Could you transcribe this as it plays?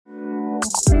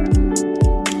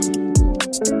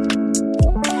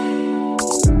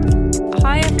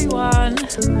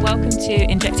Welcome to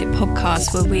Inject It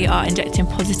Podcast, where we are injecting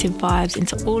positive vibes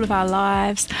into all of our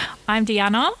lives. I'm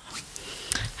Deanna.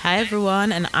 Hi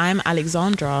everyone, and I'm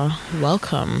Alexandra.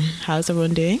 Welcome. How's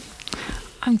everyone doing?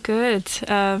 I'm good.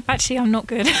 Actually, I'm not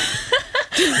good. I've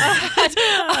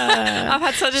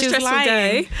had such a stressful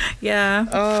day. Yeah.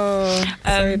 Oh,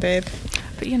 sorry, babe.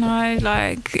 But you know,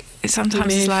 like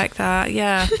sometimes it's like that.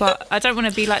 Yeah. But I don't want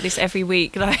to be like this every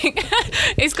week. Like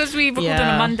it's because we record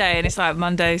on a Monday, and it's like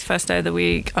Monday's first day of the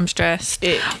week. I'm stressed.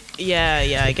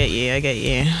 Yeah. I get you. I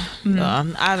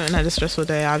haven't had a stressful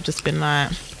day. I've just been like,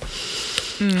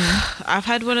 I've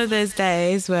had one of those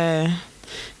days where,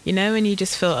 you know, when you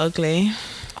just feel ugly.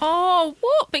 Oh,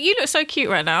 what? But you look so cute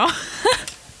right now.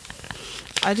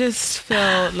 I just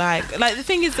feel like the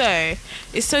thing is though,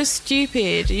 it's so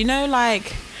stupid, you know,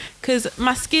 like, because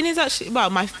my skin is actually,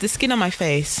 the skin on my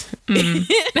face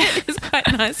is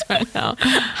quite nice right now.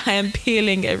 I am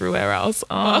peeling everywhere else.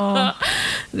 Oh.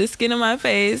 The skin on my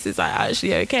face is like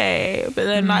actually okay, but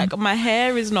then like my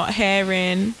hair is not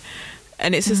hairing.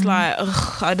 And it's just like,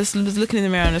 ugh, I just was looking in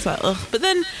the mirror and it's like, ugh. But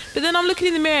then I'm looking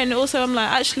in the mirror and also I'm like,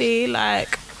 actually,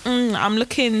 like, I'm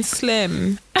looking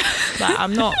slim. Like,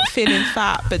 I'm not feeling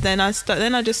fat. But then I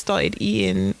just started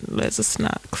eating loads of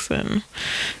snacks. And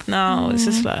now it's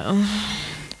just like, ugh.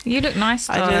 You look nice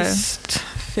though. I just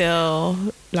feel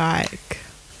like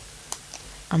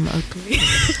I'm ugly.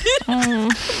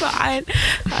 But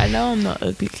I know I'm not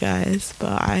ugly, guys.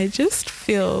 But I just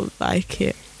feel like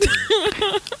it.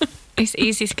 It's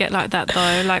easy to get like that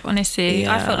though. Like honestly,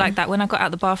 I felt like that when I got out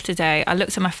the bath today. I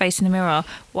looked at my face in the mirror.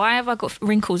 Why have I got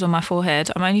wrinkles on my forehead?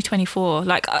 I'm only 24.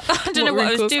 Like I don't know what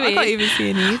I was doing. I can't even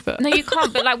see any. But. No, you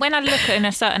can't. But like when I look at in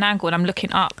a certain angle and I'm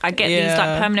looking up, I get these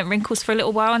like permanent wrinkles for a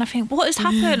little while, and I think, what has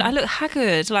happened? I look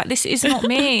haggard. Like this is not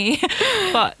me.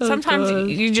 But sometimes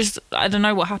you just, I don't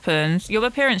know what happens. Your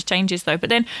appearance changes though. But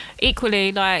then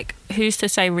equally, like, who's to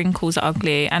say wrinkles are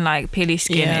ugly and like peely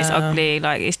skin is ugly?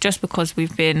 Like it's just because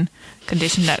we've been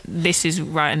conditioned that this is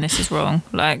right and this is wrong.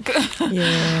 Like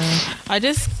I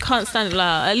just can't stand it.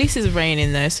 Like, at least it's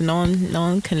raining though, so no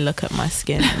one can look at my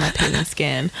skin, my peeling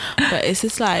skin. But it's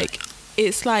just like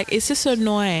it's just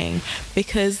annoying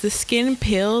because the skin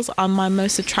peels on my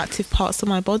most attractive parts of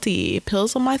my body. It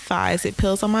peels on my thighs, it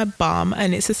peels on my bum,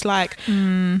 and it's just like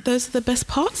those are the best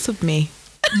parts of me.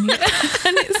 And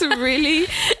it's really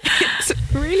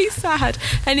sad,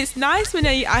 and it's nice when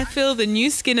I feel the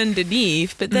new skin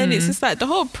underneath, but then it's just like the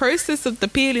whole process of the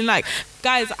peeling. Like,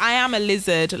 guys, I am a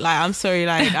lizard. Like, I'm sorry,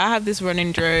 like I have this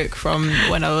running joke from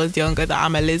when I was younger that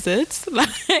I'm a lizard. Like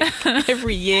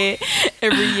every year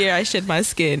I shed my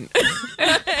skin.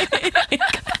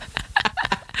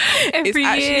 It's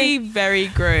actually very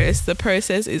gross. The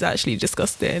process is actually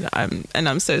disgusting.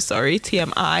 I'm so sorry,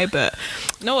 TMI, but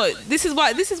no, this is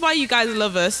why you guys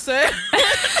love us. So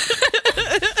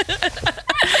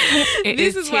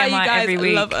this is why you guys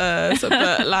love us.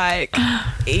 But like,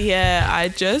 yeah, I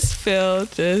just feel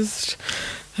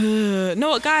no,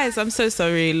 what, guys, I'm so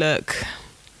sorry. Look,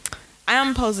 I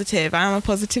am positive. I am a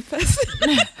positive person.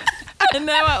 I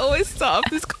know I always start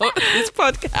off this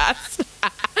podcast.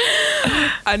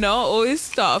 I know I always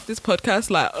start off this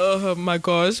podcast like, oh my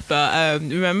gosh, but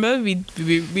remember we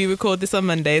record this on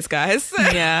Mondays, guys.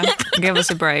 Yeah, give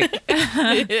us a break.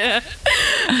 Yeah,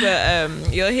 but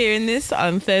you're hearing this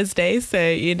on Thursday, so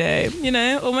you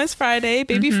know, almost Friday,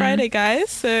 baby Friday,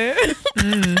 guys. So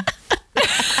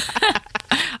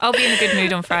I'll be in a good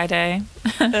mood on Friday.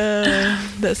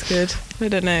 That's good. I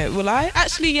don't know. Will I?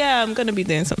 Actually, yeah, I'm gonna be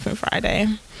doing something Friday.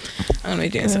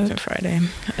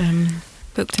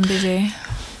 Booked and busy.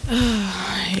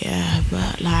 Yeah,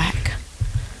 but like,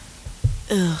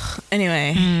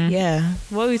 anyway, yeah.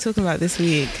 What are we talking about this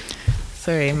week?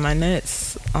 Sorry, my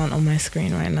notes aren't on my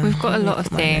screen right now. We've got a lot of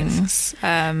things.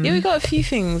 Yeah, we got a few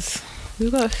things.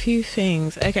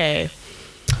 Okay.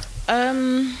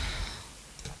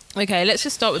 Okay, let's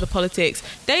just start with the politics.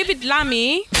 David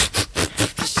Lammy,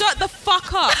 shut the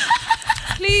fuck up,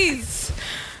 please.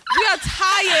 We are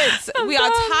tired. We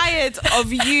are tired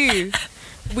of you.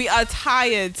 We are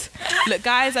tired. Look,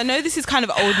 guys, I know this is kind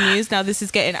of old news now. This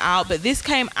is getting out, but this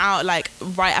came out like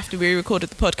right after we recorded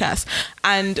the podcast,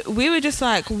 and we were just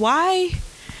like, why?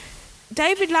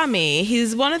 David Lammy,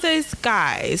 he's one of those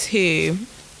guys who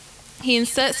he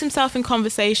inserts himself in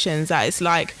conversations that it's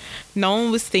like no one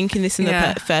was thinking this in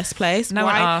the first place. No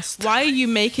one asked. Why are you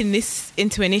making this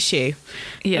into an issue?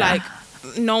 Yeah, like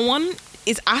no one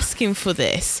is asking for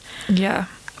this. Yeah.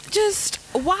 Just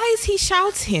why is he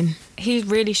shouting? He's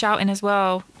really shouting as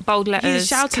well. Bold letters,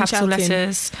 capital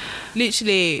letters.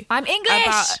 Literally. I'm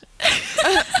English.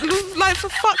 Like, for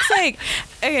fuck's sake.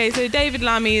 Okay, so David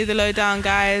Lammy, the lowdown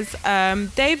guys.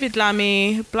 David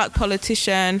Lammy, black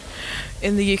politician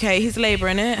in the UK. He's Labour,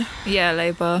 innit? Yeah,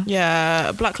 Labour. Yeah,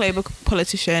 a black Labour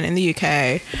politician in the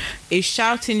UK is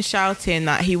shouting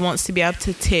that he wants to be able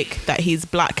to tick that he's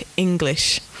black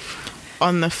English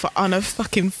on a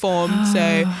fucking form.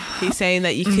 So he's saying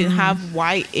that you can have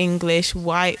white English,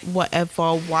 white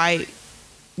whatever, white,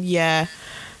 yeah.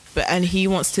 And he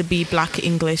wants to be black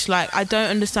English. Like, I don't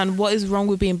understand what is wrong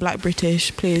with being black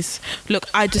British, please. Look,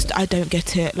 I don't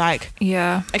get it. Like,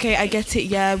 yeah, okay, I get it.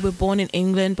 Yeah, we're born in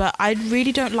England, but I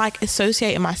really don't like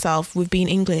associating myself with being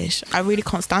English. I really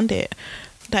can't stand it.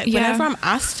 Like, whenever I'm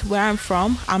asked where I'm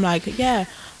from, I'm like, yeah,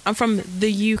 I'm from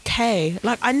the UK.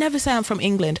 Like, I never say I'm from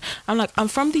England. I'm like, I'm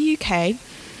from the UK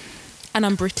and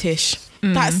I'm British.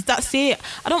 That's it.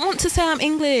 I don't want to say I'm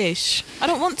English. I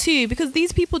don't want to, because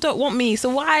these people don't want me. So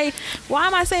why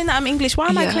am I saying that I'm English? Why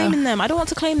am I claiming them? I don't want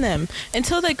to claim them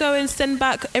until they go and send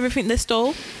back everything they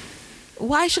stole.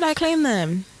 Why should I claim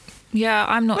them? Yeah,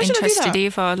 I'm not interested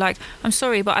either. Like, I'm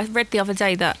sorry, but I read the other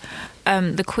day that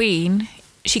the Queen,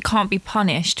 she can't be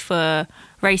punished for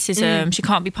racism. She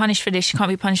can't be punished for this. She can't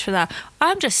be punished for that.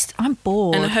 I'm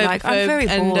bored. And like, I'm very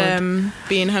bored. And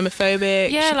being homophobic.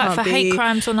 Yeah, like for hate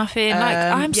crimes or nothing. Like,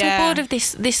 I'm so bored of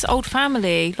this old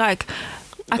family. Like,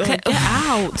 get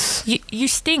out. You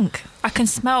stink. I can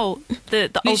smell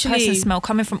the old person smell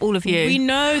coming from all of you. We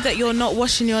know that you're not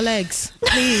washing your legs.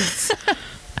 Please.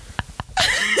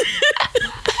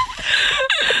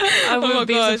 Oh my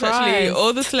gosh, actually,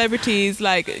 all the celebrities,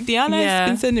 like Diana has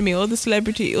been sending me all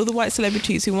the white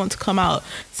celebrities who want to come out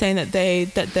saying that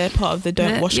they're part of the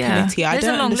Don't Wash committee. I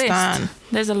don't understand.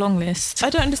 There's a long list. I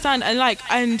don't understand.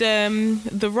 And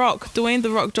The Rock, Dwayne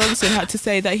The Rock Johnson had to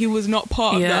say that he was not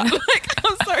part of that. Like,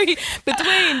 I'm sorry, but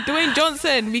Dwayne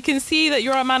Johnson, we can see that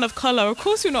you're a man of colour. Of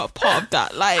course you're not part of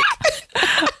that. Like,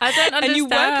 I don't understand. And you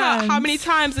work out how many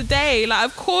times a day. Like,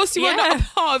 of course you are not a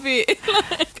part of it.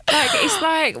 Like, it's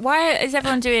like, why is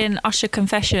everyone doing Usher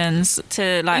confessions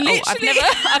to, like, literally.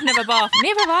 I've never bathed.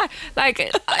 Neither have I. Like,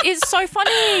 it's so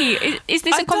funny. Is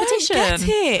this a competition? I don't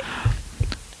get it.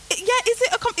 Yeah,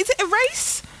 is it a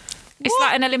race? It's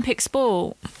like an Olympic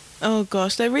sport. Oh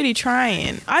gosh, they're really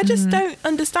trying. I just don't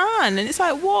understand. And it's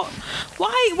like, what?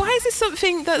 Why is this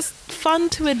something that's fun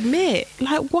to admit?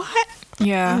 Like, what?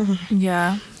 Yeah,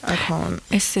 yeah. I can't.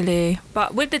 It's silly.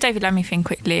 But with the David Lammy thing,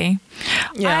 quickly,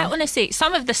 I honestly,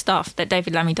 some of the stuff that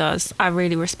David Lammy does, I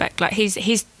really respect. Like,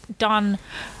 he's done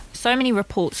so many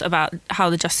reports about how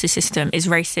the justice system is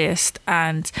racist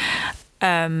and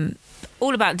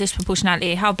all about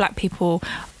disproportionality, how black people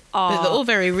are... But they're all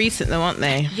very recent though, aren't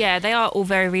they? Yeah, they are all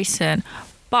very recent.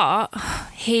 But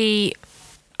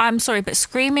I'm sorry, but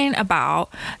screaming about,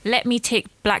 let me take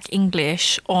black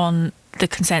English on the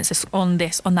consensus, on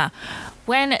this, on that.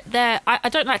 When I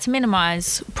don't like to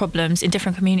minimise problems in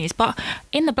different communities, but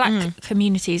in the black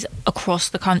communities across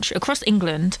the country, across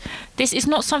England, this is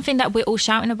not something that we're all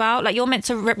shouting about. Like, you're meant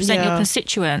to represent your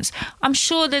constituents. I'm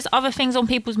sure there's other things on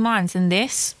people's minds than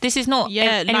this. This is not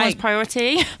anyone's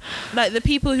priority. Like the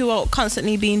people who are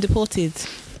constantly being deported.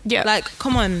 Yeah. Like,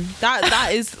 come on.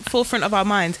 That is forefront of our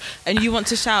minds. And you want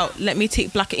to shout, let me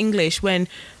take black English, when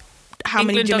how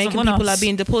England many Jamaican people are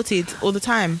being deported all the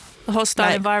time? A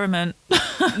hostile environment.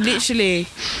 Literally.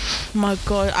 My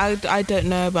God, I don't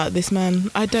know about this,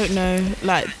 man. I don't know.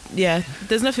 Like, yeah,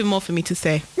 there's nothing more for me to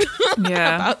say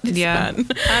about this man.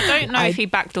 I don't know if he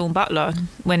backed Dawn Butler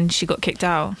when she got kicked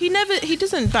out. He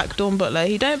doesn't back Dawn Butler.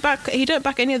 He don't back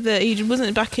any of he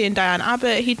wasn't backing Diane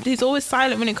Abbott. He's always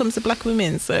silent when it comes to black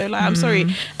women. So, like, I'm sorry.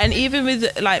 And even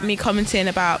with, like, me commenting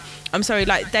about, I'm sorry,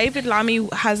 like, David Lammy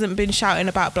hasn't been shouting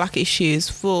about black issues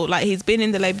for, like, he's been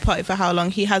in the Labour Party for how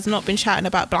long? He has not been shouting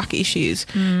about black issues.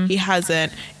 He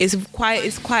hasn't. It's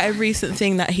quite a recent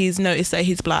thing that he's noticed that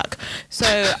he's black.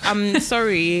 So I'm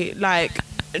sorry, like,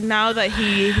 now that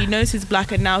he knows he's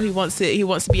black, and now he wants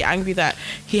to be angry that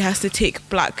he has to take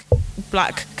black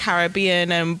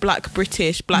Caribbean and black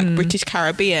British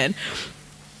Caribbean.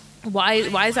 Why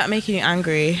is that making you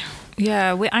angry?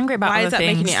 Yeah, we're angry about why other is that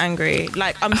things. making you angry?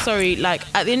 Like, I'm sorry, like,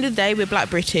 at the end of the day, we're black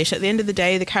British. At the end of the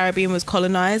day, the Caribbean was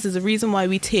colonized. There's a reason why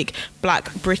we take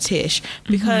black British,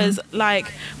 because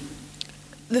like,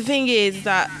 the thing is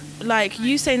that, like,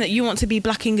 you saying that you want to be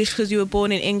black English because you were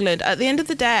born in England, at the end of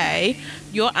the day,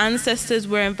 your ancestors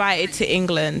were invited to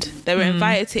England. They were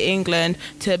invited to England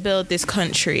to build this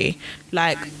country.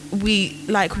 Like, we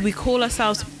call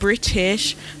ourselves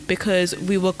British because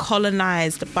we were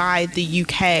colonized by the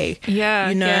UK. Yeah,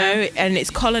 you know, and it's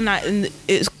colonized, and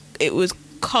it was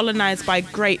colonized by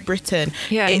Great Britain.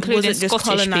 Yeah, it including wasn't just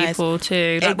Scottish colonized. people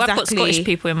too. Like, I've got Scottish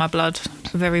people in my blood.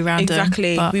 Very random.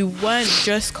 Exactly. But We weren't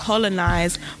just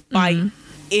colonized by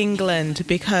England,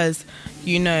 because,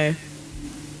 you know,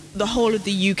 the whole of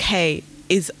the UK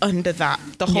is under that.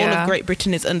 The whole of Great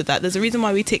Britain is under that. There's a reason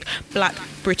why we tick Black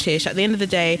British. At the end of the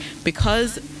day,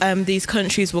 because these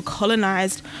countries were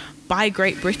colonized by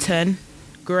Great Britain,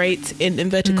 great in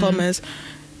inverted commas,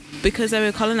 because they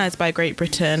were colonized by Great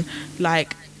Britain,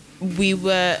 like, we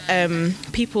were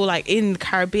people like in the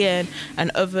Caribbean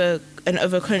and other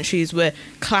countries were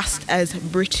classed as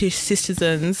British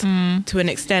citizens to an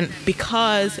extent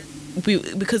because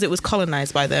it was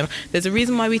colonized by them. There's a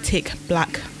reason why we tick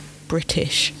Black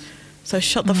British. So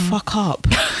shut the fuck up.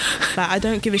 Like, I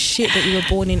don't give a shit that you were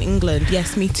born in England.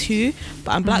 Yes, me too.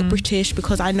 But I'm Black British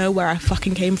because I know where I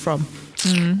fucking came from.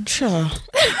 Sure.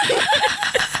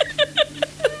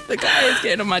 The guy is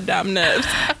getting on my damn nerves.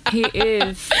 he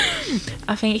is.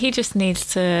 I think he just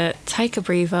needs to take a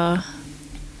breather.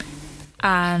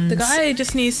 And the guy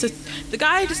just needs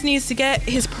to get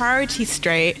his priorities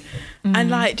straight. And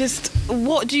like, just,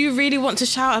 what do you really want to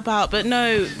shout about? But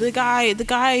no, the guy's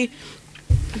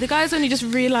only just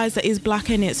realised that he's Black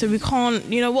in it, so we can't,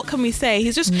 you know, what can we say?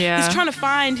 He's just he's trying to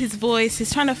find his voice,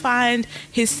 he's trying to find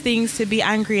his things to be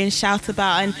angry and shout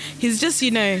about, and he's just, you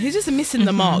know, he's just missing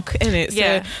the mark, innit?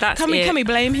 Yeah, so that's can we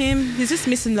blame him? He's just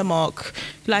missing the mark.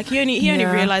 Like, he only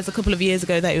realised a couple of years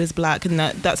ago that he was Black, and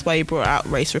that's why he brought out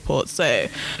race reports. So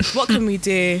what can we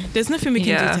do? There's nothing we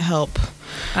can do to help.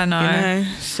 I know. You know?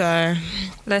 So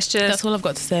let's just, that's all I've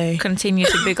got to say. Continue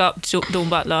to big up Dawn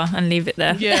Butler and leave it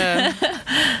there.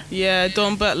 Yeah,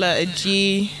 Dawn Butler, a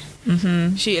G.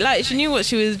 She knew what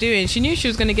she was doing. She knew she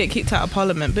was going to get kicked out of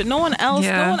Parliament, but no one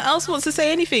else wants to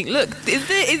say anything. Look, is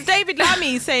David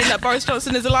Lammy saying that Boris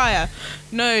Johnson is a liar?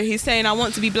 No, he's saying, I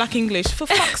want to be Black English. For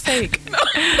fuck's sake.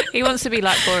 He wants to be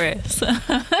like Boris.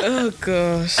 Oh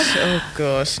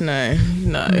gosh, no.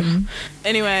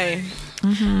 Anyway,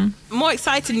 more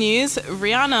exciting news.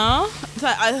 Rihanna,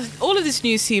 all of this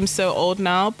news seems so old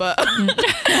now, but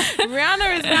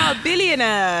Rihanna is now a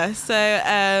billionaire. So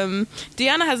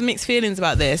Deanna has mixed feelings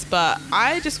about this, but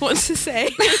I just want to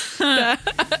say that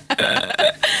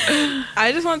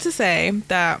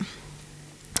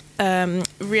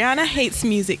Rihanna hates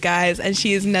music, guys, and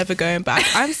she is never going back.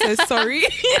 I'm so sorry.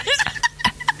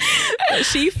 But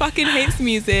she fucking hates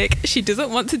music. She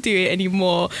doesn't want to do it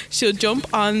anymore. She'll jump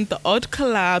on the odd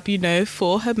collab, you know,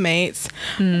 for her mates,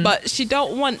 but she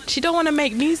don't want to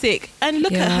make music. And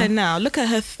look at her now. Look at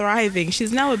her thriving.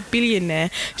 She's now a billionaire.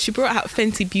 She brought out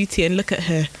Fenty Beauty, and look at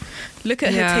her. Look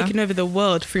at her taking over the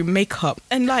world through makeup,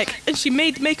 and she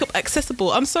made makeup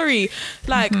accessible. I'm sorry,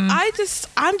 like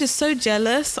I'm just so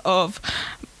jealous of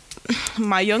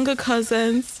my younger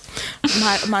cousins,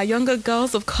 my younger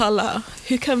girls of color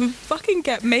who can fucking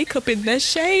get makeup in their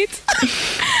shades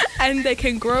and they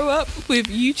can grow up with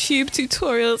YouTube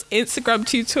tutorials, Instagram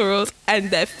tutorials, and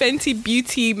their Fenty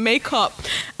Beauty makeup,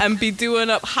 and be doing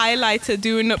up highlighter,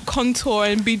 doing up contour,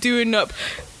 and be doing up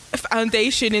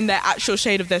foundation in their actual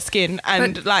shade of their skin.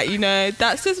 And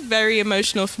that's just very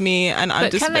emotional for me, and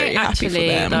I'm just very happy for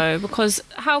them. Though, because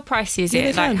how pricey is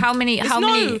it? Like how many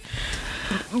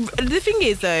the thing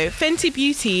is though, Fenty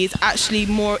Beauty is actually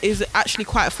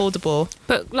quite affordable.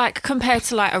 But like compared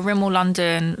to like a Rimmel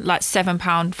London like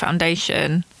 £7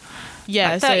 foundation.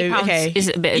 Yeah, like £30 is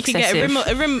it a bit excessive? You can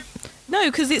get a Rimmel no,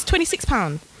 because it's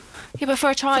 £26. Yeah, but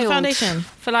for a child. For foundation.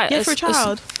 For a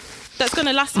child. That's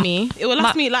gonna last me. It will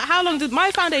last me, like, how long did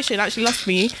my foundation actually last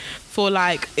me? For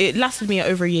like, it lasted me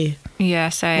over a year. Yeah,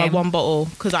 same. My one bottle,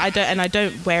 because I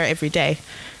don't wear it every day.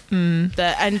 And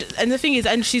the thing is,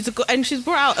 and she's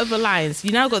brought out other lines.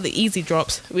 You now got the Easy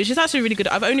Drops, which is actually really good.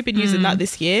 I've only been using that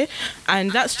this year,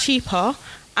 and that's cheaper.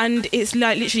 And it's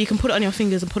like literally you can put it on your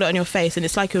fingers and put it on your face, and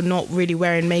it's like you're not really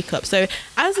wearing makeup. So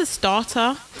as a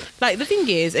starter, like, the thing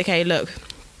is, okay, look,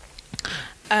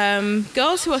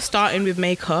 girls who are starting with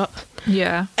makeup,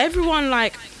 everyone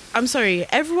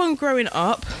growing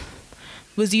up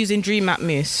was using Dream Matte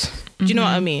Mousse. Do you know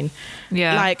what I mean?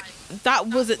 Yeah. Like, that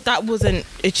wasn't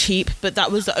a cheap, but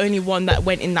that was the only one that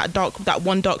went in that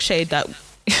one dark shade that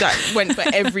went for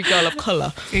every girl of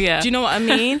colour. Yeah. Do you know what I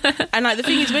mean? And like, the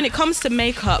thing is, when it comes to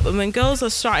makeup, and when girls are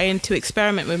starting to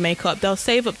experiment with makeup, they'll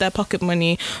save up their pocket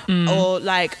money, or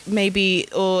like maybe,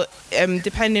 or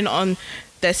depending on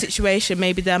their situation,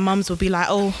 maybe their mums will be like,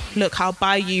 oh look, I'll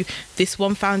buy you this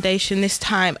one foundation this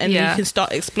time, and then you can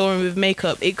start exploring with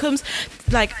makeup. It comes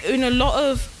like in a lot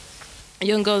of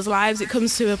young girls' lives, it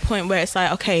comes to a point where it's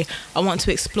like, okay, I want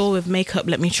to explore with makeup,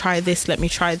 let me try this, let me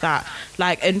try that.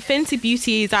 Like, and Fenty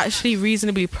Beauty is actually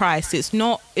reasonably priced. It's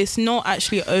not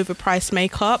actually overpriced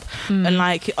makeup. And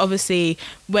like, obviously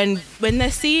when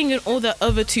they're seeing in all the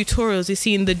other tutorials, you're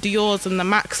seeing the Dior's and the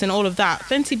MACs and all of that,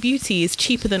 Fenty Beauty is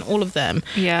cheaper than all of them.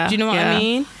 Yeah. Do you know what I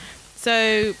mean?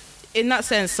 So in that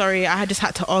sense, sorry, I just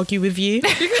had to argue with you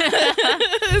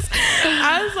because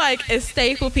I was like, a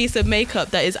staple piece of makeup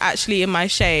that is actually in my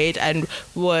shade and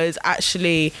was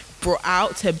actually brought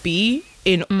out to be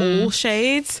in all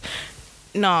shades.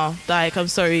 No, like, I'm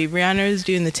sorry, Rihanna is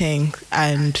doing the thing,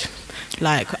 and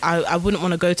like, I wouldn't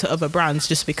want to go to other brands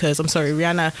just because, I'm sorry,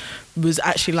 Rihanna was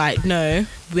actually like, no,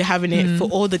 we're having it for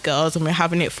all the girls, and we're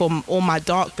having it for all my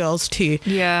dark girls too.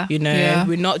 Yeah. You know, yeah.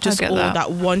 we're not just all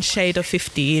that one shade of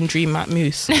 50 in Dream Matte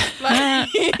Mousse. Like,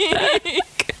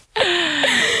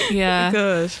 yeah.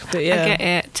 Good. But yeah. I get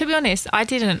it. To be honest, I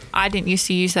didn't used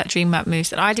to use that Dream Matte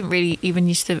Mousse, and I didn't really even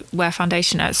used to wear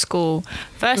foundation at school.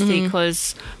 Firstly,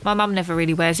 because my mum never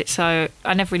really wears it, so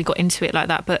I never really got into it like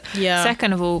that. But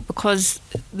second of all, because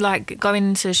like going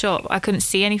into the shop, I couldn't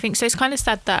see anything. So it's kind of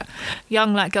sad that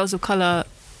young like girls of colour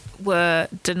were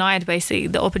denied basically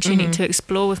the opportunity to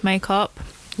explore with makeup.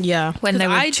 Yeah. When they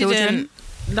were children.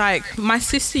 Like, my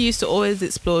sister used to always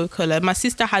explore with colour. My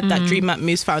sister had that Dream Matte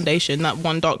Mousse foundation, that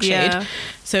one dark shade. Yeah.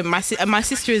 So my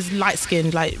sister is light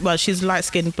skinned, like, well, she's light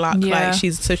skinned black, like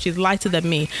she's lighter than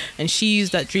me, and she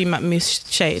used that Dream Matte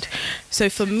Mousse shade. So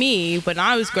for me, when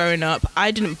I was growing up,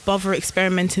 I didn't bother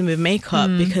experimenting with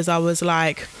makeup because I was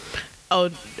like, oh,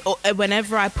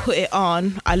 whenever I put it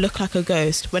on, I look like a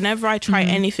ghost. Whenever I try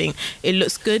anything, it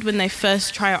looks good when they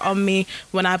first try it on me.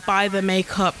 When I buy the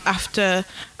makeup after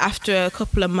a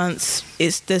couple of months,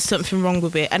 there's something wrong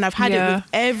with it. And I've had it with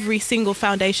every single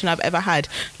foundation I've ever had.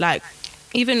 Like,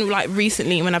 even like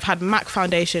recently when I've had MAC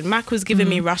foundation, MAC was giving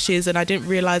me rashes, and I didn't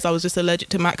realise I was just allergic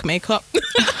to MAC makeup.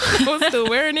 I was still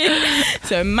wearing it.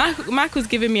 So MAC was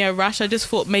giving me a rash. I just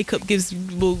thought makeup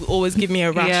will always give me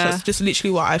a rash. That's just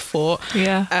literally what I thought.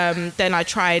 Yeah. Then I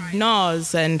tried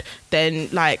NARS, and then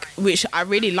like, which I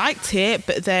really liked it,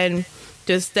 but then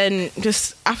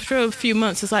just after a few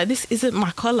months, it's like, this isn't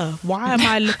my colour. Why am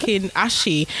I looking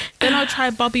ashy? Then I'll try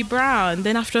Bobbi Brown.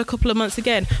 Then after a couple of months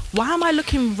again, why am I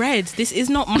looking red? This is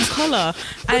not my colour.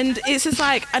 And it's just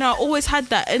like, and I always had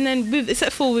that. And then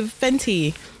except for with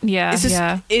Fenty, it's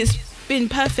just, it's been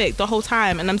perfect the whole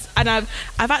time. And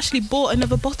I've actually bought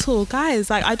another bottle, guys.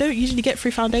 Like, I don't usually get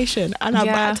free foundation, and I've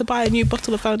had to buy a new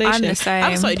bottle of foundation. I'm the same.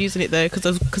 I've started using it though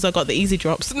because I got the Easy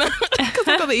Drops. Because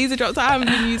I got the Easy Drops, I haven't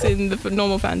been using the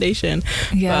normal foundation.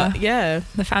 But yeah,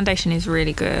 the foundation is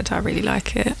really good. I really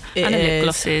like it. And the lip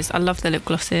glosses. I love the lip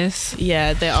glosses.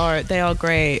 Yeah, they are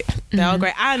great. They are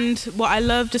great. And what I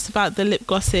love just about the lip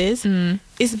glosses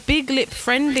is big lip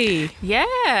friendly.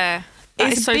 Yeah.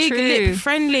 It's so big lip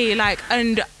friendly, like,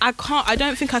 and I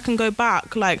don't think I can go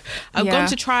back. Like, I've gone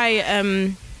to try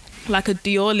like a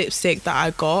Dior lipstick that I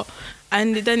got,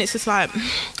 and then it's just like,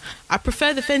 I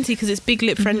prefer the Fenty because it's big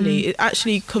lip friendly. It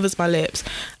actually covers my lips.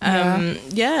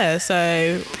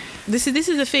 So this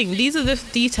is the thing. These are the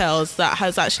details that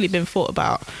has actually been thought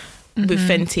about with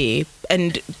Fenty,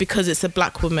 and because it's a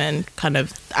black woman kind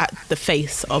of at the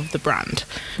face of the brand.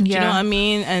 Do you know what I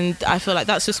mean? And I feel like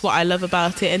that's just what I love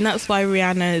about it, and that's why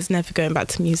Rihanna is never going back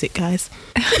to music, guys.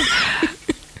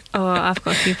 Oh, I've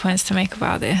got a few points to make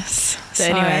about this. So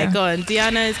anyway, go on.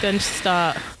 Diana is going to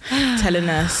start telling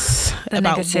us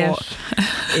about what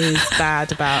is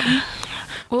bad about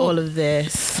all of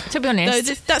this. To be honest,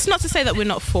 no, that's not to say that we're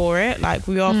not for it. Like,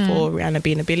 we are for Rihanna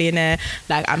being a billionaire.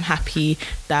 Like, I'm happy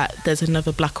that there's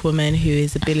another black woman who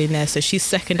is a billionaire. So she's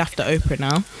second after Oprah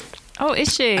now. Oh,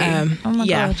 is she? Oh my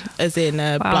God. As in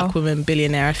a black woman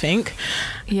billionaire, I think.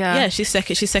 Yeah, she's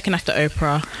second after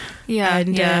Oprah. Yeah,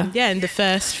 and and the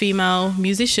first female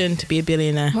musician to be a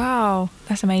billionaire. Wow,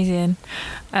 that's amazing.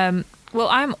 Well,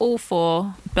 I'm all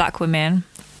for black women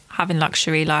having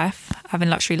luxury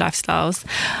lifestyles,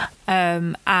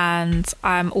 and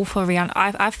I'm all for Rihanna.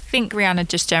 I think Rihanna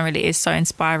just generally is so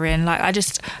inspiring. Like, I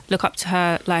just look up to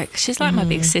her. Like, she's like my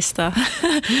big sister.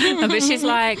 No, but she's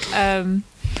like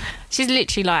she's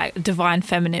literally like divine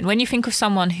feminine. When you think of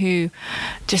someone who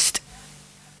just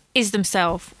is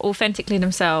themselves, authentically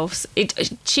themselves,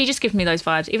 she just gives me those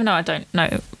vibes, even though I don't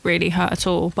know really her at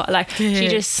all, but like she's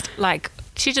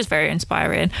just very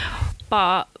inspiring.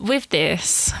 But with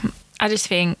this, I just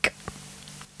think,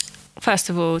 first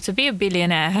of all, to be a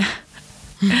billionaire,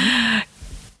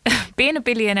 being a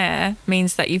billionaire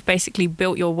means that you've basically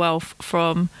built your wealth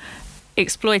from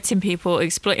exploiting people,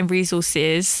 exploiting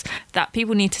resources that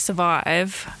people need to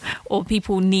survive, or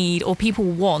people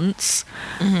want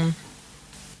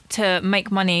to make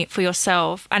money for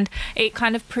yourself. And it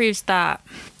kind of proves that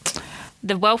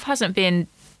the wealth hasn't been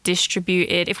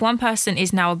distributed. If one person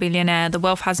is now a billionaire, the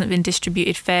wealth hasn't been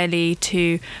distributed fairly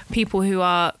to people who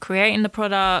are creating the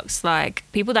products, like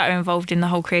people that are involved in the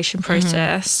whole creation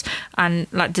process and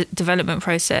like development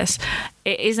process.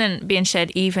 It isn't being shared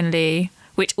evenly,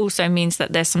 which also means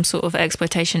that there's some sort of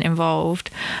exploitation involved.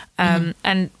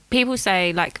 And people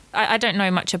say, like, I don't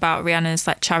know much about Rihanna's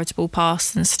like charitable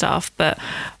past and stuff, but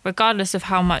regardless of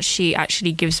how much she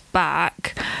actually gives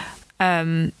back,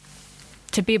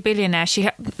 to be a billionaire,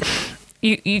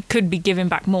 you could be giving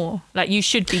back more. Like, you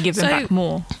should be giving back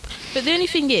more. But the only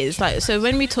thing is, like, so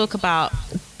when we talk about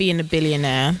being a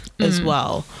billionaire as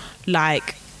well,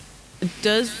 like,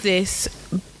 does this,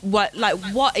 what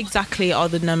exactly are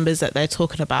the numbers that they're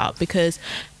talking about? Because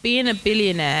being a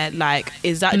billionaire, like,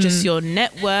 is that just your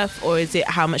net worth, or is it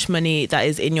how much money that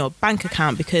is in your bank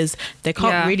account? Because they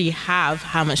can't really have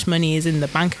how much money is in the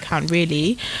bank account,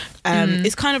 really.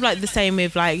 It's kind of like the same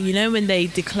with, like, you know, when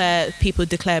people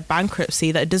declare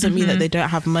bankruptcy, that doesn't mean that they don't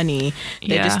have money.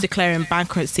 They're just declaring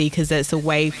bankruptcy because it's a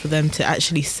way for them to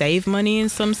actually save money in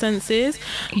some senses.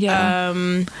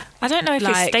 I don't know if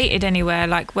it's stated anywhere,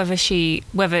 like whether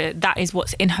that is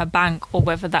what's in her bank or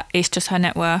whether that is just her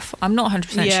net worth. I'm not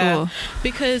 100% sure.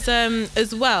 Because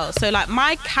as well, so like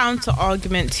my counter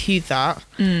argument to that,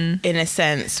 in a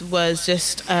sense, was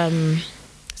just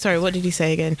sorry, what did you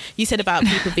say again? You said about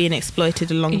people being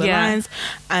exploited along the lines,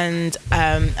 and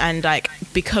like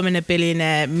becoming a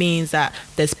billionaire means that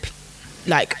there's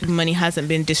like money hasn't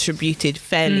been distributed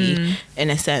fairly, in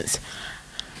a sense.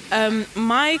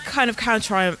 My kind of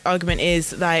counter argument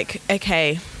is like,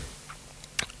 okay,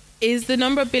 is the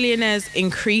number of billionaires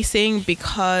increasing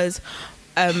because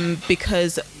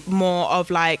more of,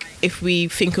 like, if we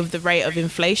think of the rate of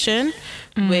inflation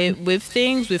with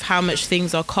things, with how much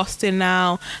things are costing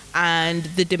now and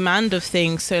the demand of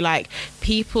things. So like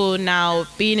people now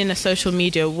being in a social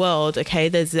media world, okay,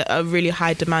 there's a really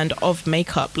high demand of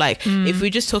makeup. Like if we're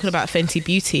just talking about Fenty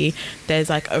Beauty, there's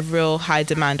like a real high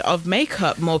demand of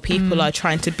makeup. More people are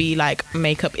trying to be like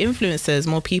makeup influencers.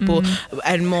 More people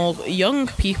and more young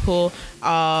people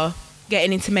are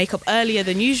getting into makeup earlier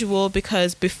than usual,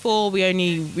 because before we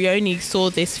only saw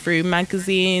this through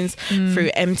magazines, through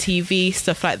MTV,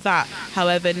 stuff like that.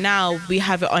 However, now we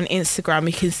have it on Instagram.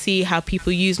 We can see how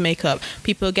people use makeup.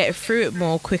 People get through it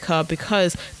more quicker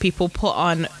because people put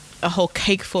on a whole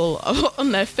cake full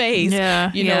on their face,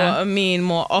 you know what I mean,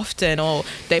 more often, or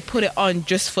they put it on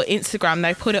just for Instagram,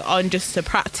 they put it on just to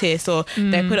practice, or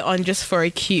they put it on just for a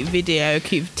cute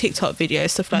TikTok video,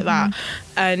 stuff like that.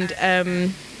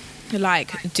 And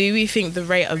like, do we think the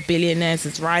rate of billionaires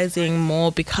is rising more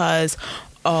because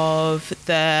of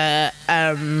the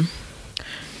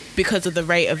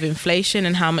rate of inflation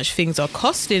and how much things are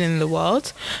costing in the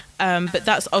world?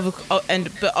 But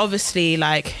obviously,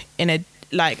 like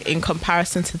in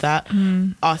comparison to that,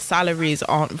 our salaries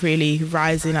aren't really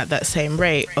rising at that same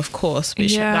rate, of course,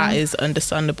 which that is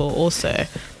understandable also.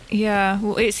 Yeah,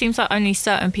 well, it seems like only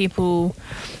certain people,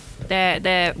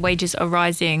 their wages are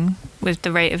rising with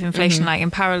the rate of inflation, like in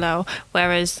parallel.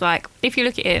 Whereas, like, if you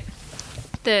look at it,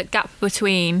 the gap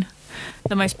between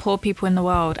the most poor people in the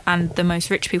world and the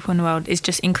most rich people in the world is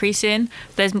just increasing.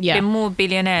 There's been more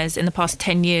billionaires in the past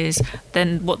 10 years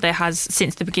than what there has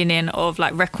since the beginning of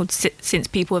like records, since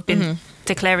people have been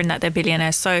declaring that they're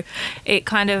billionaires. So it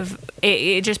kind of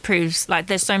it just proves, like,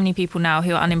 there's so many people now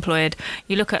who are unemployed.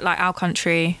 You look at like our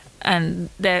country, and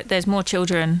there's more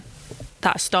children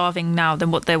that are starving now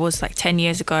than what there was like 10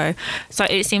 years ago. So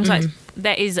it seems like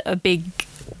there is a big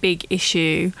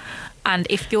issue. And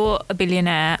if you're a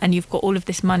billionaire and you've got all of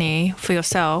this money for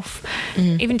yourself,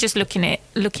 even just looking at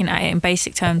it in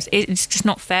basic terms, it's just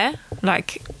not fair.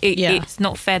 Like it's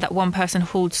not fair that one person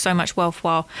holds so much wealth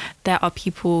while there are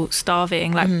people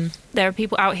starving. Like there are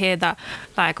people out here that,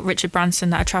 like Richard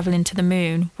Branson, that are traveling to the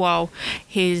moon, while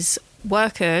his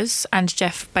workers, and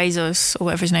Jeff Bezos or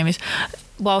whatever his name is,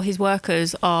 while his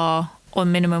workers are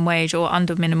on minimum wage or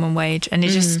under minimum wage, and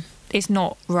it's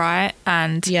not right.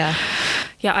 And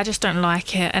I just don't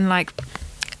like it. And like,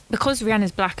 because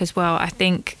Rihanna's black as well, I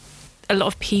think a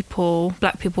lot of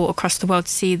black people across the world,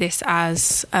 see this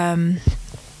as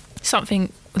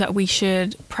something that we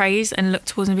should praise and look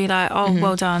towards and be like, oh,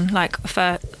 well done, like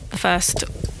the first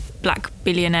black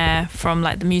billionaire from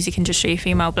like the music industry,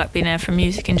 female black billionaire from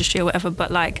music industry or whatever. But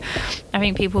like, I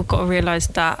think people have got to realise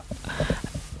that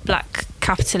black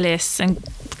capitalists and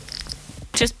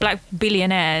just black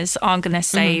billionaires aren't going to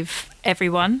save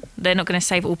everyone. They're not going to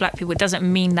save all black people. It doesn't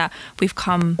mean that we've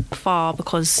come far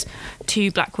because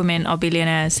 2 black women are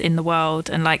billionaires in the world,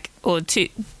 and or 2,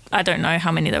 I don't know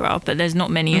how many there are, but there's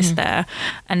not many, is there?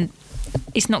 And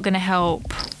it's not going to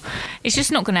help. It's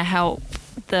just not going to help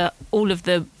all of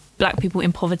the black people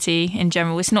in poverty in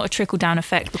general. It's not a trickle-down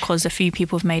effect because a few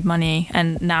people have made money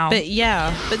and now... But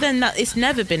then it's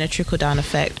never been a trickle-down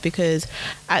effect, because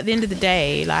at the end of the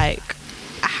day,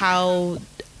 how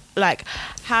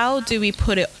do we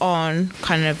put it on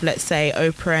kind of, let's say,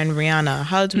 Oprah and Rihanna?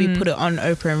 How do we put it on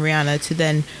Oprah and Rihanna to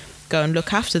then go and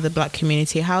look after the black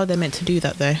community? How are they meant to do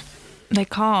that, though? They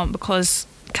can't, because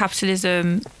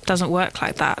capitalism doesn't work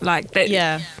like that.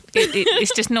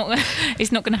 It's just not.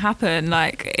 It's not going to happen.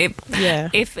 If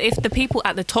the people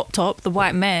at the top, the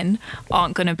white men,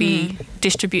 aren't going to be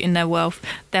distributing their wealth,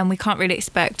 then we can't really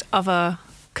expect other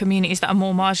communities that are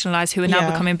more marginalised, who are now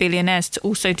becoming billionaires, to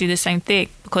also do the same thing,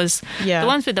 because the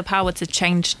ones with the power to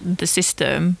change the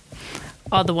system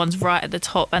are the ones right at the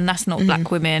top, and that's not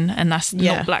black women, and that's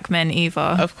not black men either.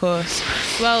 Of course.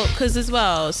 Well, because as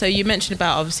well, so you mentioned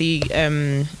about, obviously,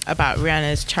 about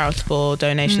Rihanna's charitable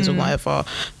donations or whatever,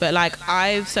 but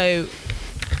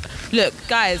look,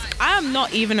 guys, I am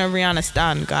not even a Rihanna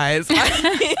stan, guys.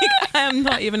 I am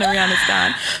not even a Rihanna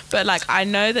stan. But I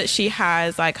know that she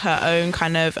has her own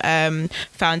kind of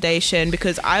foundation,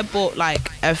 because I bought I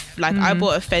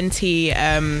bought a Fenty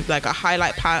a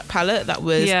highlight palette that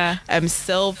was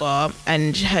silver,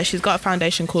 and she's got a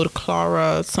foundation called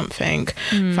Clara something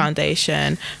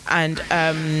foundation,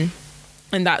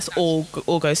 and that's all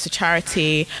goes to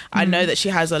charity. I know that she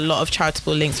has a lot of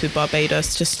charitable links with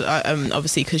Barbados, just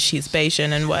obviously because she's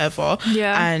Bayesian and whatever.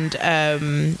 And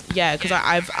because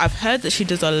I've heard that she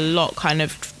does a lot kind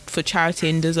of for charity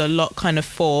and does a lot kind of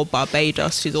for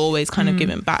Barbados. She's always kind of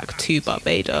giving back to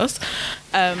Barbados.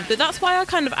 But that's why I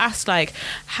kind of asked,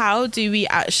 how do we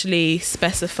actually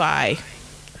specify?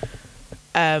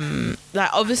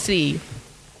 Obviously,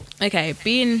 okay,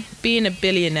 being a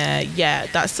billionaire,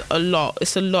 that's a lot.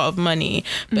 It's a lot of money,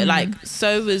 but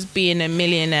so is being a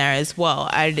millionaire as well.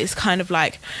 And it's kind of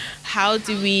how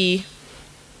do we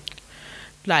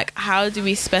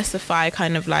specify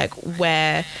kind of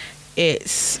where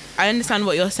it's... I understand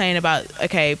what you're saying about,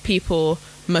 okay, people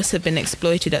must have been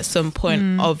exploited at some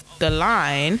point of the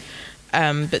line,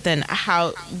 but then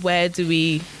where do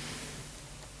we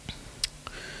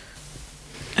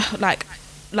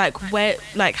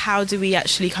how do we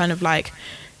actually kind of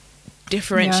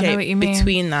differentiate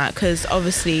between that? Because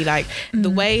obviously the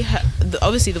way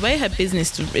her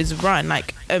business is run,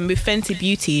 with Fenty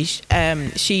Beauty,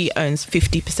 she owns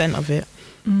 50% of it.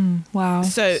 Wow.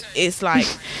 So it's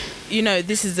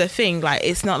this is the thing,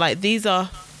 it's not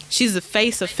she's the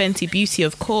face of Fenty Beauty,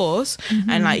 of course,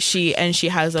 and she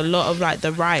has a lot of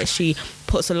the rights. She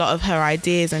puts a lot of her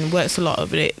ideas and works a lot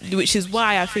of it, which is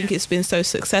why I think it's been so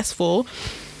successful.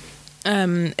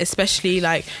 Especially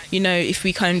if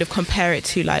we kind of compare it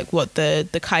to what the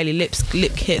Kylie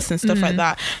lip kits and stuff like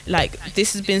that,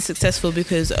 this has been successful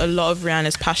because a lot of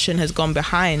Rihanna's passion has gone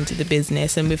behind the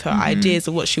business, and with her ideas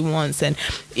of what she wants, and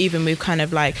even with kind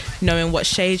of knowing what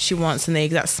shade she wants and the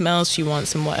exact smells she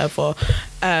wants and whatever.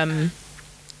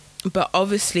 But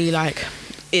obviously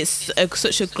it's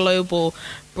such a global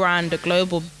brand, a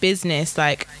global business.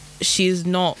 She's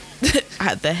not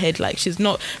at the head, she's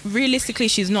not the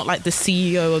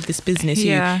CEO of this business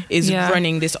who is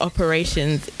running this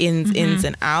operations ins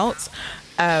and outs.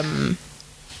 Do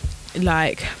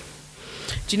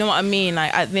you know what I mean?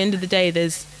 At the end of the day,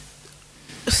 there's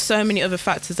so many other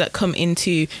factors that come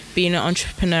into being an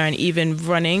entrepreneur and even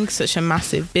running such a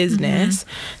massive business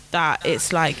that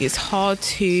it's it's hard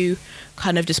to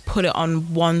kind of just put it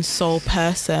on one sole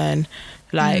person.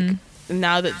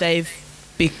 Now that they've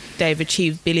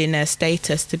achieved billionaire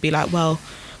status, to be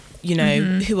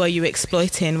who are you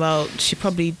exploiting? Well, she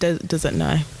probably doesn't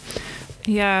know.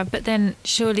 Yeah, but then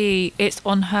surely it's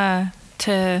on her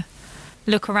to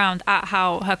look around at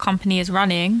how her company is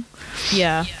running.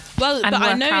 Yeah. Well, and but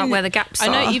work I know out where the gaps are.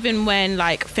 I know even when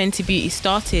Fenty Beauty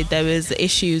started, there was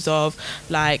issues of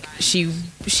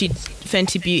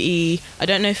Fenty Beauty, I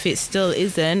don't know if it still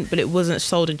isn't, but it wasn't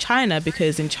sold in China,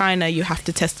 because in China you have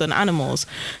to test on animals.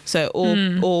 So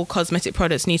all cosmetic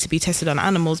products need to be tested on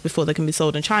animals before they can be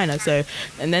sold in China. So,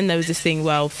 and then there was this thing,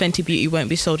 well, Fenty Beauty won't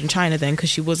be sold in China then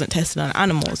because she wasn't tested on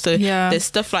animals. So there's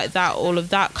stuff like that. All of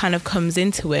that kind of comes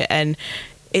into it, and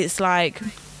it's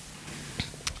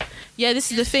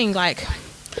this is the thing,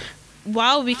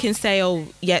 while we can say, oh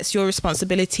yeah, it's your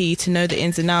responsibility to know the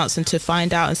ins and outs and to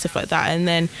find out and stuff like that, and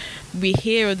then we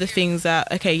hear of the things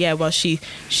that, okay, yeah, well, she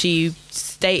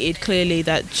stated clearly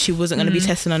that she wasn't going to be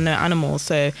testing on no animals,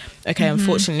 so okay,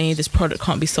 unfortunately this product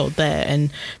can't be sold there,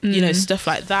 and you know, stuff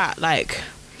like that, like,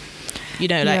 you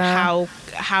know, like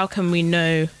how can we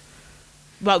know?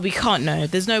 Well, we can't know.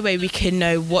 There's no way we can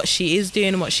know what she is doing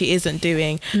and what she isn't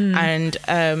doing. And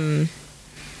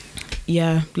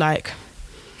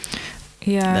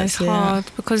it's hard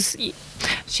because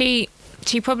she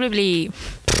probably,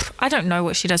 I don't know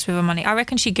what she does with her money. I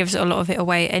reckon she gives a lot of it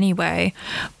away anyway.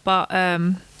 But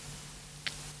I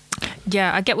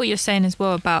get what you're saying as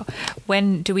well about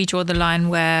when do we draw the line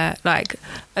where, like,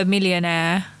 a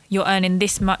millionaire, you're earning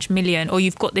this much million, or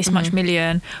you've got this much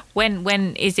million,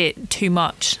 when is it too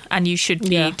much and you should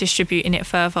be distributing it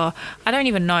further? I don't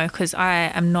even know, because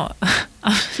I am not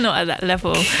I'm not at that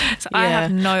level, so I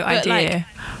have no idea. Like,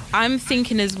 I'm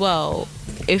thinking as well,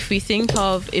 if we think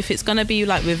of, if it's gonna be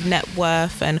like with net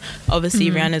worth, and obviously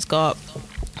Rihanna's got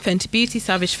Fenty Beauty,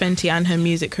 Savage Fenty, and her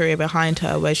music career behind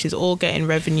her, where she's all getting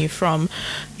revenue from,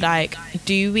 like,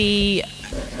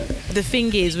 the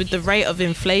thing is, with the rate of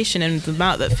inflation and the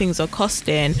amount that things are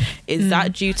costing, is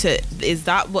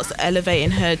that what's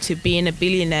elevating her to being a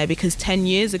billionaire? Because 10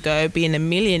 years ago, being a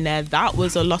millionaire, that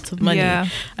was a lot of money.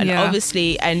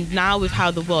 Obviously, and now with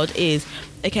how the world is,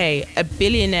 okay, a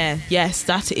billionaire, yes,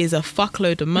 that is a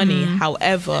fuckload of money.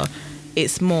 However,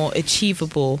 it's more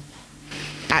achievable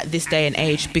at this day and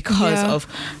age because of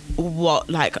what,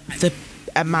 like, the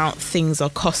amount things are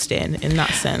costing in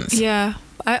that sense.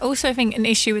 I also think an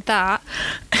issue with that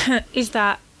is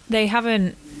that they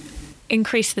haven't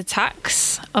increased the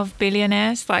tax of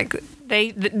billionaires. Like,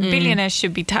 billionaires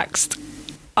should be taxed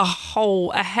a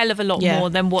hell of a lot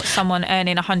more than what someone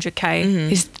earning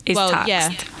 100k is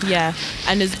taxed.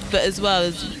 And as well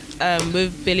as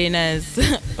with billionaires,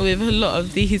 with a lot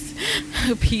of these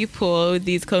people,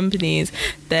 these companies,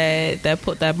 they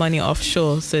put their money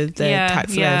offshore, so they're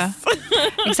taxed less.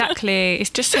 Exactly. It's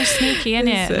just so sneaky, isn't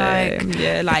it?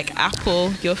 So, like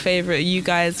Apple, you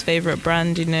guys' favorite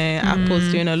brand, you know,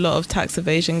 Apple's doing a lot of tax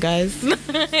evasion, guys.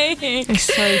 It's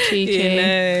so cheeky. You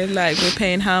know, like, we're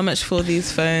paying how much for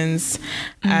these phones,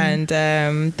 and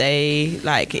they,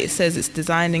 like, it says it's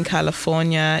designed in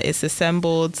California, it's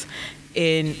assembled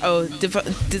in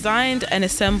designed and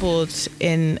assembled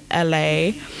in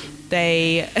LA.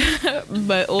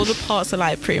 But all the parts are,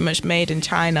 like, pretty much made in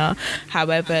China.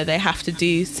 However, they have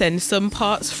to send some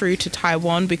parts through to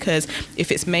Taiwan, because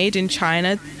if it's made in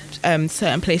China,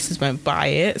 certain places won't buy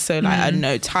it. So, like, I don't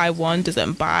know, Taiwan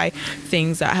doesn't buy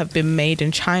things that have been made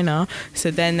in China,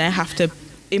 so then they have to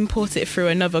import it through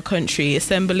another country,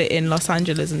 assemble it in Los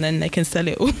Angeles, and then they can sell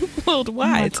it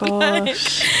worldwide. Oh my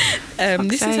gosh.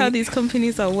 This is how these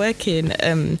companies are working.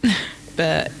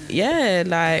 But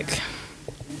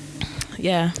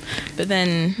but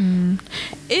then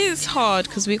it's hard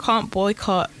because we can't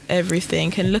boycott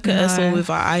everything, and look at us all with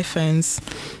our iPhones.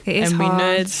 It is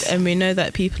hard. We know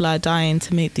that people are dying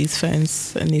to make these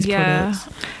phones and these products.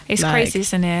 It's crazy,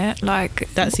 isn't it? Like,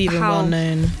 that's even well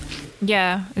known.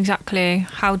 Yeah, exactly.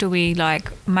 How do we,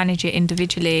 like, manage it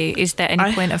individually? Is there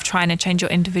any point of trying to change your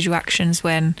individual actions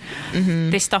when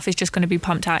this stuff is just going to be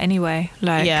pumped out anyway?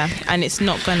 Like, and it's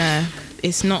not gonna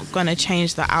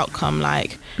change the outcome.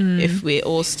 Like, if we're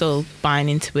all still buying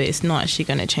into it, it's not actually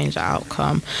gonna change the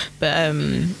outcome. But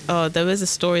there was a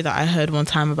story that I heard one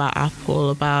time about Apple,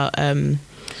 about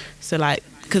so, like,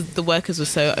 because the workers were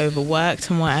so overworked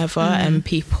and whatever, and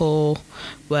people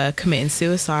were committing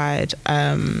suicide,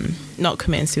 not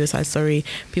committing suicide, sorry,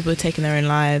 people were taking their own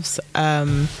lives,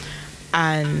 and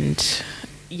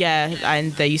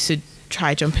they used to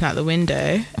try jumping out the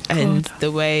window, and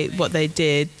what they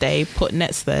did, they put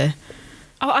nets there.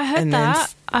 Oh, I heard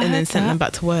that. And then sent them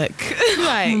back to work.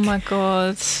 Like, oh my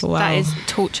god, wow. That is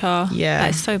torture. That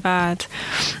is so bad.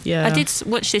 I did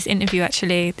watch this interview,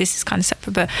 actually. This is kind of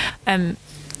separate, but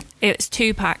it's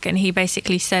Tupac, and he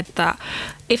basically said that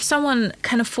if someone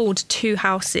can afford 2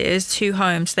 houses, 2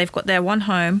 homes, they've got their one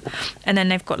home, and then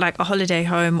they've got, like, a holiday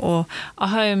home or a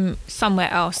home somewhere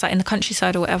else, like in the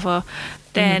countryside or whatever,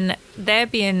 then they're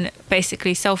being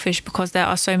basically selfish because there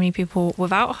are so many people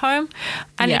without a home.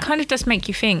 And it kind of does make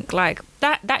you think, like,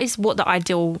 that is what the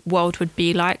ideal world would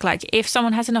be like. Like, if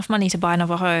someone has enough money to buy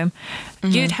another home,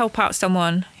 you'd help out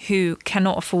someone who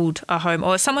cannot afford a home,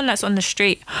 or someone that's on the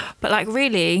street. But, like,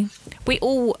 really, we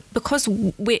all, because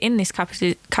we're in this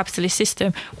capitalist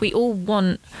system, we all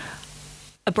want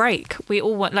a break. We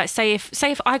all want, like, say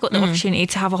if I got the opportunity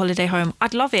to have a holiday home,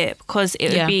 I'd love it, because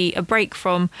it would be a break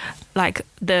from like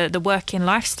the working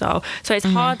lifestyle. So it's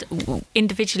hard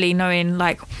individually knowing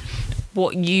like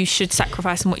what you should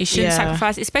sacrifice and what you shouldn't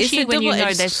sacrifice, especially when you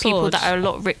know there's people that are a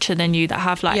lot richer than you that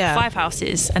have like 5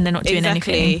 houses and they're not doing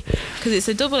anything. Because it's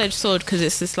a double-edged sword, because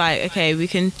it's just like, okay, we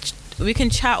can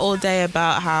chat all day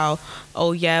about how,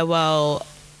 oh yeah, well,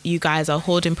 you guys are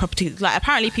hoarding property. Like,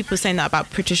 apparently people are saying that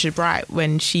about Patricia Bright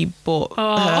when she bought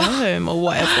her home or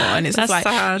whatever, and it's just like,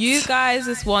 sad. You guys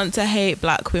just want to hate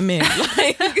black women.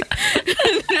 Like,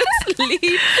 just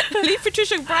leave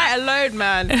Patricia Bright alone,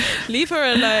 man. Leave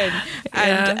her alone.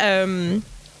 And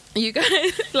you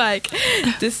guys, like,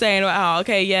 just saying, oh,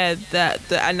 okay, yeah, that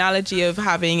the analogy of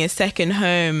having a second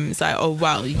home, it's like, oh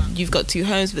wow, you've got 2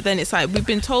 homes, but then it's like, we've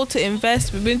been told to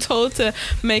invest, we've been told to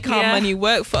make our money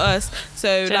work for us.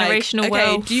 So generational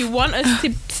wealth. Do you want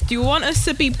us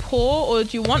to be poor, or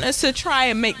do you want us to try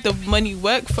and make the money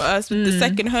work for us with the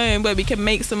second home, where we can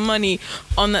make some money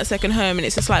on that second home? And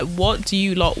it's just like, what do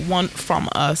you lot want from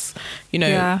us? You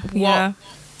know,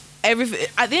 everything.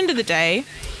 At the end of the day,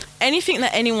 anything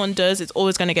that anyone does, it's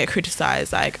always going to get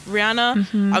criticized. Like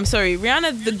Rihanna, I'm sorry,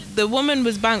 Rihanna, the woman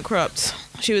was bankrupt.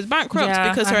 She was bankrupt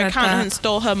because her accountant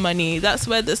stole her money. That's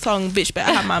where the song "Bitch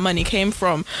Better Have My Money" came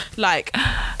from. Like,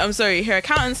 I'm sorry, her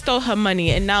accountant stole her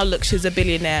money, and now look, she's a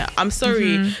billionaire. I'm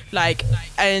sorry, like,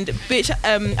 and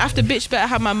after "Bitch Better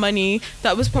Have My Money,"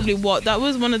 that was probably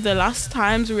one of the last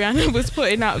times Rihanna was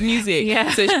putting out music.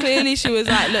 Yeah. So clearly she was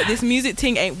like, look, this music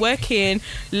thing ain't working.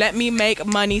 Let me make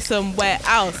money somewhere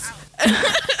else.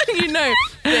 You know,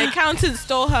 the accountant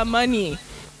stole her money.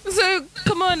 So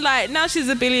come on, like, now she's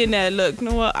a billionaire. Look, you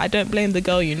know what? I don't blame the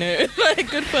girl, you know. Like,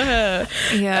 good for her.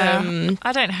 Yeah.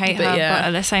 I don't hate her, but at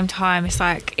the same time, it's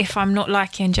like, if I'm not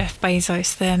liking Jeff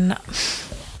Bezos, then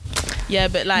yeah,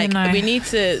 but like, you know, we need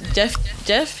to Jeff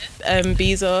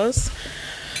Bezos.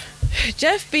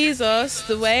 Jeff Bezos,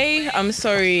 the way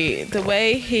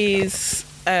he's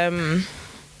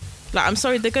like, I'm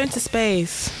sorry, they're going to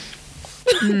space.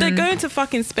 They're going to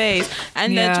fucking space,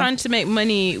 and they're trying to make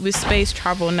money with space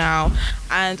travel now.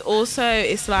 And also,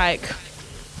 it's like,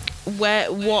 what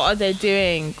are they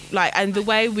doing? Like, and the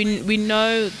way we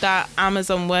know that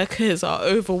Amazon workers are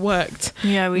overworked.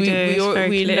 Yeah, we do.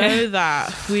 We know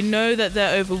that. We know that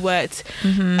they're overworked.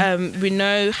 We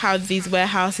know how these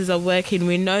warehouses are working.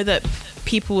 We know that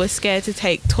people were scared to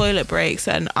take toilet breaks,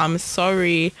 and I'm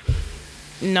sorry,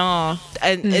 no.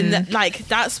 And like,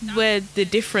 that's where the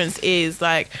difference is.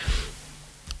 Like,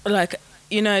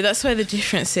 you know, that's where the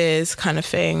difference is, kind of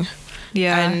thing.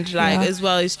 Yeah. And like, as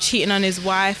well, he's cheating on his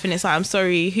wife, and it's like, I'm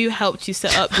sorry, who helped you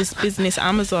set up this business,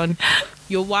 Amazon?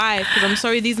 Your wife. Because I'm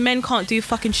sorry, these men can't do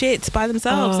fucking shit by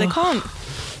themselves. They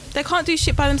can't do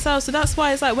shit by themselves. So that's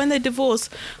why it's like, when they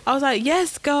divorce, I was like,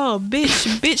 yes, girl,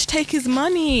 bitch, take his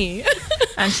money.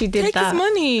 And she did take that. His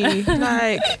money.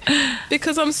 Like,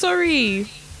 because I'm sorry,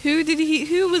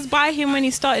 who was by him when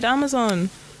he started Amazon?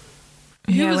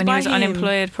 When he was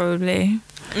unemployed, probably.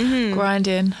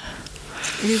 Grinding.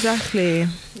 Exactly.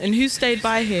 And who stayed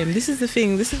by him? This is the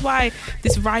thing. This is why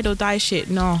this ride or die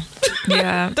shit, no.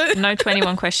 Yeah. No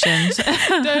 21 questions.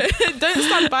 Don't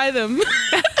stand by them.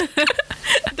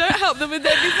 Don't help them with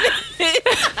their business.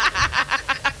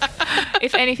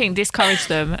 If anything, discourage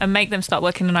them and make them start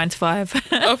working a 9 to 5.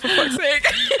 Oh, for fuck's sake.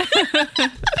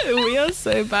 We are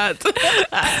so bad.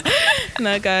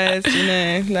 No, guys, you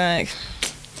know, like,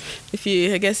 if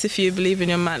you believe in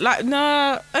your man, like,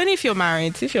 no, only if you're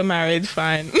married. If you're married,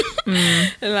 fine.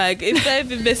 Like, if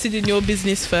they've invested in your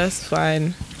business first,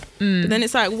 fine. But then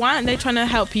it's like, why aren't they trying to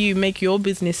help you make your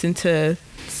business into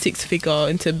 6-figure,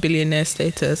 into billionaire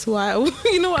status? Why?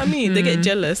 You know what I mean? They get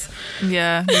jealous.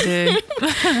 Yeah, they do.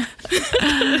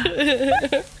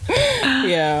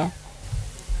 Yeah.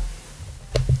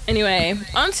 Anyway,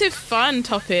 on to fun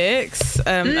topics.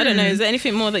 I don't know, is there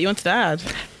anything more that you wanted to add?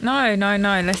 No,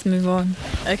 let's move on.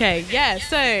 Okay, yeah,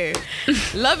 so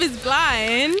Love is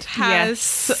Blind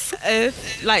has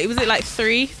was it like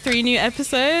three new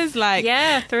episodes? Like,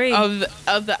 yeah, 3 of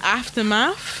the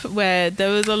aftermath, where there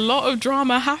was a lot of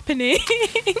drama happening.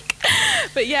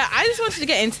 But yeah, I just wanted to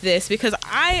get into this because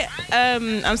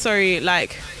I'm sorry,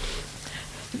 like,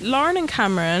 Lauren and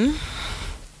Cameron,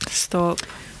 stop.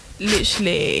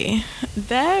 Literally,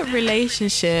 their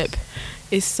relationship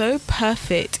is so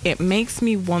perfect, it makes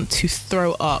me want to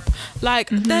throw up. Like,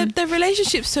 their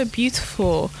relationship's so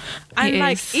beautiful, and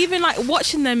like, even like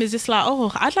watching them is just like,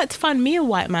 oh, I'd like to find me a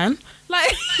white man.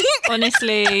 Like,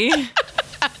 honestly, like,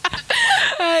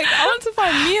 I want to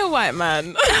find me a white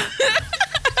man.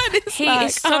 He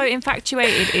is so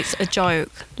infatuated. It's a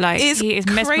joke. Like, he is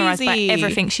mesmerized by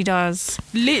everything she does.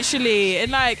 Literally.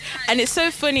 And it's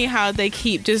so funny how they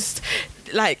keep just...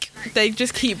 Like, they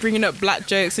just keep bringing up black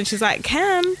jokes, and she's like,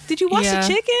 Cam, did you wash the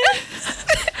chicken?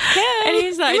 Cam, and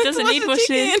he's like, it doesn't need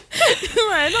washing.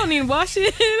 Like, I don't need washing.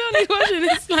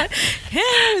 It's like,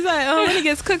 Cam is like, oh, when it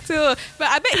gets cooked. But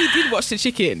I bet he did wash the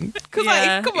chicken. Because,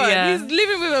 like, come on, he's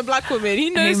living with a black woman. He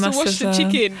knows to wash the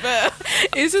chicken. But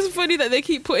it's just funny that they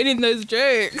keep putting in those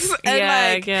jokes.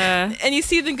 And and you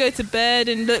see them go to bed,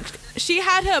 and look, she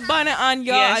had her bonnet on,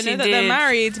 y'all. I know that they're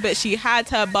married, but she had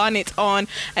her bonnet on,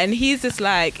 and he's just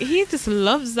like, he just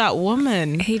loves that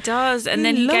woman. He does. And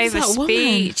then he gave a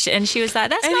speech, and she was like,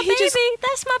 that's my baby.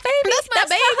 That's my baby. That's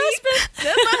my husband.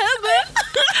 That's my husband.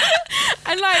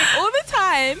 And like, all the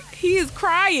time, he is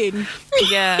crying.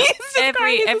 Yeah.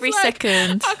 Every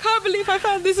second. I can't believe I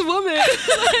found this woman. I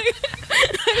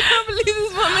can't believe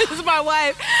this woman is my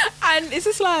wife. And it's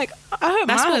just like, I hope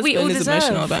that's my husband is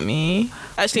emotional about me.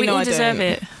 Actually, no, I don't. Deserve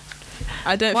it.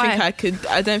 I don't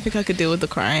think I could deal with the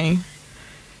crying.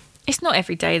 It's not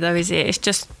every day though, is it? It's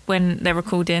just when they're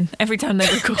recording. Every time they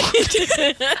record.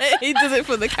 He does it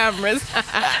for the cameras.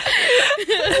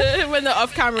 When they're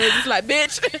off camera, it's like,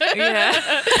 bitch. Yeah.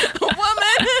 Woman.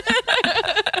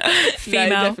 Female.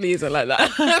 No, he definitely isn't like that.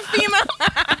 Female.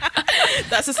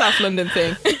 That's a South London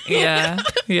thing. Yeah.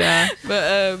 Yeah.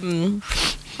 But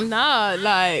nah,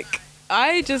 like,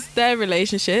 their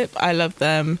relationship, I love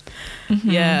them. Mm-hmm.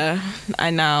 Yeah, I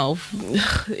know.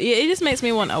 It just makes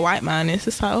me want a white man. It's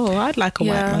just like, oh, I'd like a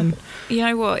white man. You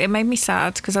know what? It made me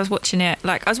sad because I was watching it.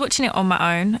 Like, I was watching it on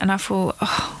my own, and I thought,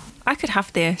 oh, I could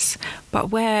have this, but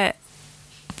where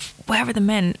are the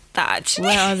men that actually?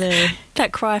 Where are they?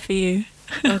 That cry for you?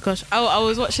 Oh gosh. Oh, I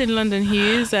was watching London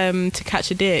Hughes, To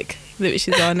Catch a Dick, which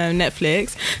is on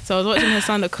Netflix. So I was watching her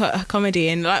stand-up comedy,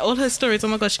 and like all her stories. Oh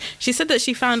my gosh, she said that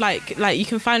she found like you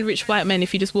can find rich white men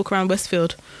if you just walk around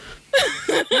Westfield.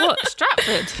 What,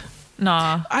 Stratford?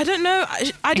 Nah, I don't know.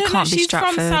 I don't know. She's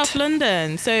from South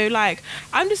London, so like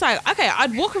I'm just like, okay,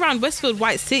 I'd walk around Westfield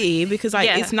White City because like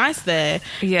it's nice there,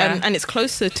 and it's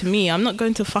closer to me. I'm not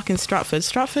going to fucking Stratford.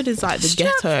 Stratford is like the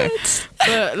ghetto,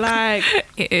 but like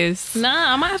it is.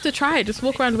 Nah, I might have to try it. Just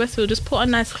walk around Westfield, just put on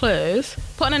nice clothes,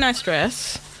 put on a nice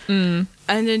dress, and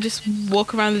then just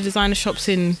walk around the designer shops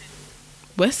in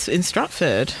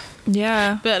Stratford.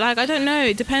 Yeah, but like I don't know,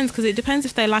 it depends, because it depends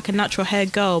if they like a natural hair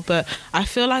girl, but I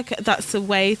feel like that's a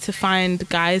way to find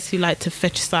guys who like to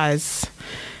fetishize.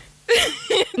 Do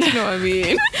you know what I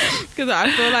mean? Because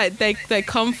I feel like they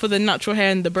come for the natural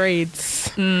hair and the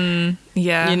braids.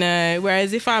 Yeah, you know,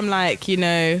 whereas if I'm like, you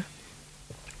know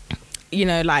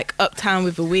like uptown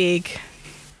with a wig,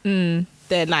 then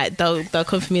like they'll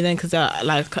come for me then, because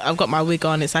like I've got my wig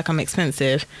on. It's like I'm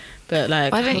expensive. But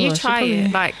like, why don't you try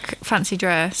it? Like fancy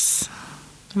dress?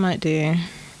 I might do.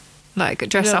 Like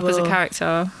dress up as a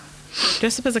character.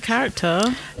 Dress up as a character?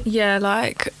 Yeah,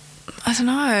 like, I don't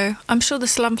know. I'm sure the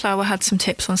Slumflower had some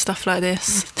tips on stuff like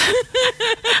this.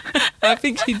 I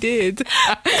think she did.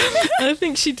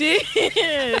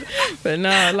 But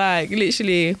no, like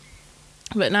literally.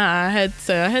 But nah, I heard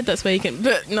that's where you can.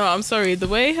 But no, I'm sorry. The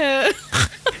way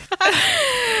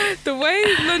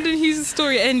London Hughes'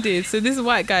 story ended. So this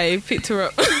white guy picked her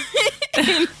up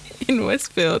in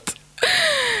Westfield,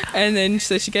 and then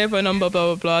so she gave her a number, blah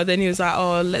blah blah. Then he was like,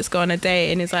 "Oh, let's go on a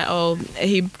date." And he's like, "Oh,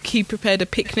 he prepared a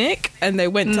picnic," and they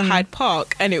went to Hyde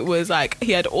Park, and it was like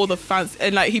he had all the fancy,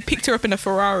 and like he picked her up in a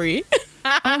Ferrari.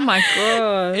 Oh my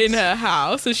god! In her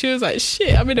house, and she was like,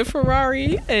 "Shit, I'm in a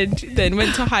Ferrari." And then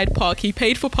went to Hyde Park. He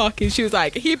paid for parking. She was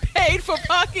like, "He paid for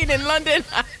parking in London."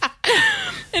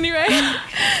 Anyway,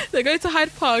 they go to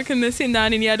Hyde Park and they're sitting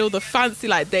down, and he had all the fancy,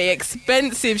 like the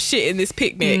expensive shit in this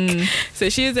picnic. So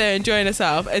she was there enjoying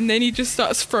herself, and then he just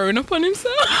starts throwing up on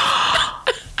himself.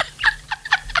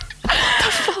 What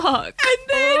the fuck? And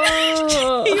then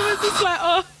he was just like,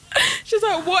 "Oh." She's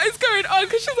like, "What is going on?"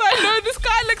 Because she's like, "No, this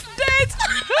guy looks dead."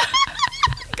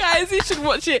 Guys, you should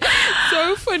watch it.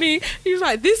 So funny. He was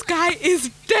like, "This guy is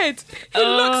dead. He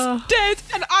looks dead."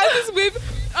 And I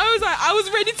was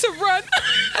ready to run.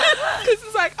 Because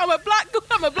it's like, I'm a black girl,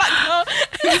 and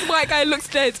this white guy looks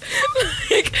dead.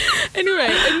 Like,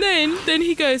 anyway, and then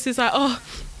he goes, he's like, "Oh,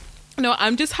 no,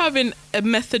 I'm just having a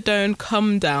methadone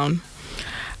come down."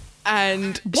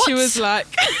 And she was like...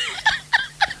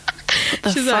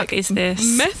 What the fuck is this?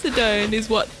 Methadone is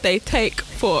what they take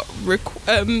for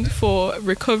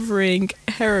recovering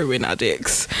heroin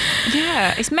addicts.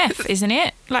 Yeah, it's meth, isn't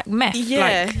it? Like meth.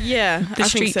 Yeah, like yeah. The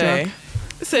street drug.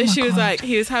 So she was like,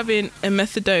 he was having a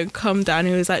methadone come down.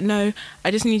 He was like, no,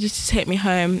 I just need you to take me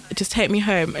home. Just take me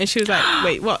home. And she was like,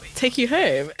 wait, what? Take you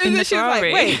home? And In then the she was like,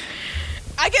 Ferrari? wait,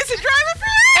 I get to drive it for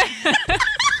you?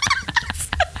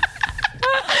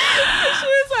 She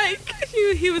was like,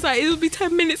 he was like, it'll be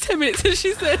 10 minutes. And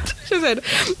she said,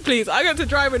 please, I got to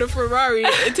drive in a Ferrari. A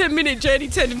 10-minute journey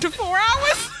turned into 4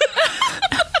 hours.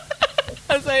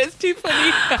 I was like, it's too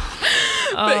funny.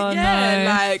 But yeah, no.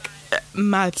 like,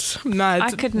 mad.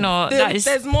 I could not.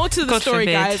 There's more to the God story,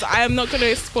 forbid. guys. I am not going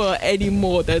to spoil any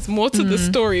more. There's more to the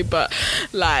story, but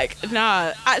like,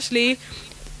 nah, actually,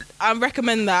 I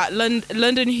recommend that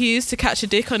London Hughes, To Catch a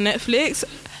Dick on Netflix.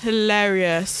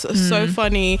 Hilarious, so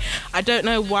funny. I don't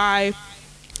know why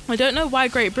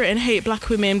Great Britain hate black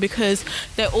women, because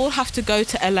they all have to go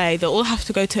to LA, they all have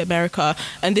to go to America,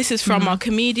 and this is from our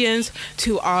comedians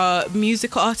to our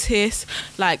music artists.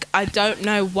 Like, I don't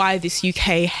know why this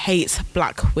UK hates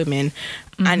black women,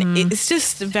 and it's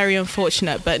just very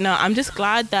unfortunate. But no, I'm just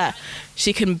glad that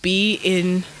she can be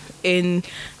in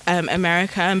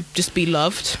America and just be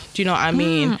loved. Do you know what I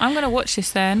mean? I'm gonna watch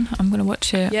this then. I'm gonna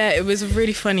watch it. Yeah, it was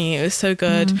really funny. It was so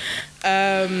good.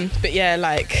 But yeah,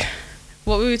 like,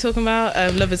 what were we talking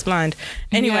about? Love is Blind.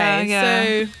 Anyway,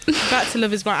 Yeah. so back to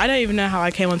Love is Blind. I don't even know how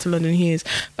I came onto London Hughes.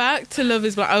 Back to Love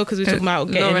is Blind. Oh, because we were talking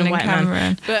about getting Lauren a and white Cameron.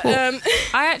 man. But Well,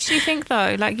 I actually think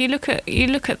though, like, you look at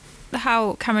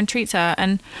how Cameron treats her,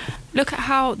 and look at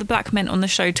how the black men on the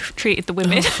show treated the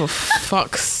women. oh, for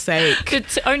fuck's sake.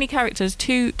 The only characters,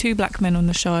 two black men on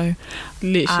the show,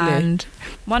 Literally. and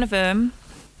one of them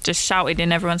just shouted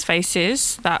in everyone's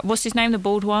faces that, what's his name, the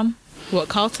bald one? What,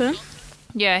 Carlton?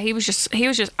 Yeah, he was just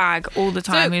ag all the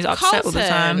time. So He was upset all the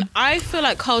time. I feel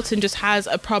like Carlton just has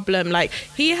a problem. Like,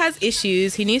 he has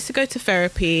issues. He needs to go to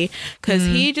therapy, because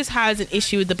he just has an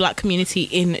issue with the black community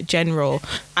in general.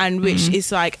 And which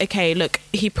is like, okay, look,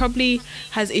 he probably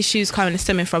has issues kind of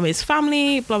stemming from his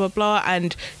family, blah, blah, blah.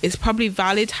 And it's probably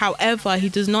valid. However, he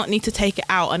does not need to take it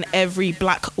out on every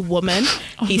black woman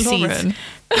he sees. Lauren.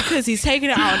 Because he's taking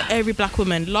it out on every black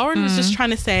woman. Lauren was just trying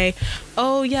to say,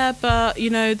 oh yeah, but you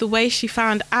know, the way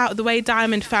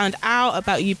Diamond found out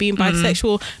about you being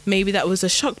bisexual, maybe that was a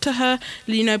shock to her,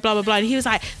 you know, blah blah blah. And he was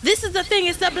like, this is the thing,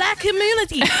 it's the black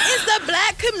community, it's the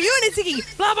black community,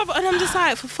 blah blah blah. And I'm just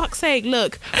like, for fuck's sake,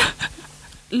 look,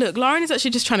 Lauren is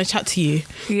actually just trying to chat to you.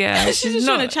 Yeah, she's just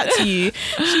trying to chat to you.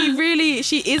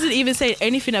 She isn't even saying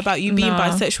anything about you being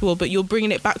bisexual, but you're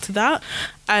bringing it back to that.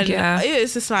 And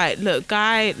it's just like, look,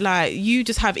 guy, like, you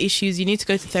just have issues. You need to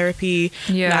go to therapy.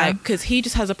 Yeah. Like, because he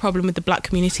just has a problem with the black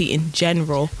community in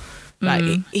general. Like,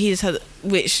 he just has,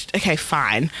 which, okay,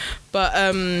 fine. But,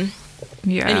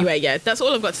 Yeah. anyway, yeah, that's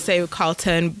all I've got to say with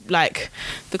Carlton. Like,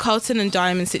 the Carlton and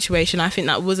Diamond situation, I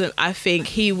think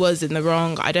he was in the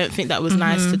wrong. I don't think that was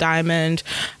nice to Diamond.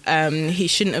 He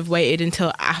shouldn't have waited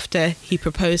until after he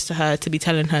proposed to her to be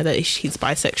telling her that he's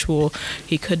bisexual.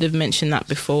 He could have mentioned that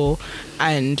before,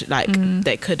 and like,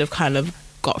 they could have kind of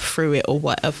got through it or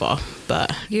whatever.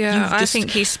 But yeah, I think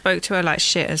he spoke to her like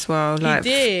shit as well. Like, he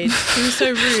did. He was so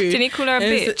rude. Didn't he call her a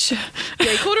bitch?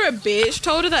 Yeah, he called her a bitch,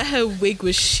 told her that her wig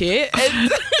was shit,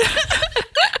 and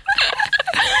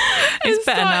It's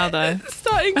better now though.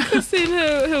 Starting cussing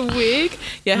her wig.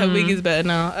 Yeah, her wig is better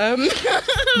now.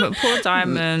 But poor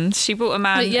Diamond, she brought a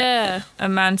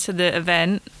man to the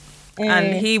event.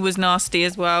 And he was nasty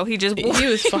as well. He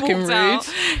was fucking rude. Out.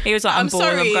 He was like, I'm bored,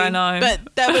 I'm going home.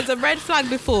 But there was a red flag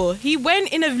before. He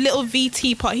went in a little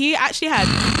VT pot. He actually had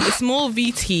a small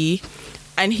VT,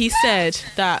 and he said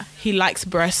that he likes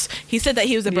breasts. He said that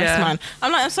he was a breast man.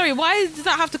 I'm like, I'm sorry, why does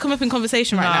that have to come up in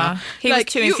conversation right now? He was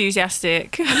too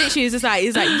enthusiastic. Literally, he's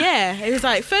like, yeah. It was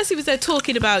like, first he was there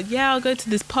talking about, yeah, I'll go to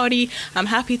this party. I'm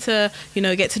happy to,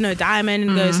 get to know Diamond.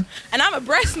 And goes, and I'm a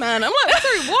breast man. I'm like,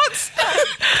 sorry, what?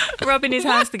 Rubbing his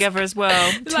hands together as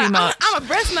well. Too much. I'm a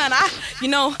breast man.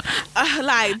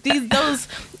 Like those.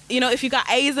 If you got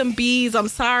A's and B's, I'm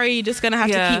sorry, you're just gonna have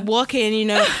to keep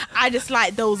walking. I just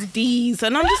like those D's,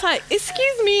 and I'm just like,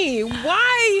 excuse me,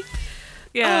 why?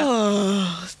 Yeah.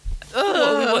 What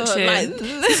are we watching? Like,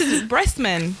 this is breast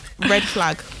men. Red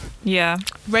flag. Yeah.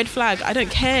 Red flag. I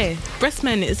don't care. Breast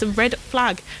men is a red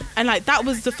flag, and like that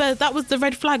was the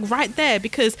red flag right there,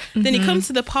 because then he comes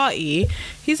to the party,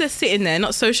 he's just sitting there,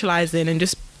 not socializing and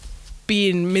just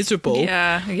being miserable.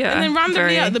 Yeah. And then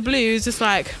randomly out of the blue, he's just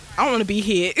like, I don't want to be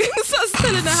here. Starts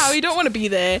telling her how he don't want to be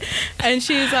there, and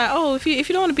she's like, oh, if you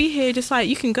don't want to be here, just like,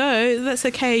 you can go. That's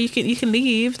okay. You can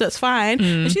leave. That's fine.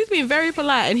 And she's being very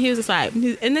polite, and he was just like,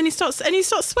 and then he starts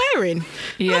swearing.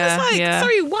 Yeah. And I was like,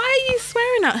 sorry, why are you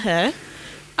swearing at her?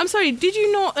 I'm sorry, did you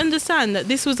not understand that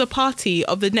this was a party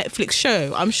of the Netflix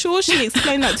show? I'm sure she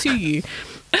explained that to you.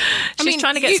 She's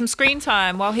trying to get some screen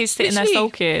time while he's sitting there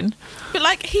sulking. But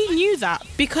like, he knew that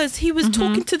because he was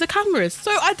talking to the cameras.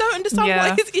 So I don't understand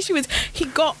what his issue is. He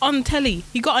got on telly,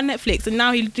 he got on Netflix, and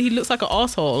now he looks like an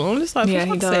arsehole. I'm just like, for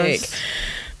fuck's sake.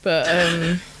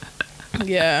 But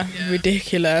yeah,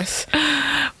 ridiculous.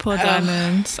 Poor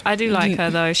Diamond. I do like her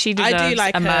though. She deserves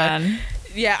a man.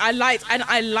 Yeah, I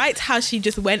liked how she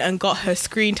just went and got her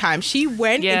screen time. She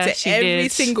went into every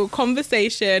single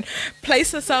conversation,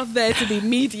 placed herself there to be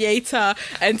mediator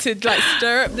and to like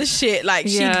stir up the shit. Like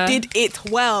she did it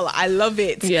well. I love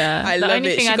it. Yeah, I love it. The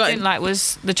only thing I didn't like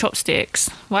was the chopsticks.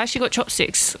 Why has she got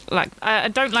chopsticks? Like I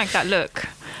don't like that look.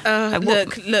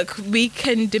 Look, we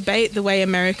can debate the way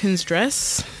Americans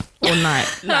dress all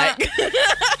night. Like,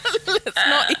 let's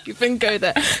not even go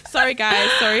there. Sorry, guys.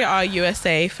 Sorry, our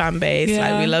USA fan base.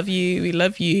 Yeah. Like, we love you. We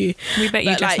love you. We bet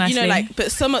you dress nicely. You know, like,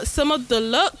 but some of the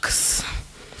looks,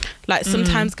 like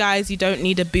sometimes, guys, you don't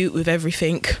need a boot with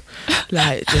everything.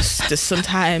 Like, just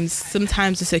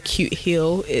sometimes just a cute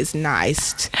heel is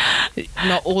nice.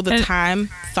 Not all the time.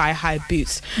 Thigh high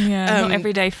boots. Yeah, not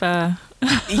everyday fur.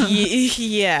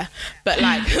 Yeah, but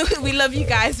like, we love you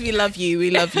guys, we love you.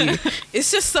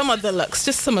 It's just some of the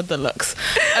looks,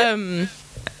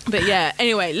 but yeah,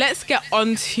 anyway, let's get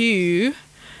on to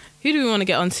who do we want to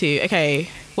get on to? Okay,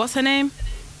 what's her name?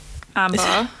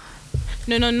 Amber.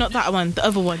 No, not that one, the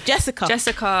other one, Jessica.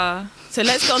 So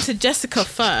let's get on to Jessica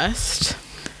first.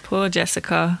 Poor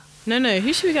Jessica. No,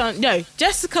 who should we get on? No,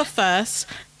 Jessica first,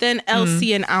 then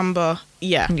Elsie and Amber.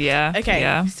 Yeah. Okay.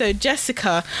 Yeah. So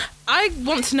Jessica, I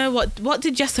want to know what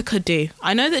did Jessica do?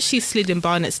 I know that she slid in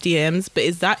Barnett's DMs, but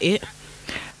is that it?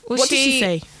 What did she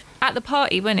say? At the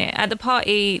party, wasn't it? At the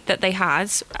party that they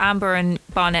had, Amber and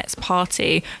Barnett's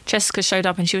party, Jessica showed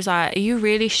up and she was like, "Are you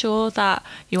really sure that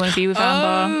you want to be with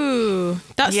Amber?" Oh,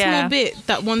 that small bit,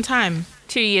 that one time.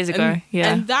 2 years ago,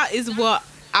 And that is what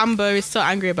Amber is so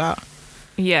angry about.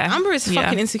 Yeah. Amber is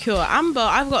fucking insecure. Amber,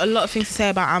 I've got a lot of things to say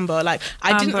about Amber. Like,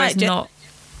 I didn't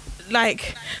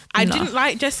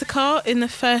like Jessica in the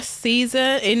first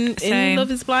season in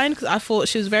Love is Blind because I thought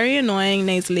she was very annoying,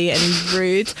 nasally and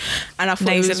rude, and I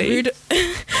thought it was rude.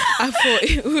 I thought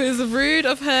it was rude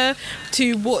of her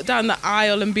to walk down the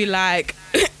aisle and be like,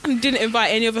 didn't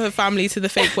invite any of her family to the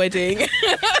fake wedding.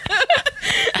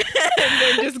 And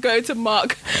then just go to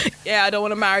Mark, I don't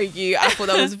want to marry you. I thought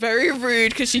that was very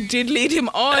rude because she did lead him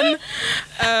on.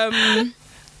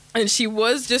 And she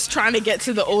was just trying to get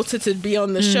to the altar to be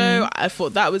on the show. I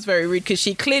thought that was very rude because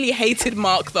she clearly hated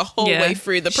Mark the whole way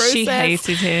through the process.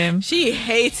 She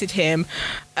hated him.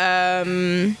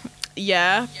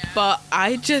 But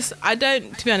I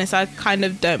don't, to be honest, I kind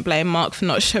of don't blame Mark for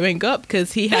not showing up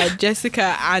because he had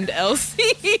Jessica and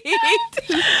Elsie. He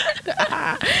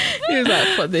was like,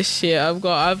 fuck this shit. I've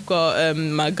got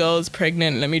my girl's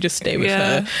pregnant. Let me just stay with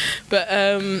her. But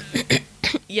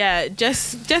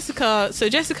Jessica. So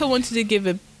Jessica wanted to give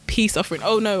a peace offering.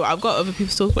 Oh no, I've got other people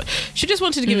to talk about. She just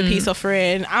wanted to give a peace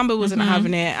offering. Amber wasn't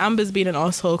having it. Amber's been an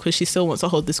asshole because she still wants to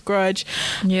hold this grudge.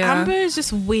 Yeah. Amber is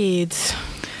just weird.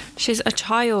 She's a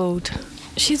child.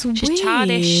 She's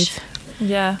childish.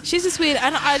 Yeah. She's just weird.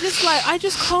 And I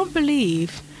just can't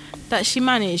believe that she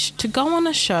managed to go on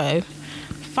a show,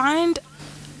 find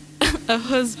a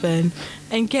husband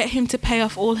and get him to pay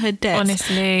off all her debts.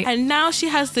 Honestly. And now she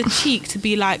has the cheek to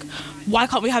be like, why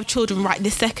can't we have children right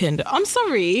this second? I'm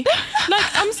sorry.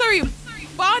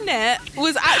 Barnett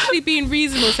was actually being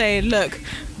reasonable, saying, look,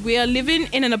 we are living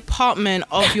in an apartment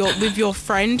with your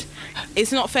friend.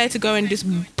 It's not fair to go and just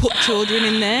put children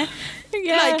in there.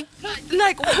 Yeah.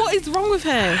 Like what is wrong with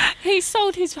her? He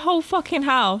sold his whole fucking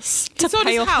house to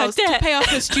pay off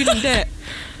her student debt.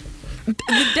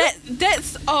 The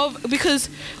debts of, because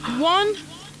one,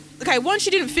 she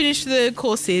didn't finish the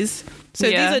courses, so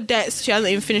these are debts. She hasn't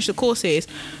even finished the courses.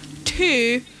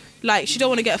 Two, like, she don't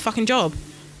want to get a fucking job.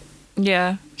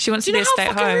 Yeah, she wants to be a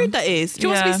stay-at-home. Do you know how fucking rude that is? She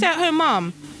wants to be a stay-at-home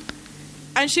mum,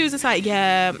 and she was just like,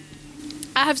 I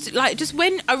have to, like, just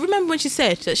when I remember when she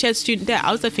said that she had student debt,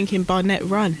 I was like thinking, Barnett,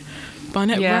 run.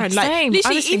 Like, same.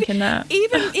 I was thinking that.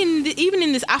 Even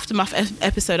in this aftermath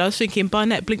episode, I was thinking,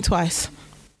 Barnett, blink twice.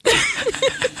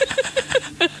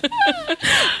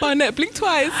 Barnett, blink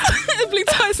twice. Blink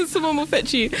twice and someone will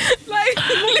fetch you. Like,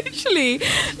 literally.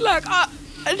 Like,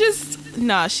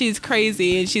 she's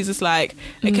crazy. And she's just like,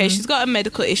 okay, she's got a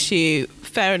medical issue.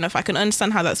 Fair enough. I can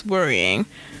understand how that's worrying.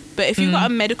 But if you've got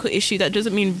a medical issue, that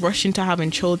doesn't mean rush into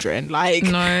having children. Like,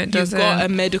 no, it doesn't. You've got a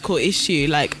medical issue.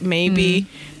 Like, maybe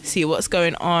see what's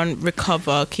going on,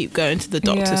 recover, keep going to the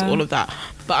doctors, all of that.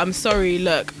 But I'm sorry,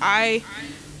 look,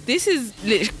 this is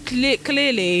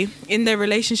clearly in their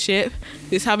relationship.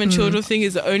 This having children thing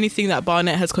is the only thing that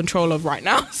Barnett has control of right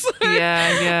now. So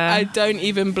yeah. I don't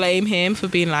even blame him for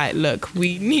being like, look,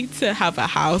 we need to have a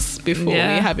house before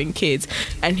we're having kids.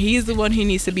 And he's the one who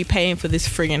needs to be paying for this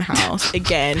frigging house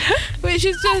again. Which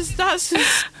is that's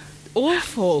just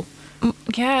awful.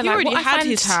 Yeah, he already had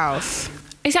his house.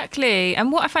 Exactly.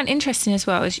 And what I find interesting as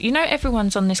well is,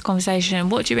 everyone's on this conversation.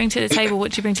 What do you bring to the table?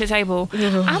 What do you bring to the table?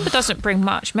 Amber doesn't bring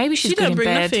much. Maybe she's good in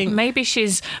bed. Nothing. Maybe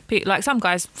she's like, some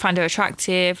guys find her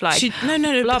attractive. Like,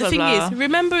 no. Blah, the thing is,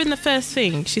 remember in the first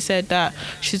thing, she said that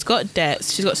she's got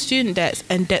debts. She's got student debts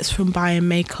and debts from buying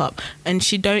makeup, and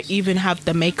she don't even have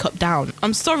the makeup down.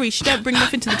 I'm sorry, she don't bring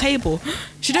nothing to the table.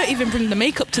 She don't even bring the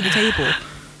makeup to the table.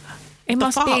 It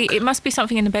must be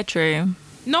something in the bedroom.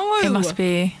 No, it must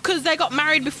be because they got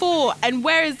married before, and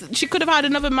she could have had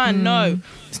another man. No,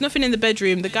 it's nothing in the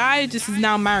bedroom. The guy just is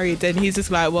now married, and he's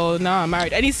just like, well, no, I'm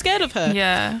married, and he's scared of her.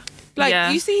 Yeah,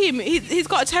 you see him. He's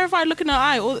got a terrified look in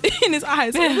his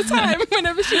eyes all the time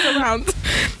whenever she's around.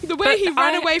 The way he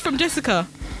ran away from Jessica.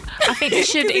 I think he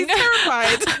should. He's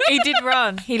terrified. He did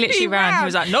run. He literally ran. He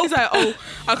was like, nope. He's like, oh,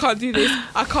 I can't do this.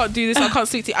 I can't do this. I can't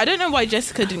sleep to you. I don't know why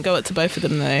Jessica didn't go up to both of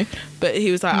them though. But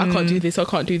he was like, I can't do this. I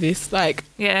can't do this. Like,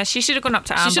 yeah, she should have gone up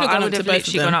to Amber. She should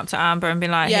have gone up to Amber and been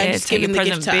like, here, take your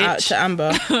present, bitch. To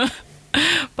Amber.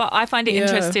 But I find it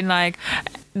interesting, like,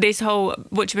 this whole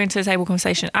what do you bring to the table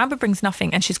conversation. Amber brings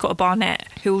nothing, and she's got a Barnett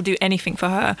who will do anything for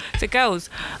her. So girls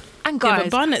and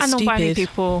guys and non-binary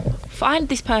people, find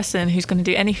this person who's going to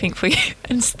do anything for you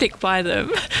and stick by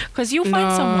them, because you'll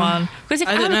find someone. Because if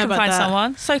Amber can find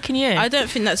someone, so can you. I don't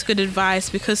think that's good advice,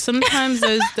 because sometimes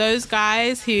those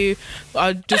guys who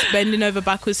are just bending over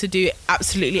backwards to do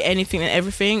absolutely anything and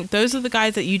everything, those are the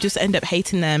guys that you just end up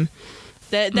hating them.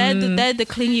 They're the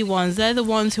clingy ones. They're the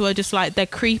ones who are just like, they're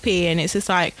creepy, and it's just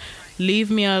like, leave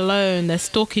me alone. They're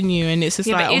stalking you, and it's just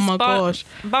like, oh my gosh.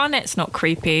 Barnett's not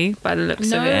creepy by the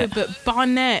looks of it. No, but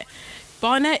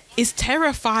Barnett is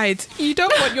terrified. You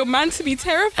don't want your man to be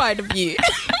terrified of you.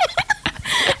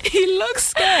 He looks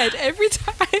scared every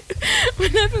time.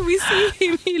 Whenever we see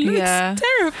him, he looks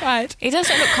terrified. He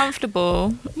doesn't look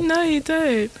comfortable. No, he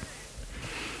don't.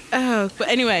 Oh, but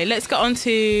anyway, let's get on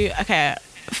to... Okay.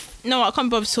 No, I can't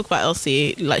bother to talk about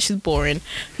Elsie. Like, she's boring.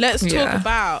 Let's talk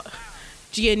about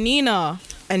Giannina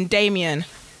and Damien.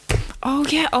 Oh,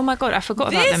 yeah. Oh, my God. I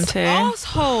forgot about them too. This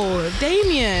asshole,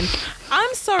 Damien.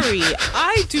 I'm sorry.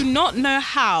 I do not know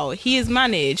how he has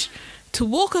managed to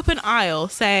walk up an aisle,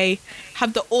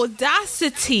 have the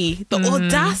audacity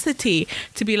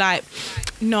to be like,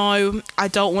 no, I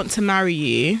don't want to marry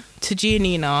you, to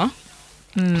Giannina,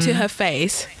 to her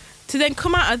face, to then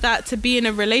come out of that to be in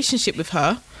a relationship with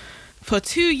her for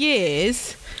 2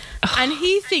 years, and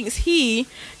he thinks he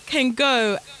can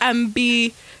go and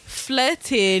be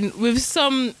flirting with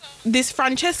this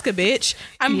Francesca bitch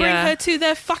and bring her to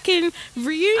their fucking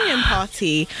reunion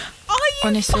party. Are you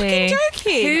honestly fucking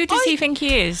joking? Who does he think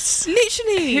he is?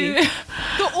 Literally.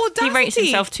 The audacity. He rates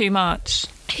himself too much.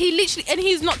 He literally, and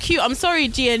he's not cute. I'm sorry,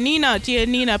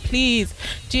 Giannina, please.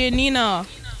 Giannina,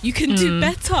 you can do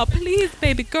better, please,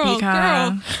 baby girl.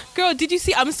 Girl, did you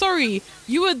see? I'm sorry.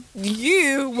 You were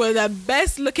the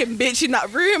best looking bitch in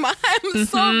that room. I'm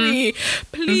sorry.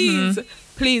 Please.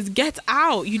 Please get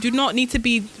out. You do not need to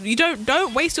be. You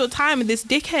don't waste your time with this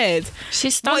dickhead.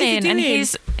 She's stunning, and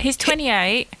he's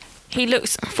 28. He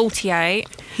looks 48.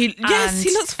 He looks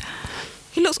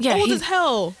old as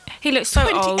hell. He looks so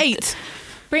 28. old.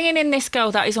 Bringing in this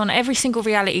girl that is on every single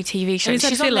reality TV show.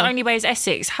 She's on The Only Way Is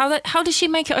Essex. How does she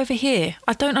make it over here?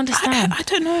 I don't understand. I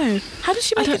don't know. How does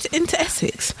she make it into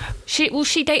Essex?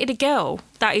 She dated a girl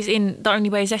that is in The Only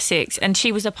Way Is Essex, and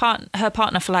she was her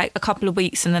partner for like a couple of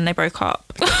weeks, and then they broke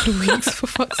up. A couple of weeks, for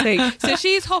fuck's sake. So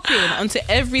she's hopping onto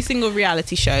every single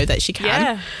reality show that she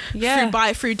can.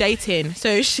 Through dating.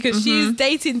 So she's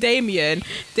dating Damien.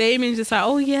 Damien's just like,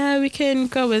 oh yeah, we can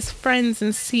go as friends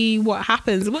and see what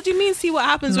happens. What do you mean see what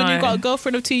happens when you've got a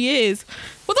girlfriend of 2 years?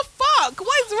 What the fuck?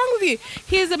 What is wrong with you?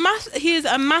 He is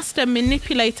a master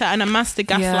manipulator and a master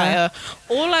gaslighter.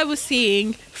 All I was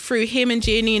seeing through him and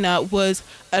Giannina was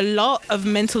a lot of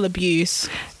mental abuse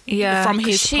from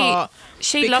his part.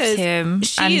 She loves him.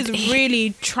 She is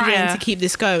really trying to keep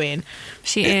this going.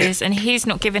 She is, and he's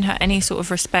not giving her any sort of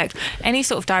respect, any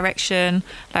sort of direction.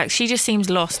 Like, she just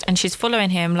seems lost, and she's following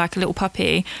him like a little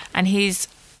puppy, and he's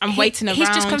waiting around. He's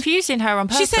just confusing her on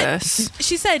purpose.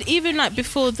 She said even like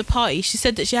before the party, she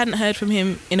said that she hadn't heard from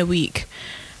him in a week.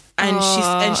 And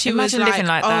she was like, living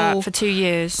like that for 2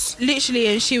 years. Literally,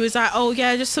 and she was like, oh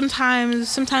yeah, just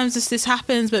sometimes this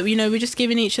happens, but we're just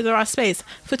giving each other our space.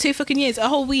 For 2 fucking years, a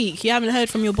whole week, you haven't heard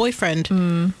from your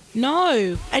boyfriend.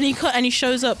 No. And he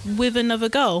shows up with another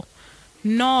girl.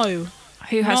 No.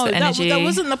 Who has the energy? That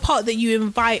wasn't the part that you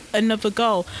invite another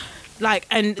girl. Like,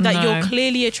 and that you're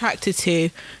clearly attracted to.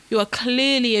 You are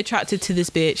clearly attracted to this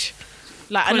bitch.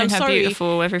 Like, Calling and I'm her sorry.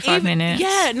 beautiful every 5 minutes.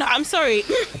 Yeah, no, I'm sorry.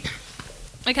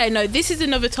 Okay, no, this is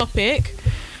another topic.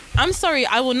 I'm sorry,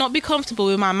 I will not be comfortable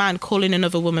with my man calling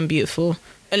another woman beautiful.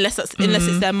 Unless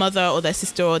it's their mother or their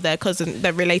sister or their cousin,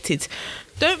 they're related.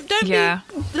 Don't be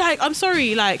like, I'm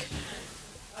sorry, like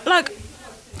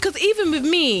because even with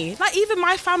me, like even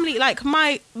my family, like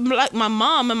my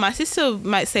mom and my sister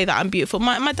might say that I'm beautiful.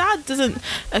 My dad doesn't.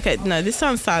 Okay, no, this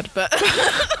sounds sad, but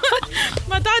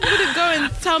my dad wouldn't go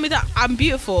and tell me that I'm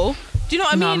beautiful. Do you know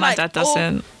what I mean? No, my dad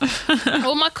doesn't.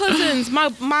 Or my cousins,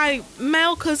 my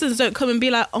male cousins don't come and be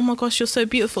like, oh my gosh, you're so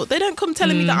beautiful. They don't come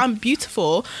telling me that I'm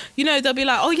beautiful. You know, they'll be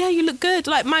like, oh yeah, you look good.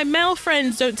 Like my male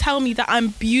friends don't tell me that I'm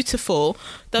beautiful.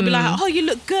 They'll be like, oh, you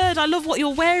look good. I love what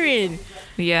you're wearing.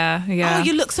 Yeah. Oh,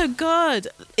 you look so good.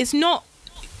 It's not,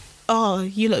 oh,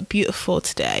 you look beautiful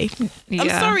today. Yeah, I'm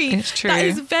sorry. it's true.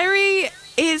 That's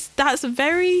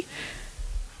very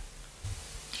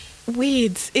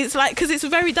weird. It's like, because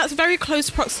that's very close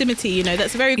proximity, you know.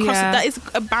 That's very that is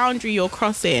a boundary you're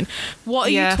crossing. What are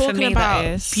you talking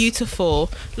about? Beautiful.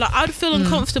 Like, I'd feel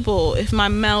uncomfortable if my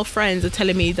male friends are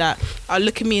telling me that, are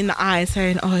looking me in the eye and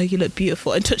saying, oh, you look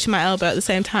beautiful, and touching my elbow at the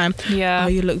same time. Oh,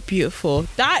 you look beautiful.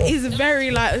 That is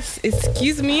very like,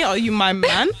 excuse me, are you my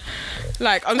man?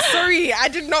 Like, I'm sorry, I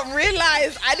did not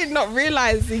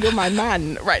realize you're my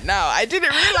man right now. I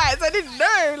didn't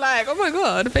know. Like, oh my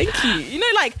God, thank you. You know,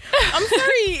 like, I'm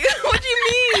sorry. What do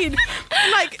you mean?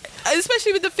 Like,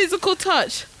 especially with the physical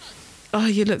touch. Oh,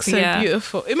 you look so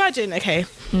beautiful. Imagine, okay.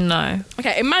 No.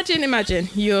 Okay, imagine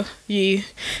you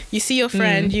see your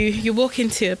friend, you walk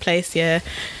into a place, yeah.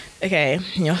 Okay,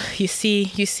 you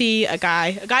see a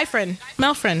friend,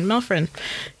 male friend.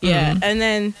 Yeah, and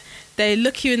then they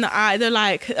look you in the eye, they're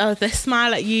like, they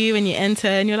smile at you when you enter,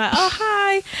 and you're like, oh,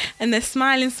 hi. And they're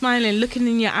smiling, looking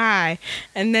in your eye.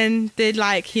 And then they're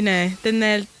like, you know, then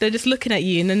they're just looking at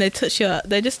you, and then they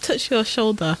just touch your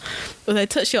shoulder, or they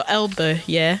touch your elbow,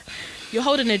 yeah. You're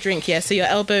holding a drink, yeah, so your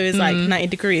elbow is like 90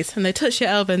 degrees, and they touch your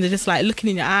elbow, and they're just like looking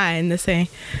in your eye, and they're saying,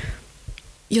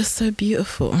 you're so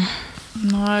beautiful.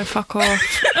 No, fuck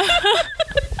off.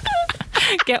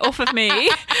 Get off of me.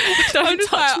 Don't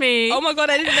touch me. Oh my God,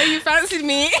 I didn't know you fancied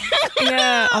me.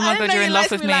 Yeah. Oh my God, you're in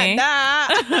love with me. Like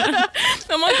that.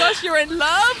 Oh my gosh, you're in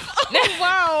love? Oh,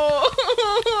 wow.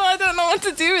 I don't know what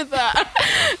to do with that.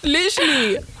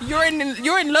 Literally,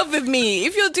 you're in love with me.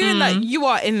 If you're doing that, you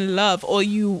are in love, or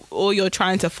you're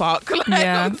trying to fuck. Like,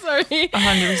 yeah. I'm sorry.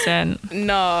 100%.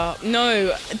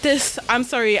 No. I'm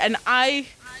sorry, and I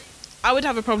would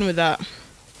have a problem with that.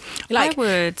 Like, I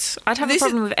would. I'd have a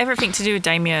problem with everything to do with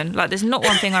Damien. Like, there's not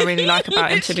one thing I really like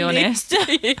about him, to be honest.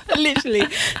 Literally,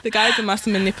 the guy's a master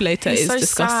manipulator. He's so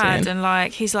disgusting. Sad, and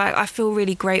like, he's like, I feel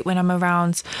really great when I'm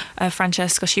around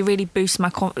Francesca. She really boosts my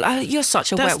confidence. You're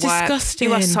such a wet wipe. Disgusting.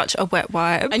 You are such a wet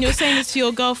wipe. And you're saying this to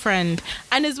your girlfriend.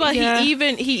 And as well, he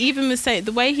even was saying,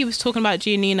 the way he was talking about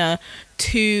Giannina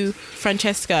to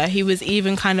Francesca, he was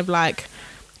even kind of like,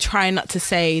 try not to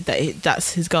say that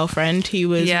that's his girlfriend. He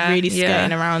was really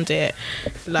skirting around it.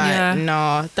 Like,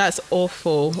 no, that's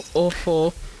awful.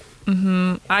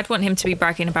 I'd want him to be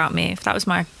bragging about me.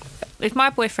 If my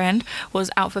boyfriend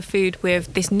was out for food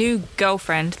with this new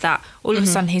girlfriend, that all of a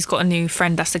sudden he's got a new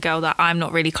friend that's a girl that I'm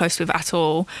not really close with at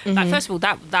all. Like, first of all,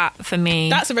 that for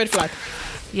me, that's a red flag.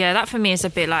 Yeah, that for me is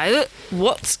a bit like,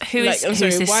 what? Who's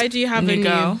this? Why do you have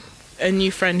a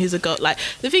new friend who's a girl? Like,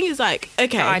 the thing is, like,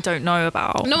 okay, that I don't know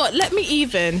about. You know what, let me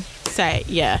even say,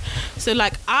 so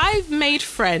like, I've made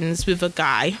friends with a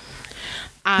guy,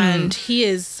 and he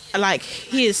has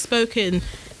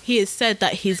said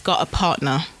that he's got a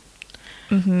partner,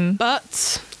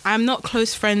 but I'm not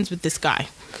close friends with this guy.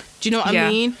 Do you know what I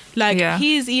mean? Like,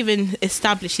 he's even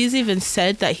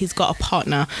said that he's got a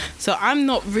partner, so I'm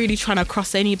not really trying to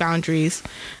cross any boundaries.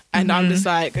 And I'm just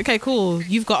like, okay, cool,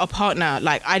 you've got a partner.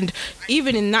 Like, and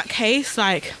even in that case,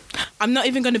 like, I'm not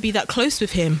even going to be that close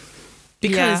with him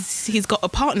because he's got a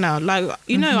partner. Like,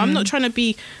 you know, I'm not trying to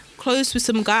be close with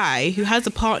some guy who has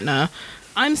a partner.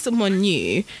 I'm someone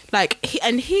new. Like,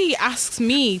 he asks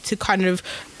me to kind of,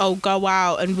 go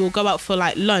out, and we'll go out for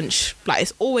like lunch. Like,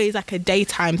 it's always like a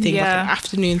daytime thing, like an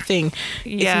afternoon thing.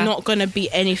 It's not gonna be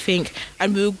anything.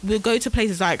 And we'll go to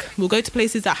places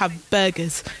that have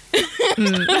burgers,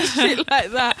 shit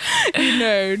like that. You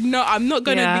know, no, I'm not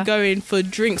gonna be going for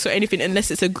drinks or anything unless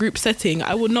it's a group setting.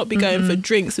 I will not be going for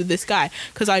drinks with this guy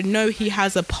because I know he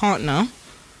has a partner.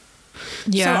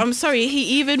 So I'm sorry,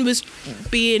 he even was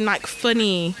being like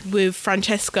funny with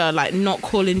Francesca, like not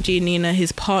calling Giannina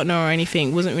his partner or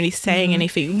anything, wasn't really saying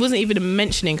anything, wasn't even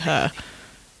mentioning her.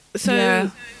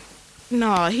 So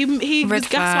no, he was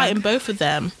gaslighting both of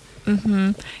them.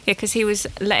 Yeah, because he was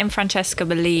letting Francesca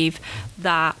believe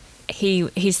that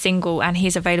he's single and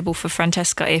he's available for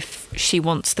Francesca if she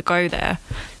wants to go there.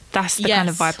 That's the kind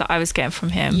of vibe that I was getting from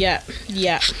him. Yeah,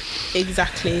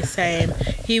 exactly, same.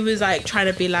 He was like trying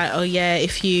to be like, oh yeah,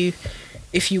 if you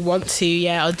want to,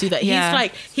 yeah, I'll do that.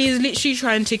 He's literally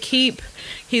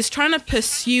he's trying to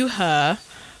pursue her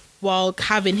while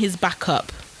having his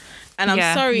backup. And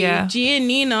I'm sorry,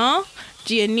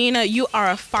 Giannina, you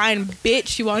are a fine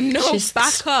bitch. You are no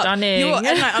backup. Stunning. And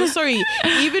like, I'm sorry,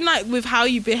 even like with how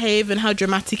you behave and how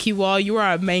dramatic you are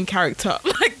a main character.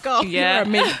 Like, God, you are a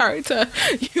main character.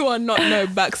 You are not no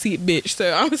backseat bitch.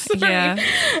 So I'm sorry. Yeah,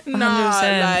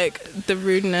 100%. Like the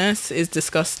rudeness is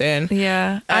disgusting.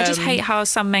 Yeah, I just hate how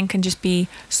some men can just be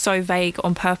so vague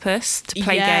on purpose to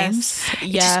play games.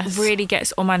 It just really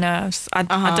gets on my nerves. I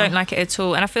don't like it at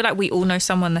all. And I feel like we all know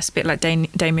someone that's a bit like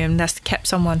Damien, that's kept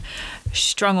someone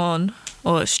strung's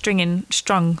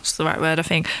the right word, I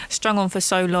think, strung on for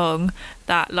so long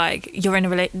that like you're in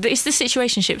a it's the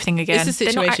situationship thing again.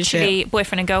 They're not actually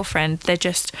boyfriend and girlfriend, they're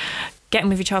just getting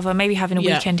with each other, maybe having a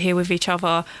weekend here with each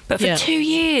other, but for 2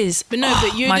 years. But no,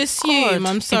 but you'd assume,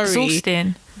 I'm sorry,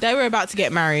 exhausting. They were about to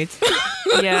get married.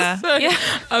 Yeah.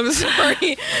 I'm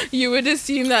sorry. You would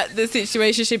assume that the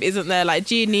situationship isn't there. Like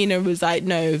Giannina was like,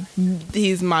 no,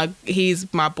 he's my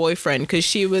boyfriend, because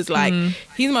she was like,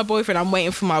 he's my boyfriend. I'm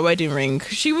waiting for my wedding ring.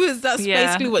 That's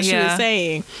basically what she was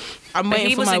saying. I'm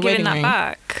waiting for my wedding ring. He wasn't giving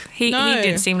that back. He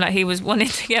didn't seem like he was wanting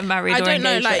to get married or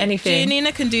engaged or anything.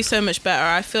 Giannina can do so much better.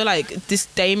 I feel like this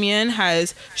Damien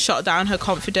has shot down her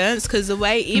confidence, because the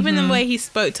way he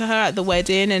spoke to her at the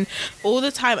wedding and all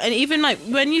the time, and even like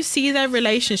when you see their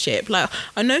relationship, like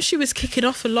I know she was kicking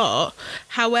off a lot.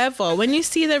 However, when you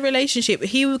see their relationship,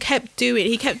 he kept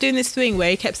doing this thing where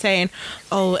he kept saying,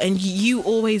 oh, and you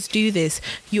always do this.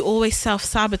 You always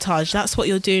self-sabotage. That's what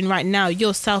you're doing right now.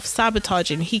 You're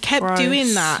self-sabotaging. He kept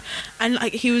doing that, and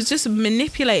like he was just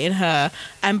manipulating her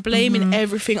and blaming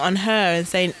everything on her and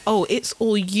saying, oh, it's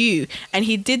all you. And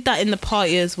he did that in the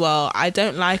party as well. I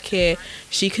don't like it.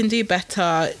 She can do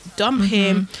better. Dump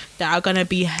him. There are gonna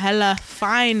be hella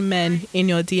fine men in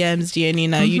your DMs,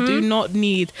 Giannina. You do not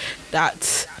need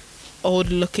that old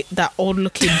looking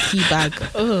tea bag.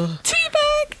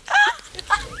 Teabag.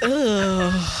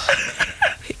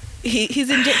 He's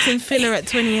injecting filler at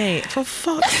 28, for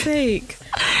fuck's sake.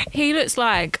 He looks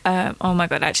like oh my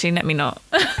god, actually let me not.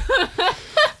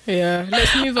 Yeah,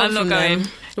 let's move on. I'm not going.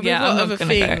 We've got other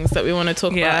things that we want to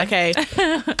talk about. Okay.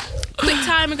 Quick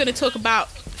time, we're going to talk about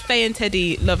Faye and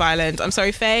Teddy Love Island. I'm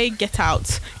sorry, Faye, get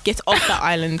out. Get off that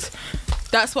island.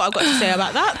 That's what I've got to say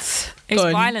about that. It's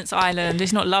Violence Island.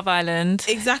 It's not Love Island.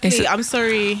 Exactly. I'm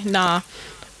sorry. Nah.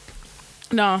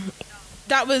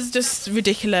 That was just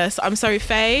ridiculous. I'm sorry,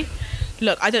 Faye.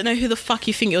 Look, I don't know who the fuck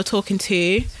you think you're talking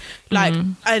to. Like,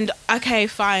 and okay,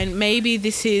 fine. Maybe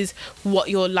this is what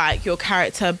you're like, your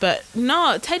character. But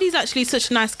no, Teddy's actually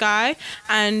such a nice guy.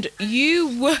 And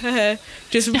you were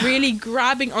just really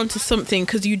grabbing onto something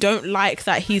because you don't like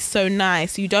that he's so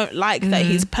nice. You don't like that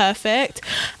he's perfect.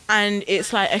 And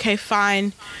it's like, okay,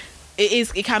 fine.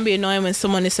 It can be annoying when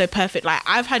someone is so perfect. Like,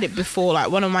 I've had it before. Like,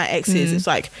 one of my exes, it's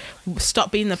like,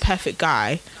 stop being the perfect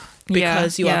guy.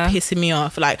 Because you are pissing me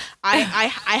off. Like I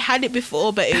had it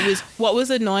before, but it was, what was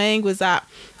annoying was that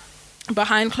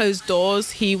behind closed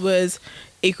doors he was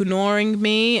ignoring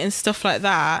me and stuff like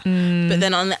that. But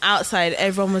then on the outside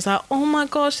everyone was like, oh my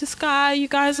gosh, this guy, you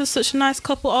guys are such a nice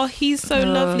couple. Oh, he's so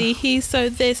lovely, he's so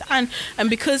this, and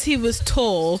because he was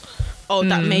tall,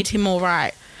 that made him all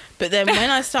right. But then when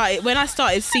I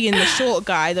started seeing the short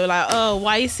guy, they were like, oh,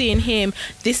 why are you seeing him?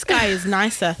 This guy is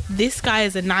nicer. This guy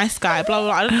is a nice guy. Blah,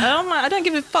 blah, blah. I don't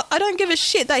give a fuck. I don't give a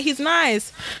shit that he's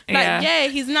nice. Like,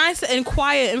 he's nice and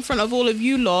quiet in front of all of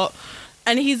you lot.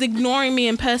 And he's ignoring me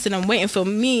in person and waiting for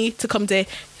me to come to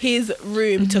his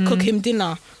room to cook him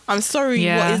dinner. I'm sorry,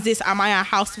 what is this? Am I a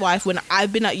housewife when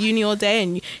I've been at uni all day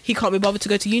and he can't be bothered to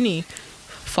go to uni?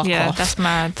 Fuck off. That's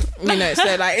mad. You know,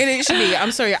 so like, literally,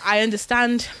 I'm sorry, I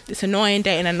understand it's annoying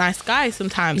dating a nice guy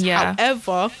sometimes.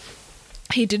 However,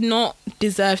 he did not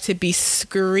deserve to be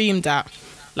screamed at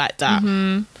like that.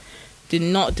 Did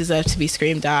not deserve to be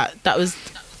screamed at. That was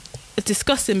a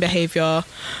disgusting behaviour.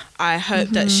 I hope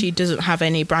that she doesn't have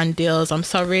any brand deals. I'm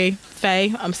sorry,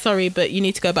 Faye. I'm sorry, but you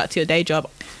need to go back to your day job.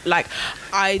 Like,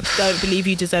 I don't believe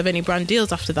you deserve any brand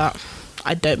deals after that.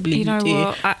 I don't believe you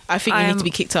do. I think you need to be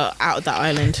kicked out of that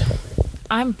island.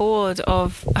 I'm bored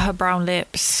of her brown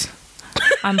lips.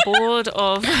 I'm bored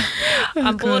of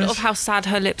bored of how sad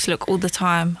her lips look all the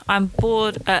time. I'm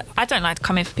bored. I don't like to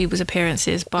come in for people's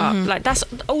appearances, but like that's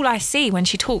all I see when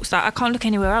she talks. Like I can't look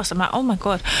anywhere else. I'm like, oh my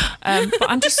god. But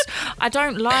I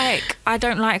don't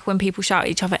like when people shout at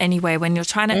each other anyway. When you're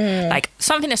trying to like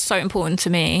something that's so important to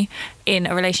me in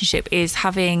a relationship is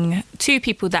having two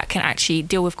people that can actually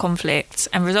deal with conflict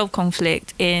and resolve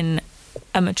conflict in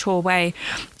a mature way.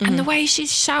 And the way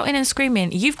she's shouting and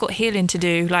screaming, you've got healing to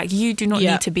do. Like you do not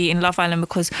need to be in Love Island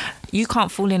because you can't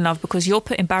fall in love because you're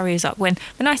putting barriers up. When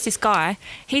the nicest guy,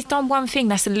 he's done one thing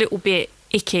that's a little bit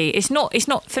icky. It's not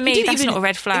for me, that's not a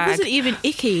red flag. It wasn't even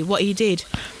icky what he did.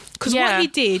 Because what he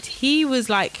did, he was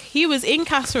in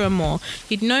Casa Amor.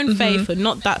 He'd known Faye for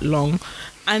not that long.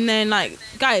 And then, like,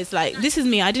 guys, like, this is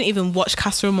me. I didn't even watch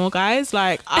Casa Amor, guys.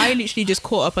 Like, I literally just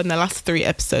caught up on the last 3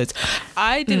 episodes.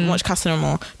 I didn't watch Casa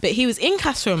Amor. But he was in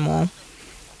Casa Amor.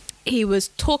 He was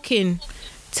talking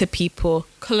to people.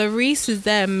 Clarice is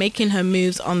there making her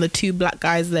moves on the 2 black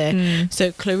guys there.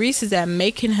 So Clarice is there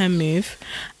making her move.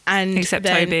 And except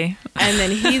then, Toby. And then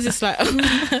he's just like,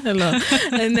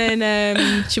 and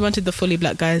then she wanted the fully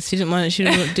black guys. She didn't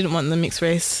want the mixed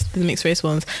race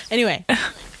ones. Anyway.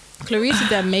 Clarice is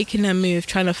there making her move,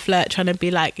 trying to flirt, trying to be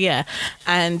like, yeah.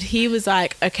 And he was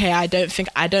like, okay, I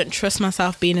don't trust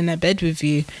myself being in a bed with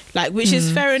you. Like, which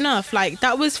is fair enough. Like,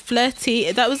 that was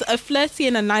flirty. That was a flirty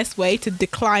and a nice way to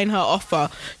decline her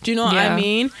offer. Do you know what I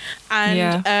mean?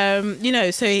 And, you know,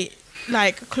 so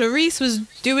like Clarice was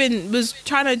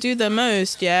trying to do the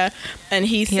most, and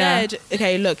he said,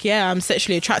 okay, look, I'm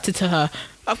sexually attracted to her.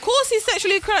 Of course he's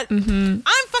sexually attracted. I'm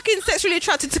fucking sexually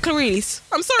attracted to Clarice.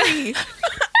 I'm sorry.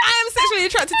 I am sexually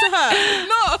attracted to her.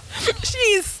 No,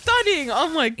 she's stunning. Oh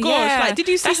my gosh. Like, did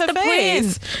you see her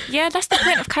face? Yeah, that's the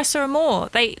point of Casa Amor.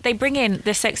 They bring in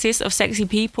the sexiest of sexy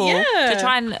people to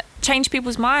try and change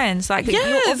people's minds. Like,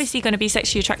 you're obviously going to be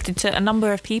sexually attracted to a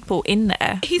number of people in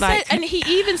there. He said, and he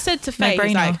even said to Faye,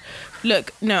 he's like,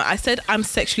 look, no, I said I'm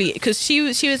sexually, because she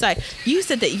was like, you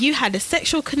said that you had a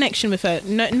sexual connection with her.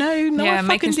 No, I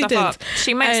fucking didn't. Up.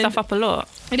 She makes stuff up a lot.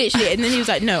 Literally, and then he was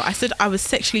like, no, I said I was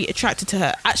sexually attracted to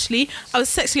her. Actually, I was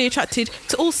sexually attracted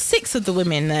to all 6 of the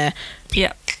women there.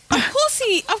 Yeah. Of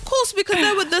course, because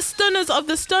they were the stunners of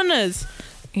the stunners.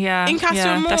 Yeah. In Casa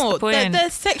Amor. That's the point. They're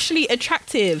sexually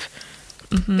attractive.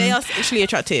 They are sexually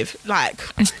attractive. Like...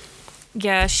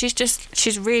 Yeah,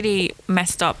 she's really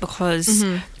messed up because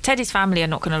Teddy's family are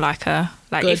not going to like her.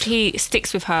 Like, if he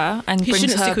sticks with her and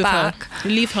brings her back...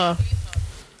 Leave her.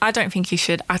 I don't think he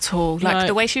should at all. Like,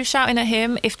 the way she was shouting at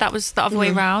him, if that was the other way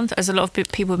around, as a lot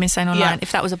of people have been saying online,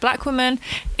 if that was a black woman,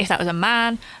 if that was a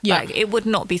man, like, it would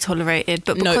not be tolerated.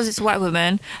 But because it's a white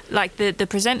woman, like, the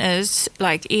presenters,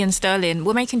 like Ian Sterling,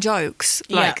 were making jokes.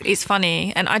 Like, it's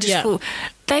funny. And I just thought...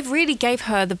 They've really gave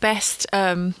her the best,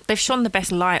 they've shone the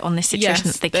best light on this situation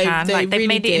that they can. They've really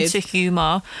made it into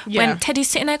humour. When Teddy's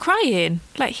sitting there crying.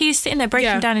 Like, he's sitting there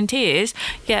breaking down in tears.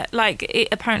 Yeah, like,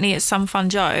 apparently it's some fun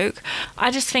joke.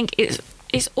 I just think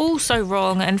it's all so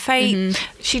wrong. And Faye,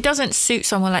 she doesn't suit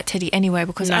someone like Teddy anyway,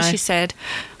 because as she said,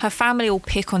 her family all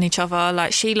pick on each other.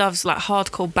 Like, she loves like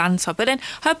hardcore banter, but then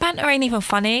her banter ain't even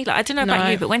funny. Like, I don't know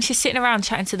about you, but when she's sitting around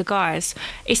chatting to the guys,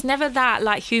 it's never that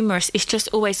like humorous. It's just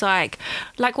always like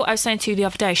what I was saying to you the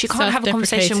other day, she can't have a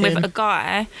conversation with a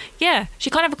guy. Yeah, she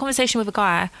can't have a conversation with a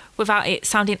guy without it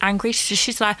sounding angry.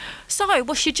 She's like, so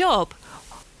what's your job?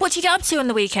 What do you get up to on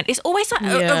the weekend? It's always like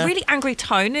a really angry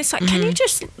tone. It's like, can you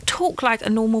just talk like a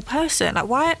normal person?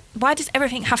 Like, why does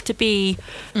everything have to be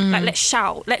like, let's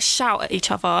shout at each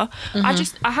other? I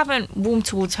haven't warmed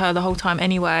towards her the whole time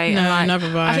anyway. No, and like, never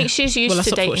mind. I think she's used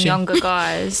to dating younger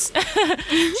guys.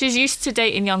 She's used to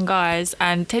dating young guys,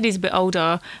 and Teddy's a bit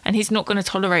older, and he's not going to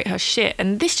tolerate her shit.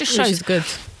 And this just shows. Which is good.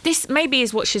 This maybe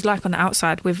is what she's like on the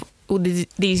outside with all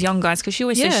these young guys, because she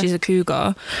always says she's a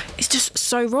cougar. It's just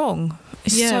so wrong.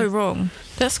 It's so wrong.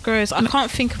 That's gross. I can't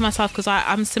think of myself, because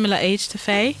I'm similar age to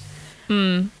Faye.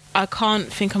 I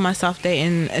can't think of myself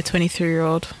dating a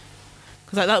 23-year-old.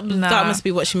 Because like, that must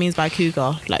be what she means by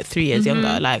cougar, like 3 years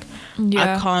younger. Like,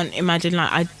 I can't imagine,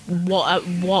 like, what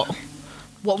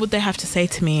would they have to say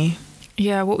to me?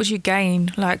 Yeah, what would you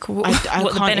gain? Like, what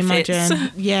can't the benefits?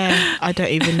 Imagine. Yeah, I don't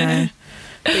even know.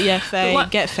 But yeah, Faye,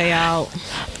 get Faye out.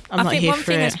 I think one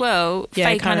thing as well,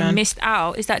 Faye kind of missed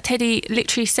out, is that Teddy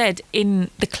literally said in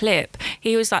the clip,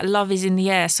 he was like, love is in the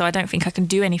air, so I don't think I can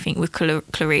do anything with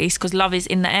Clarice because love is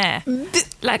in the air.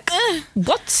 Like,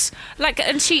 what? Like,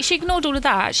 and she ignored all of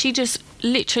that. She just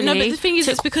literally... No, but the thing is,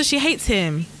 it's because she hates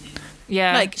him.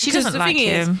 Yeah, like, she doesn't like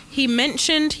him. He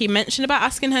mentioned about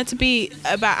asking her to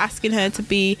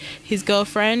be his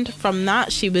girlfriend. From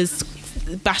that, she was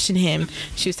bashing him.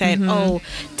 She was saying, "Oh,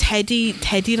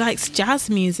 Teddy likes jazz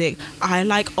music. I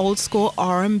like old school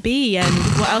R&B, and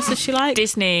what else does she like?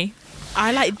 Disney.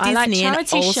 I like Disney and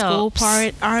old school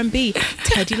R&B.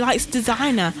 Teddy likes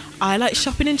designer. I like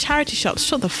shopping in charity shops."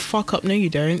 Shut the fuck up! No, you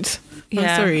don't.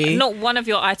 I'm sorry. Not one of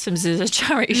your items is a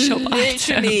charity shop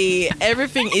Literally, item.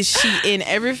 everything is Shein.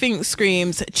 Everything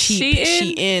screams cheap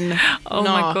Shein. Oh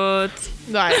my God.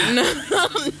 Like,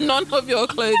 none of your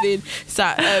clothing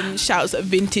shouts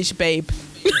vintage babe.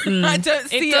 I don't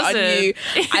see it on you.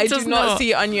 I do not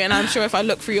see it on you, and I'm sure if I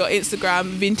look through your Instagram,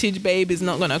 vintage babe is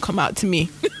not gonna come out to me.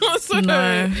 So,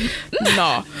 no.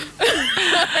 That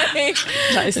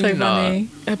is so funny.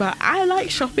 But I like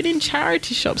shopping in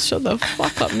charity shops. Shut the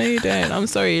fuck up. No, you don't. I'm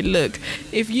sorry. Look,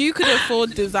 if you could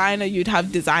afford designer, you'd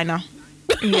have designer.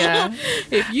 Yeah.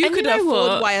 If you could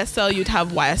afford YSL, you'd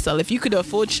have YSL. If you could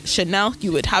afford Chanel,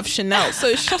 you would have Chanel.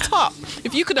 So shut up.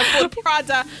 If you could afford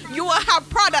Prada, you will have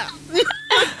Prada.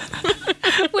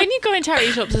 When you go in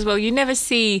charity shops as well, you never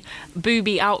see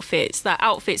booby outfits. That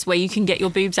outfits where you can get your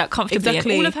boobs out comfortably.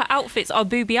 Exactly. And all of her outfits are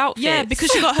booby outfits. Yeah,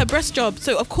 because she got her breast job.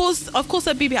 So of course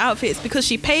her booby outfits, because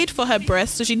she paid for her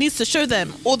breasts, so she needs to show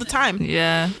them all the time.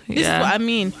 Yeah. This is what I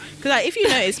mean. Because like, if you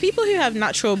notice, people who have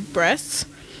natural breasts,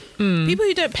 people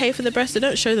who don't pay for the breasts, they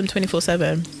don't show them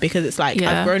 24/7, because it's like,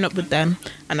 I've grown up with them,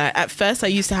 and at first I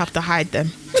used to have to hide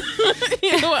them.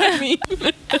 You know what I mean?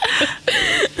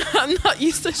 I'm not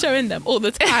used to showing them all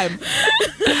the time.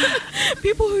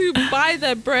 People who buy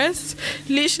their breasts,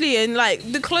 literally, and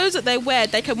like the clothes that they wear,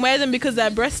 they can wear them because their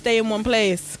breasts stay in one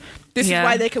place. This is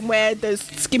why they can wear those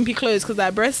skimpy clothes, because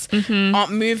their breasts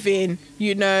aren't moving,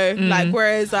 you know. Like,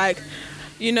 whereas like,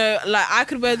 you know, like I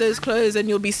could wear those clothes and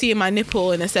you'll be seeing my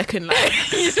nipple in a second. Like,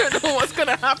 you don't know what's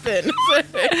gonna happen.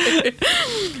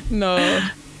 No.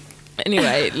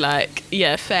 Anyway, like,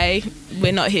 yeah, Faye,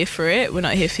 we're not here for it. We're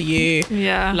not here for you.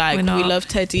 Yeah, like, we love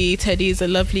Teddy. Teddy's a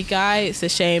lovely guy. It's a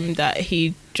shame that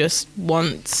he just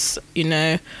wants, you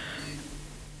know,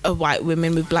 a white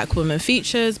woman with black woman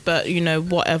features. But, you know,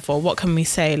 whatever. What can we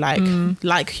say? Like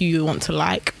who you want to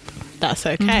like. That's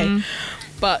okay.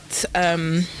 But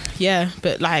yeah,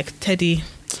 but like, Teddy,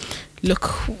 look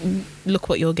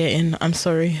what you're getting. I'm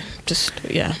sorry. Just,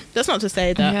 yeah, that's not to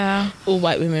say that all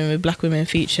white women with black women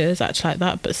features act like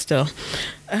that, but still.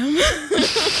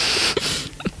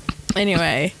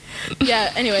 Anyway,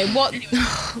 what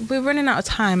we're running out of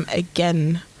time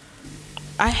again.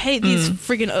 I hate these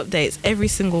friggin' updates every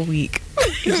single week.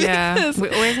 Yeah, we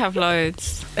always have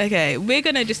loads. Okay, we're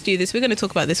gonna just do this. We're gonna talk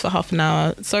about this for half an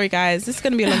hour. Sorry guys, this is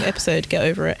gonna be a long episode. Get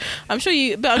over it. I'm sure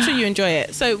you enjoy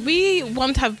it. So we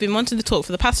have been wanting to talk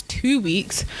for the past 2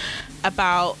 weeks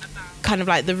about kind of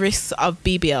like the risks of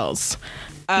BBLs.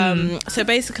 So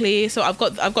basically, I've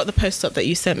got the post up that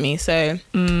you sent me. So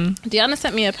Deanna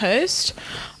sent me a post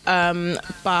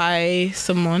by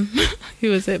someone.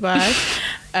 Who was it by?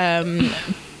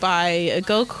 By a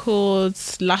girl called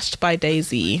Lashed by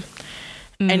Daisy.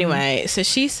 Anyway, so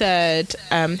she said,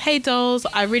 hey dolls,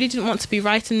 I really didn't want to be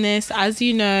writing this. As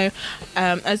you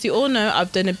all know,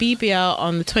 I've done a BBL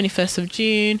on the 21st of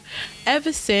June.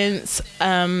 Ever since,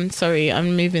 sorry,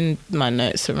 I'm moving my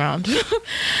notes around.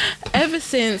 Ever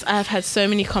since, I've had so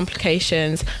many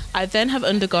complications. I then have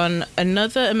undergone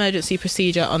another emergency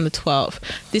procedure on the 12th.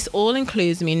 This all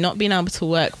includes me not being able to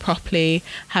work properly,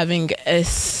 having a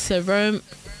seroma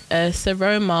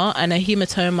and a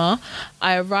hematoma.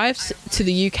 I arrived to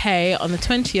the UK on the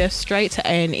 20th straight to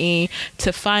A&E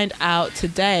to find out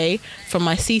today from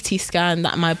my CT scan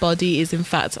that my body is in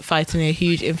fact fighting a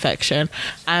huge infection.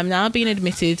 I am now being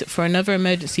admitted for another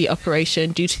emergency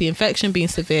operation due to the infection being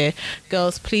severe.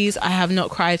 Girls, please, I have not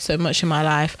cried so much in my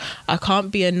life. I can't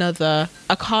be a mother.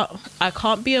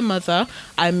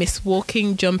 I miss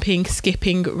walking, jumping,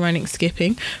 skipping,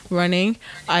 running.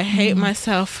 I hate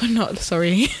myself for not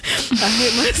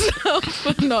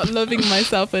loving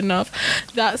myself enough.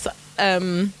 That's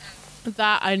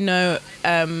that I know,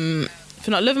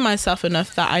 for not loving myself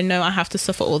enough, that I know I have to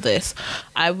suffer all this.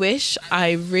 I wish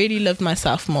I really loved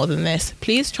myself more than this.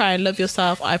 Please try and love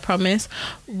yourself. I promise.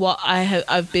 What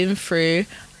I've been through,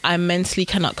 I mentally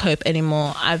cannot cope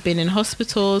anymore. I've been in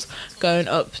hospitals going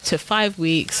up to 5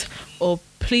 weeks. Or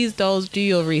please dolls, do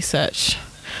your research.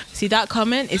 See, that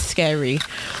comment is scary.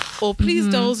 Or please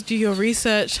dolls, do your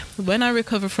research. When I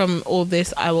recover from all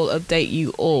this, I will update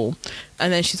you all.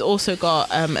 And then she's also got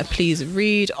a please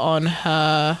read on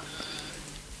her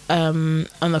on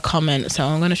the comment. So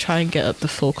I'm going to try and get up the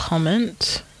full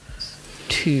comment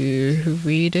to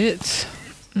read it.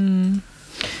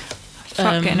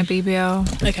 Fuck getting a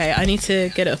BBL. Okay, I need to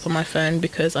get it up on my phone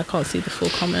because I can't see the full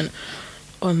comment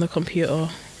on the computer.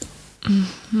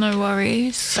 No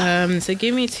worries. So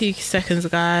give me 2 seconds,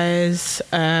 guys.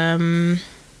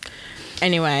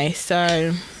 Anyway,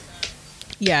 so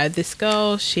yeah, this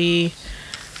girl, she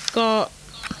got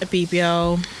a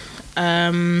BBL.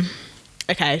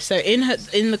 Okay, so in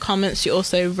the comments, she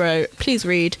also wrote, please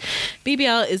read,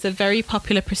 BBL is a very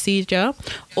popular procedure,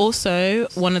 also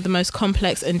one of the most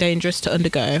complex and dangerous to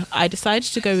undergo. I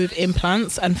decided to go with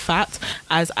implants and fat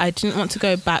as I didn't want to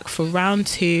go back for round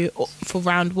 1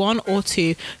 or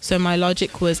 2, so my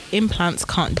logic was implants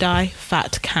can't die,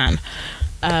 fat can.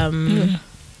 I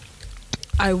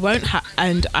won't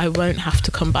have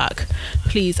to come back.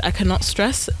 Please, I cannot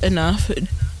stress enough.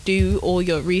 Do all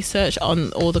your research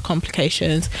on all the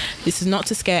complications. This is not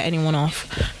to scare anyone off.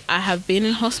 I have been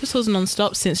in hospitals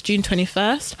non-stop since June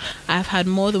 21st. I've had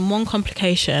more than one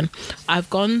complication.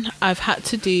 I've had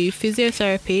to do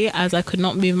physiotherapy as I could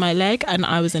not move my leg and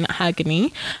I was in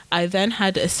agony. I then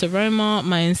had a seroma.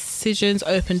 My incisions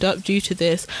opened up due to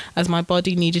this as my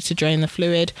body needed to drain the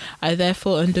fluid. I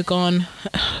therefore undergone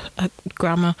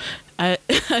I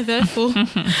therefore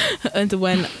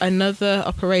underwent another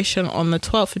operation on the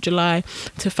 12th of July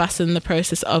to fasten the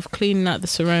process of cleaning out the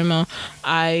seroma.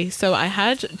 I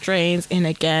had drains in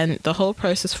again, the whole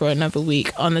process for another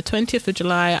week. On the 20th of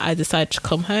July, I decided to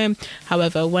come home.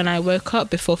 However, when I woke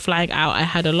up before flying out, I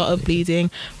had a lot of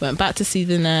bleeding, went back to see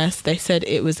the nurse. They said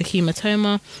it was a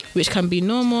hematoma, which can be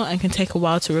normal and can take a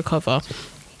while to recover.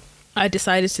 I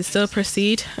decided to still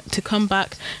proceed to come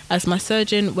back as my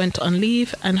surgeon went on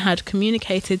leave and had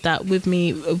communicated that with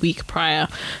me a week prior,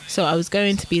 so I was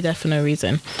going to be there for no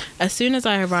reason. As soon as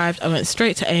I arrived, I went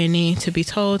straight to A&E to be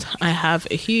told I have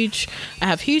huge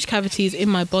cavities in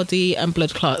my body and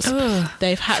blood clots. Ugh,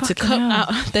 they've had to cut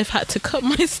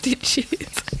my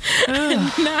stitches. And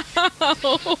now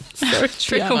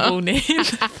trickle warning.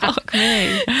 Fuck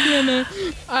me.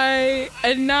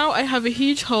 And now I have a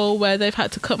huge hole where they've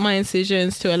had to cut my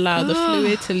incisions to allow the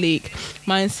fluid to leak.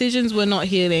 My incisions were not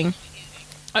healing.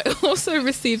 I also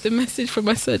received a message from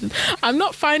my surgeon. I'm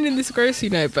not finding this gross,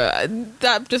 but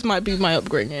that just might be my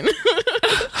upbringing.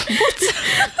 What?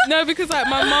 No, because my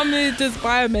mum does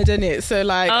biomed in it, so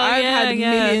I've had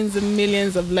millions and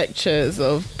millions of lectures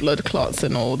of blood clots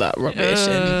and all that rubbish.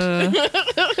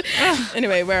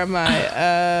 Anyway, where am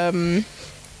I?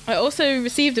 I also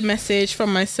received a message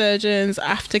from my surgeon's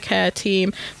aftercare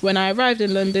team when I arrived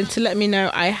in London to let me know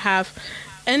I have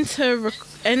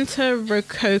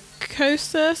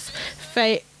enterococcus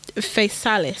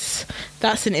faecalis.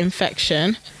 That's an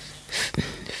infection.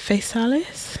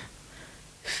 Faecalis?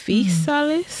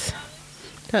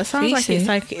 That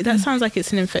sounds like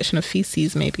it's an infection of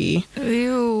feces, maybe.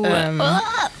 Ew.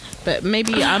 But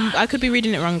maybe I could be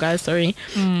reading it wrong, guys. Sorry.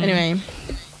 Anyway.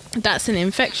 That's an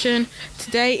infection.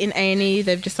 Today in A&E,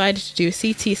 they've decided to do a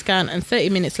CT scan, and 30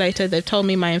 minutes later, they've told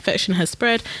me my infection has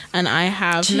spread, and I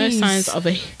have no signs of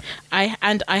a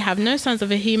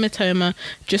hematoma,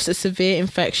 just a severe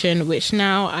infection, which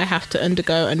now I have to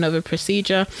undergo another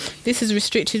procedure. This has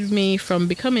restricted me from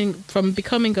becoming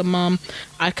a mom.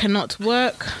 I cannot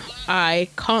work. I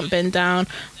can't bend down.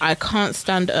 I can't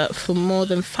stand up for more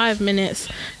than 5 minutes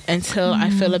until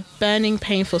I feel a burning,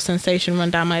 painful sensation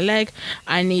run down my leg.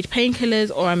 I need painkillers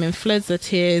or I'm in floods of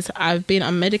tears. I've been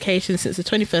on medication since the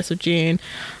 21st of June.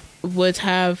 Would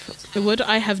I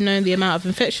have known the amount of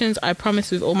infections? I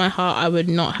promise with all my heart I would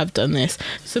not have done this.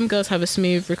 Some girls have a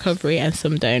smooth recovery and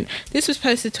some don't. This was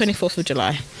posted 24th of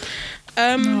July.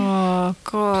 Oh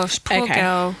gosh, poor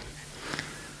girl.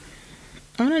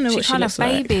 I want to know what she looks like.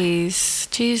 She can't have babies.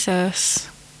 Jesus.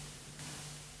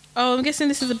 Oh, I'm guessing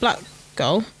this is a black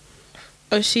girl.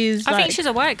 Oh, I think she's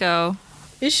a white girl.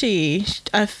 Is she? She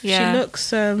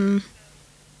looks. Oh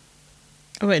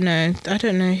wait, no, I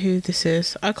don't know who this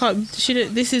is. I can't.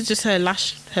 This is just her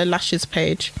lashes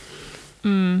page.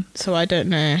 So I don't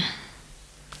know.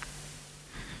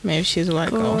 Maybe she's a white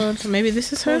girl. Maybe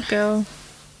this is her girl.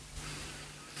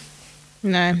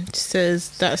 No, it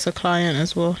says that's a client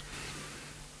as well.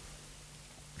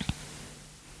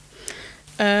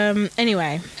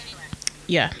 Anyway.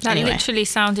 That literally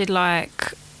sounded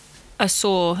like a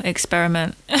saw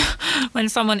experiment. When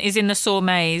someone is in the saw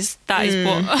maze, that is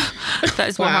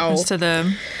what happens to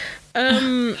them.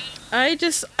 I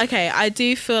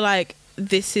do feel like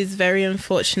this is very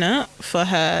unfortunate for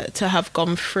her to have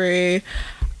gone through.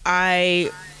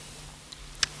 I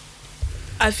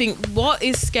think what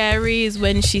is scary is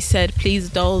when she said, please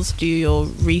dolls, do your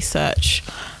research.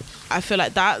 I feel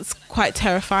like that's quite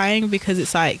terrifying because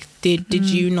it's like, did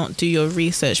you not do your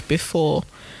research before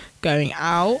going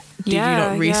out? Did you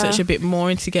not research a bit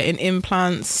more into getting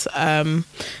implants? Was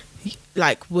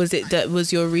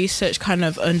your research kind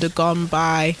of undergone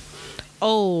by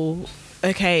oh,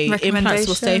 okay, implants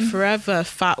will stay forever,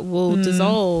 fat will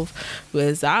dissolve.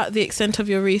 Was that the extent of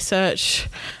your research?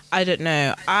 I don't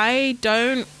know. I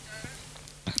don't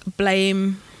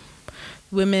blame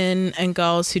women and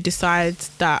girls who decide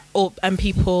that, and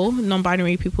people,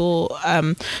 non-binary people,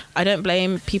 I don't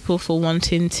blame people for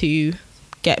wanting to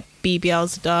get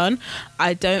BBLs done.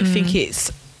 I don't think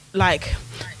it's like,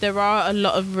 there are a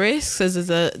lot of risks,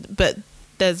 but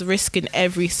there's risk in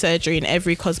every surgery and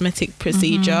every cosmetic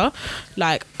procedure.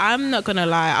 Like, I'm not gonna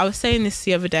lie, I was saying this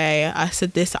the other day, I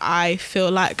said this, I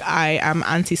feel like I am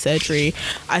anti-surgery.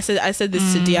 I said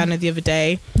this to Deanna the other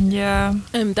day. Yeah.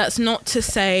 That's not to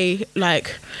say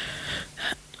like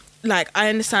I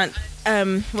understand,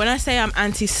 when I say I'm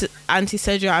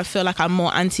anti-surgery, I feel like I'm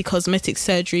more anti-cosmetic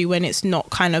surgery when it's not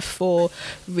kind of for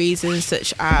reasons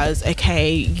such as,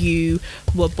 okay, you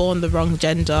were born the wrong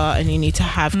gender and you need to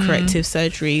have corrective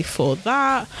surgery for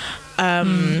that,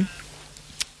 and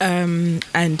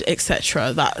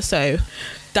etc. So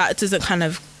that doesn't kind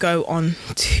of go on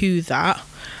to that.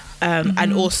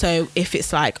 And also, if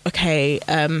it's like, okay,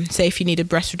 say if you need a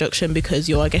breast reduction because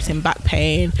you're getting back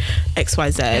pain,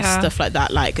 XYZ, stuff like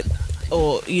that, like,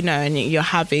 or, you know, and you're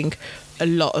having a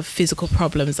lot of physical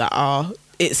problems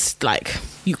it's like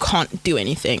you can't do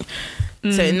anything.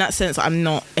 So in that sense, I'm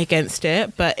not against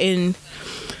it. But in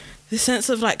the sense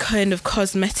of like kind of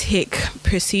cosmetic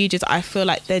procedures, I feel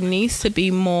like there needs to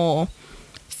be more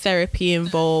therapy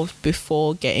involved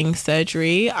before getting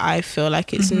surgery. I feel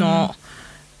like it's not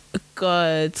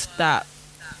good that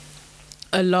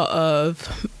a lot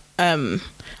of I'm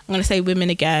going to say women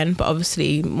again, but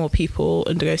obviously more people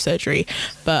undergo surgery,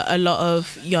 but a lot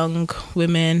of young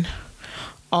women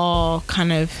are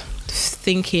kind of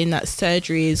thinking that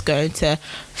surgery is going to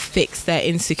fix their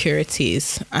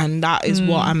insecurities, and that is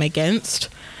what I'm against.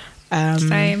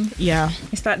 Same. Yeah,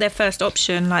 it's like their first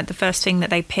option, like the first thing that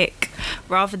they pick,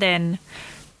 rather than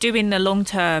doing the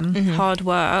long-term hard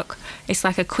work. It's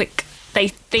like they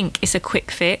think it's a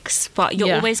quick fix, but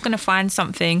you're always going to find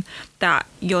something that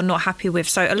you're not happy with.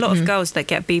 So a lot of girls that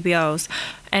get BBLs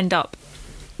end up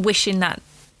wishing that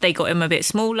they got them a bit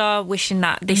smaller, wishing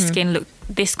that this skin looked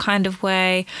this kind of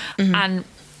way. And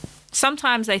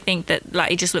sometimes they think that like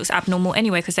it just looks abnormal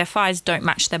anyway because their thighs don't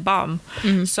match their bum.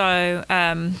 So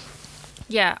I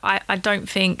don't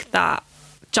think that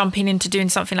jumping into doing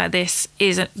something like this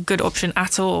is a good option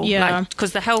at all. Yeah.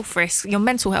 Because the health risk, your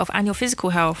mental health and your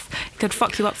physical health, could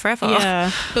fuck you up forever.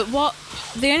 Yeah. But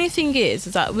the only thing is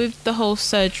that with the whole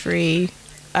surgery,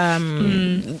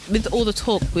 with all the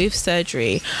talk with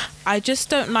surgery, I just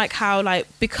don't like how, like,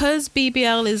 because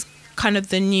BBL is kind of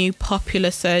the new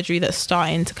popular surgery that's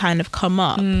starting to kind of come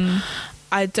up,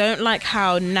 I don't like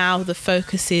how now the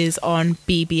focus is on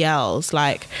BBLs.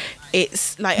 Like,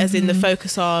 it's like as in the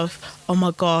focus of, oh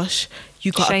my gosh,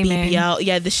 you got shaming. A BBL.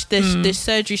 Yeah, the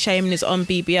surgery shaming is on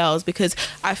BBLs, because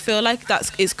I feel like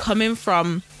it's coming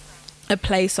from a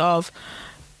place of,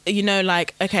 you know,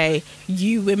 like, okay,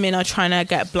 you women are trying to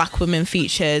get black women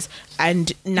features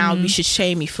and now we should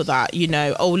shame you for that, you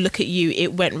know. Oh, look at you,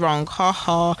 it went wrong,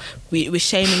 ha, we're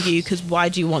shaming you because why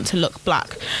do you want to look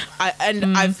black? I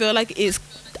feel like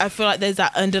there's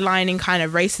that underlining kind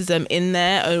of racism in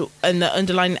there, and the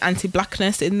underlying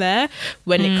anti-blackness in there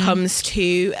when it comes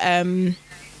to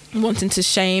wanting to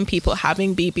shame people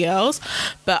having BBLs.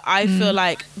 But I feel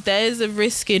like there's a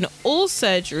risk in all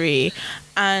surgery,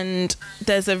 and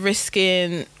there's a risk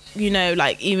in, you know,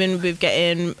 like even with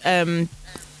getting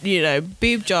you know,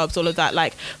 boob jobs, all of that.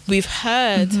 Like, we've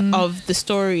heard of the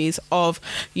stories of,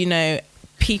 you know,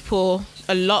 people,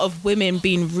 a lot of women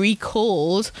being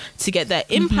recalled to get their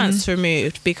implants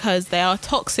removed because they are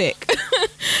toxic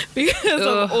because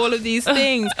of all of these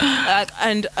things.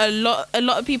 And a lot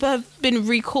of people have been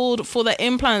recalled for their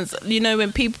implants, you know,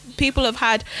 when people have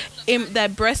had their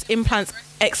breast implants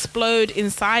explode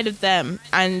inside of them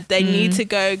and they need to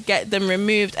go get them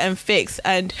removed and fixed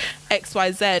and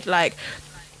XYZ. Like,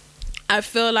 I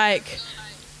feel like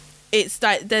it's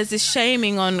like there's this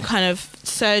shaming on kind of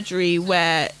surgery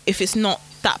where if it's not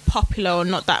that popular or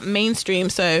not that mainstream.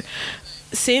 So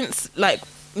since, like,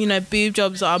 you know, boob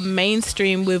jobs are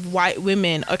mainstream with white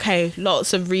women, okay,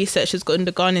 lots of research has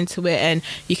gone into it and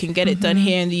you can get it done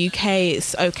here in the UK,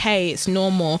 it's okay, it's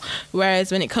normal. Whereas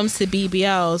when it comes to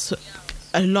BBLs,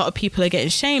 a lot of people are getting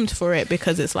shamed for it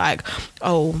because it's like,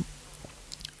 oh,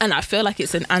 and I feel like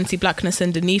it's an anti-blackness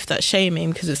underneath that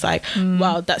shaming, because it's like,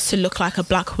 well, that's to look like a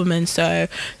black woman, so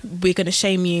we're going to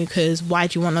shame you because why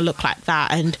do you want to look like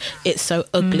that? And it's so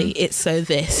ugly, it's so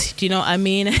this. Do you know what I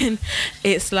mean? And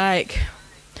it's like,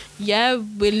 yeah,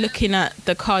 we're looking at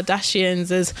the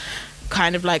Kardashians as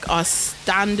kind of like our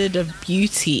standard of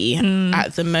beauty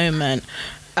at the moment.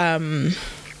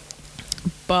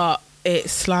 But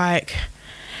it's like,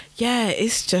 yeah,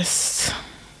 it's just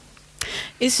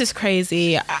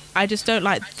crazy. I just don't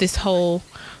like this whole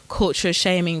culture of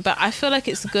shaming, but I feel like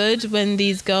it's good when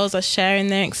these girls are sharing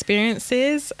their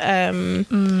experiences,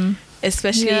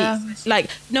 especially like,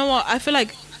 you know what, I feel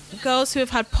like girls who have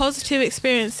had positive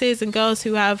experiences and girls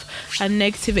who have had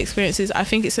negative experiences, I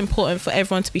think it's important for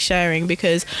everyone to be sharing,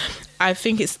 because I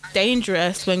think it's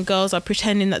dangerous when girls are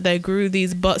pretending that they grew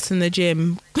these butts in the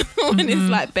gym when it's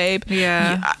like, babe,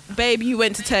 babe, you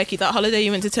went to Turkey, that holiday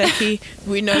you went to Turkey,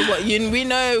 we know what you, we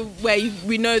know where you,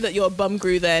 we know that your bum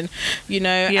grew then, you know.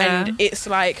 And it's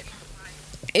like,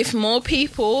 if more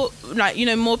people, like, you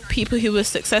know, more people who were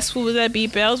successful with their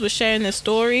BBLs were sharing their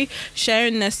story,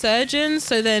 sharing their surgeons,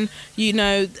 so then, you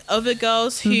know, other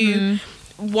girls who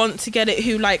want to get it,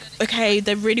 who like, okay,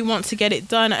 they really want to get it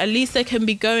done, at least they can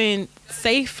be going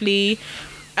safely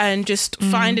and just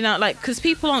finding out, like, because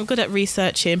people aren't good at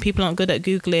researching, people aren't good at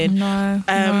Googling.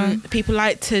 People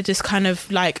like to just kind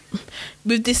of like,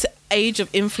 with this age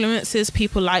of influencers,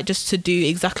 people like just to do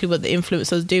exactly what the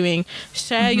influencer's doing.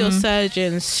 Share your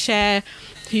surgeons, share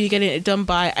who you're getting it done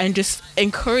by, and just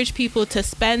encourage people to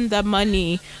spend their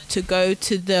money to go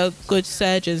to the good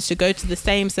surgeons, to go to the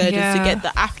same surgeons, to get the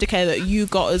aftercare that you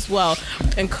got as well.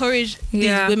 Encourage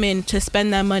these women to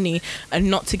spend their money and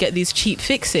not to get these cheap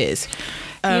fixes.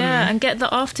 And get the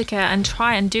aftercare and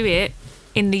try and do it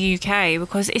in the UK,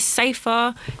 because it's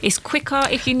safer, it's quicker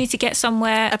if you need to get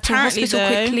somewhere apparently to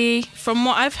hospital quickly. From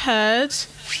what I've heard,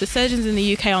 the surgeons in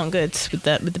the UK aren't good with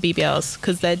the BBLs,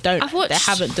 because they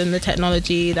haven't done the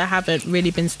technology, they haven't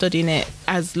really been studying it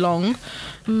as long.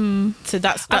 So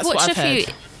that's what I've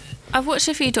heard. I've watched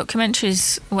a few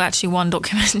documentaries, well, actually one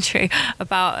documentary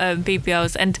about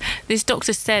BBLs, and this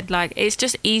doctor said, like, it's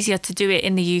just easier to do it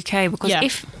in the UK, because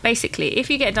if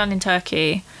you get it done in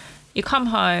Turkey, you come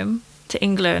home to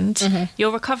England,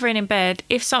 you're recovering in bed.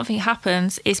 If something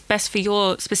happens, it's best for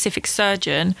your specific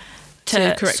surgeon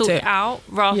to sort it out,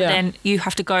 rather than you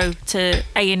have to go to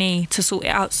A&E to sort it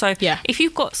out. So if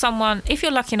you've got someone, if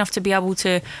you're lucky enough to be able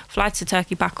to fly to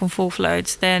Turkey back and forth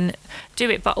loads, then do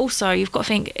it. But also you've got to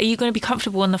think, are you going to be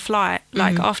comfortable on the flight?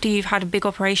 Like after you've had a big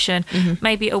operation,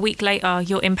 maybe a week later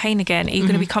you're in pain again, are you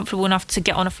going to be comfortable enough to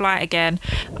get on a flight again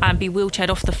and be wheelchaired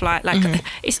off the flight? Like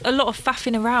it's a lot of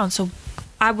faffing around. So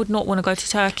I would not want to go to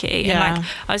Turkey. And like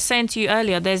I was saying to you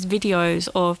earlier, there's videos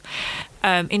of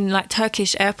in like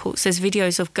Turkish airports, there's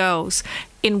videos of girls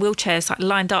in wheelchairs like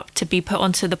lined up to be put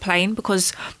onto the plane,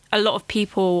 because a lot of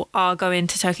people are going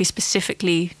to Turkey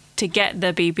specifically to get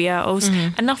their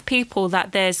BBLs. Enough people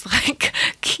that there's like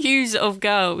queues of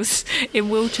girls in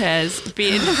wheelchairs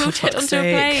being wheelchaired onto a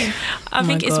plane. I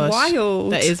think it's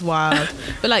wild. That is wild.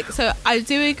 But like, so I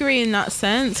do agree in that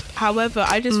sense. However,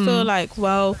 I just feel like,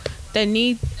 well,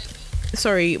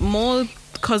 more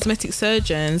cosmetic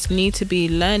surgeons need to be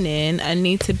learning and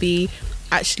need to be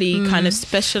actually kind of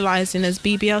specialising as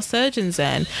BBL surgeons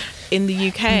then in the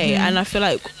UK. And I feel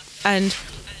like, and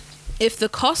if the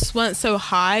costs weren't so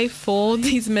high for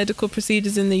these medical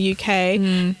procedures in the UK,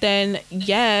 then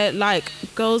like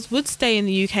girls would stay in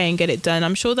the UK and get it done.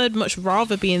 I'm sure they'd much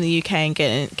rather be in the UK and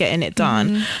getting it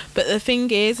done. But the thing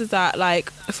is that,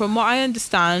 like, from what I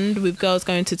understand with girls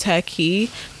going to Turkey,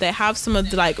 they have some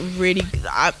of the like really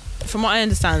from what I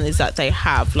understand is that they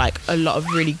have like a lot of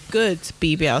really good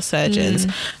BBL surgeons.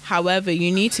 However,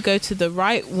 you need to go to the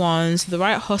right ones, the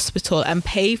right hospital, and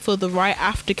pay for the right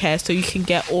aftercare so you can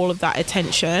get all of that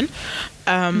attention.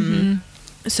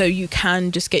 So you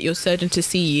can just get your surgeon to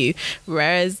see you.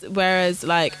 Whereas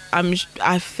like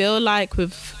I feel like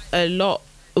with a lot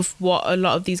of what a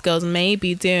lot of these girls may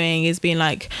be doing is being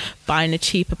like buying a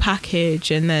cheaper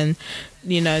package, and then,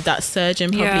 you know, that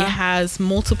surgeon probably has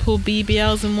multiple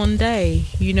BBLs in one day,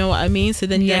 you know what I mean? So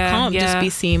then they can't just be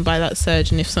seen by that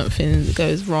surgeon if something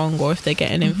goes wrong or if they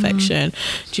get an infection.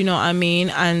 Do you know what I mean?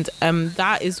 And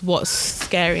that is what's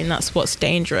scary, and that's what's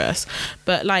dangerous.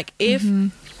 But like, if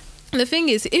the thing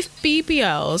is, if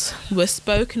BBLs were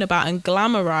spoken about and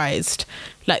glamorized,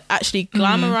 like actually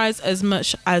glamorized as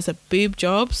much as a boob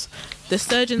jobs, the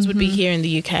surgeons would be here in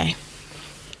the UK.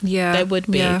 They would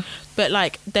be. But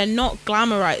like, they're not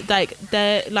glamorized. Like,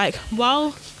 they're like,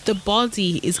 while the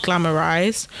body is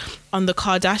glamorized on the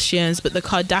Kardashians, but the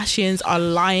Kardashians are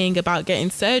lying about getting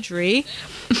surgery.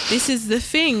 This is the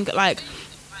thing. Like,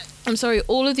 I'm sorry,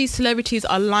 all of these celebrities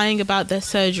are lying about their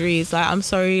surgeries. Like, I'm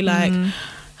sorry, like,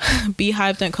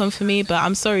 Beehive don't come for me, but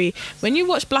I'm sorry, when you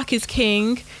watch Black is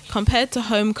King compared to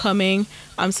Homecoming,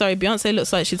 I'm sorry, Beyonce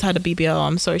looks like she's had a BBL.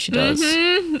 I'm sorry, she does.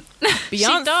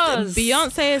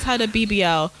 Beyonce has had a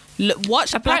BBL.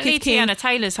 Watch Black is King. Tiana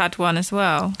Taylor's had one as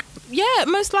well. Yeah,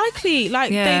 most likely.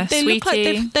 Like they look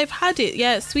like they've had it.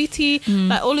 Yeah, Sweetie.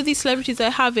 Like all of these celebrities, they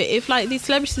have it. If like these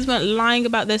celebrities weren't lying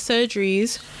about their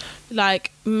surgeries,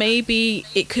 like maybe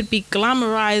it could be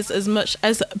glamorized as much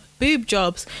as boob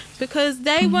jobs, because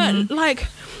they weren't like.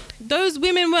 Those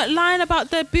women weren't lying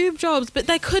about their boob jobs, but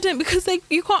they couldn't, because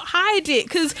you can't hide it,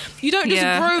 because you don't just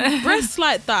grow breasts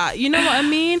like that. You know what I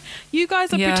mean? You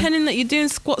guys are pretending that you're doing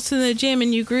squats in the gym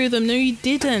and you grew them. No, you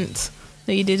didn't.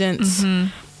 No, you didn't.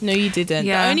 No, you didn't.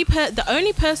 Yeah. The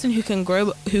only person who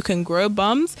can grow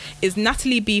bums is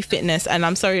Natalie B Fitness, and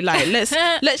I'm sorry, like let's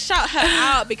shout her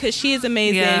out, because she is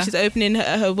amazing. Yeah. She's opening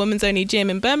her women's only gym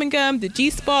in Birmingham, the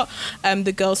G Spot,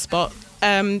 the Girl Spot.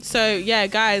 So yeah,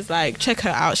 guys, like check her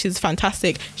out. She's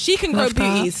fantastic. She can grow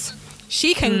booties.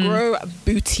 She can grow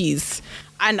booties.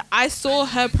 And I saw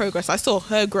her progress. I saw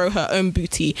her grow her own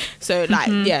booty. So like,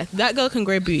 yeah, that girl can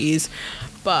grow booties.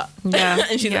 But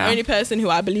and she's the only person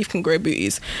who I believe can grow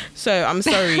booties. So I'm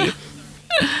sorry.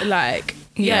 Like,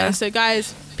 so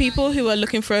guys, people who are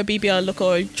looking for a BBL look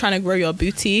or trying to grow your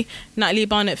booty, Natalie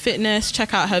Barnett Fitness,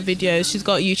 check out her videos. She's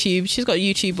got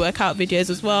YouTube workout videos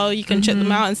as well. You can check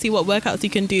them out and see what workouts you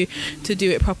can do to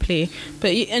do it properly.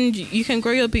 But you can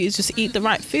grow your booties. Just eat the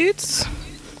right foods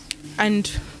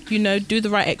and do the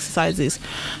right exercises.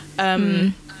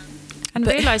 And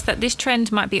realise that this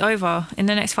trend might be over in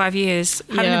the next 5 years.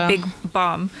 Having a big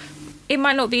bum, it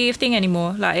might not be a thing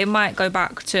anymore. Like, it might go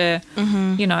back to,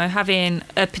 having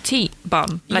a petite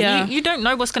bum. Like, you don't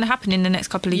know what's going to happen in the next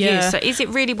couple of years. So is it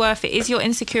really worth it? Is your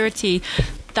insecurity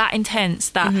that intense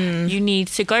that you need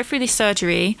to go through this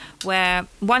surgery where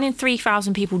 1 in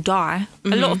 3,000 people die?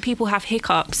 A lot of people have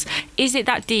hiccups. Is it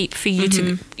that deep for you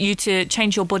to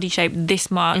change your body shape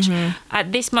this much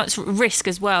at this much risk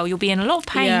as well? You'll be in a lot of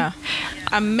pain.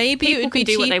 And maybe people it would be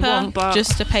cheaper what they want, but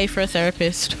just to pay for a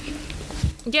therapist.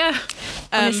 Yeah,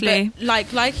 honestly.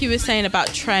 But like you were saying about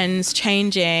trends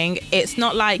changing, it's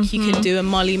not like you can do a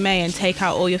Molly May and take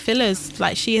out all your fillers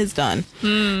like she has done.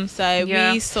 So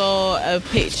we saw a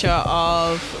picture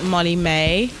of Molly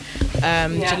May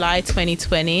July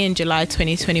 2020 and July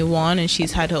 2021, and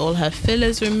she's had all her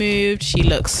fillers removed. She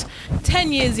looks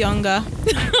 10 years younger.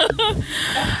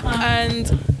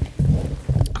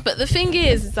 But the thing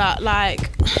is that,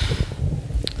 like,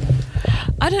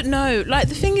 I don't know. Like,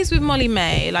 the thing is with Molly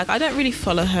May, like, I don't really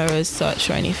follow her as such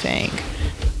or anything.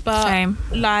 But, same.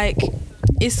 Like,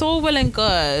 it's all well and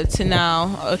good to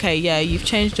now, okay, yeah, you've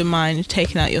changed your mind,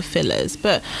 taking out your fillers.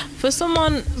 But for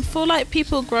like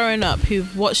people growing up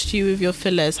who've watched you with your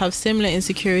fillers, have similar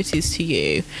insecurities to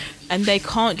you, and they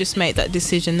can't just make that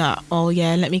decision that, oh,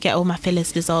 yeah, let me get all my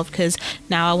fillers dissolved because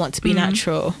now I want to be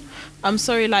natural. I'm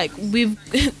sorry, like,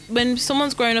 when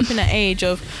someone's grown up in an age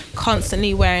of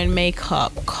constantly wearing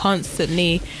makeup,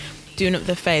 constantly doing up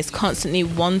their face, constantly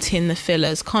wanting the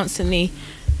fillers, constantly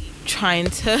trying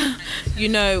to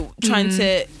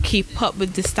to keep up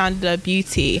with the standard of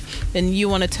beauty, then you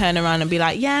want to turn around and be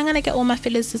like, yeah, I'm gonna get all my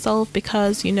fillers dissolved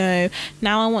because now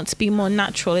I want to be more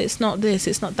natural. It's not this,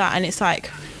 it's not that. And it's like,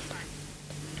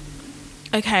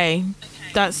 okay,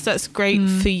 that's great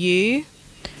for you,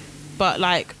 but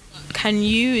like, can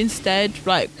you instead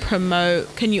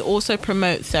can you also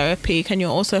promote therapy? Can you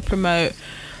also promote,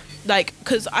 like,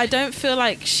 because I don't feel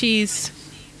like she's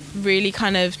really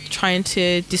kind of trying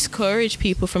to discourage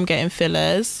people from getting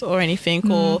fillers or anything,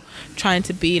 or trying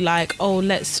to be like, oh,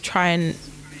 let's try and,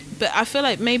 but I feel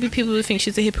like maybe people would think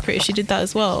she's a hypocrite if she did that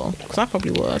as well, because I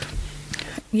probably would.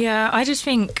 Yeah, I just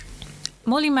think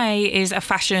Molly May is a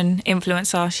fashion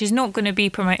influencer. She's not going to be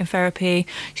promoting therapy.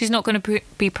 She's not going to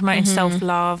be promoting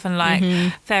self-love and like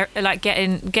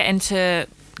getting to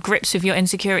grips with your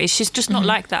insecurities. She's just not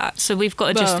like that. So we've got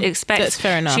to just expect. That's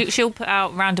fair enough. She'll put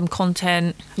out random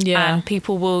content, and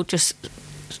people will just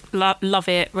love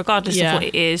it regardless of what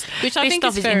it is. Which I think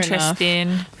is fair interesting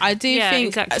enough. I do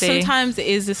think sometimes it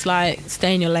is just like,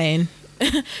 stay in your lane.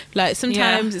 Like,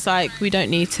 sometimes it's like, we don't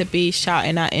need to be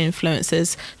shouting at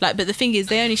influencers, like, but the thing is,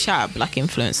 they only shout at black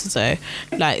influencers, so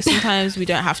like, sometimes we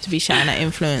don't have to be shouting at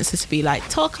influencers to be like,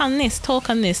 talk on this.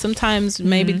 Sometimes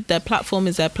maybe their platform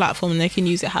is their platform and they can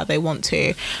use it how they want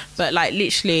to, but like,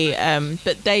 literally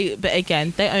but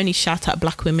again, they only shout at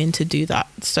black women to do that.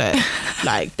 So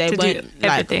like, they won't,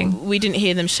 like, we didn't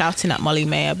hear them shouting at Molly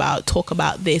May about talk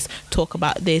about this,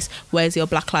 where's your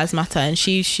Black Lives Matter, and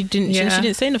she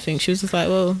didn't say nothing. She was just like,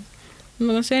 well, I'm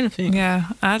not gonna say anything.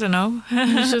 I don't know.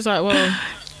 She's just like, well,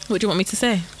 what do you want me to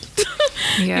say?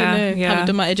 I haven't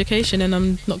done my education and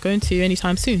I'm not going to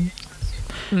anytime soon.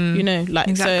 Like,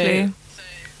 exactly.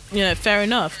 So fair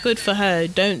enough. Good for her.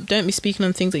 Don't be speaking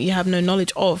on things that you have no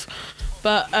knowledge of.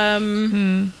 But I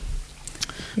don't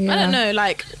know,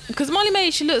 like, because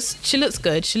Molly-Mae, she looks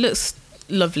good. She looks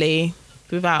lovely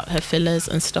without her fillers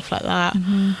and stuff like that.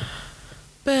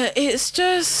 But it's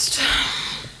just,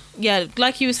 yeah,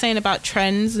 like you were saying about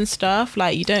trends and stuff,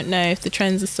 like, you don't know if the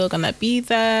trends are still gonna be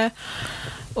there,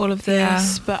 all of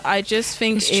this. But I just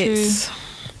think it's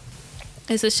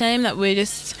a shame that we're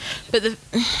just, but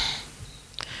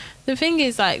the thing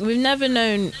is, like, we've never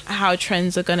known how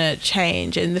trends are gonna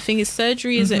change, and the thing is,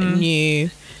 surgery isn't new,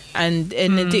 and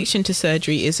an addiction to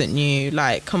surgery isn't new.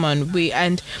 Like, come on,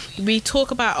 we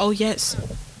talk about, oh yes,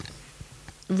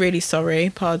 really sorry,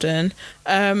 pardon.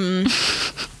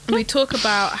 We talk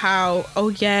about how, oh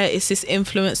yeah, it's this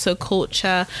influencer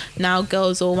culture. Now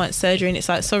girls all want surgery, and it's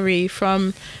like, sorry,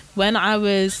 from when I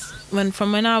was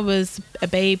a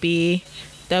baby,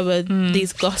 there were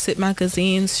these gossip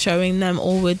magazines showing them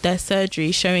all with their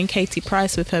surgery, showing Katie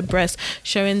Price with her breasts,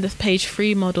 showing the page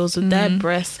 3 models with their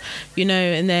breasts,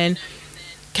 and then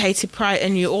Katie Price,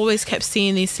 and you always kept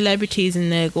seeing these celebrities,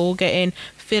 and they're all getting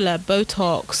filler,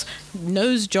 Botox,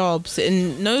 nose jobs,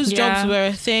 and nose jobs were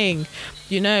a thing,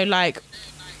 like,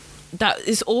 that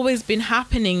has always been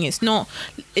happening. It's not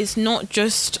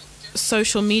just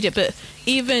social media, but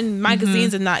even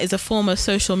magazines and that is a form of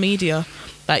social media.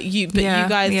 Like, you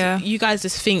guys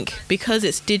just think because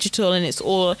it's digital and it's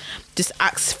all just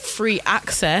free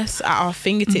access at our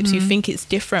fingertips, you think it's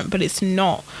different, but it's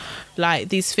not. Like,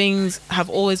 these things have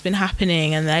always been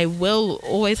happening, and they will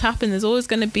always happen. There's always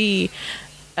going to be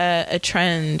a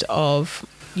trend of,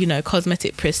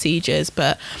 cosmetic procedures,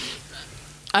 but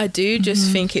I do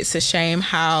just think it's a shame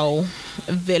how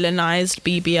villainized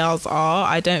BBLs are.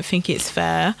 I don't think it's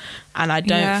fair, and I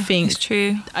don't think it's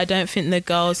true. I don't think the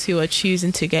girls who are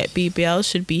choosing to get BBLs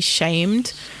should be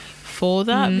shamed for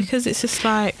that, because it's just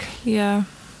like,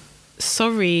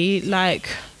 sorry, like,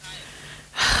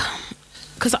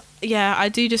 because I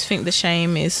do just think the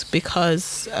shame is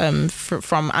because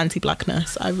from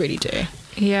anti-blackness. I really do.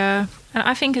 Yeah. And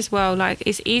I think as well, like,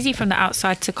 it's easy from the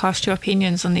outside to cast your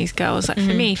opinions on these girls. Like,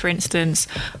 for me, for instance,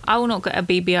 I will not get a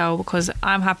BBL because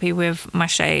I'm happy with my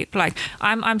shape. Like,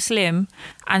 I'm slim,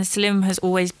 and slim has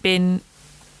always been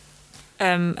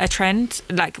a trend.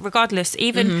 Like, regardless,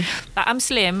 even like, I'm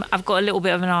slim, I've got a little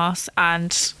bit of an ass,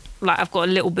 and like, I've got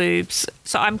little boobs.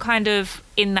 So I'm kind of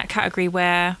in that category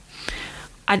where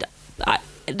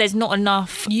there's not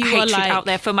enough hatred out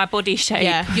there for my body shape.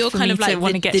 Yeah, you're kind of like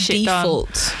want to get the shit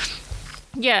default.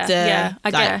 Done. I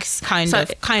like, guess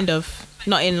kind of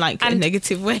not in like a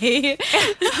negative way.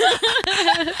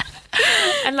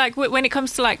 And like, when it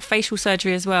comes to like facial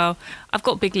surgery as well, I've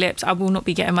got big lips. I will not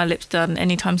be getting my lips done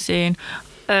anytime soon.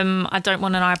 I don't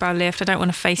want an eyebrow lift. I don't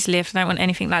want a face lift. I don't want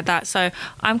anything like that. So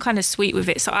I'm kind of sweet with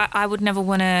it. So I would never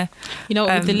want to.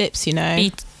 With the lips,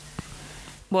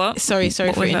 What? Sorry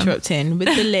for interrupting.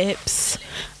 With the lips,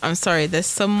 I'm sorry. There's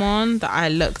someone that I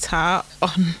looked at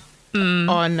on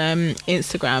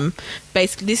Instagram.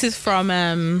 Basically, this is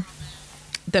from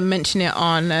they mention it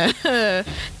on.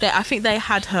 I think they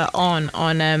had her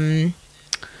on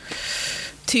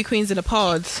Two Queens in a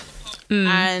Pod.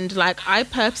 And like, I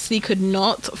purposely could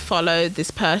not follow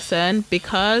this person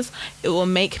because it will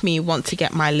make me want to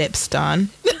get my lips done.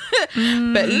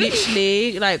 But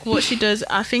literally, like, what she does,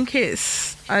 I think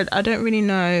it's, I don't really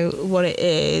know what it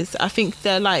is. I think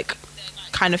they're like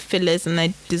kind of fillers and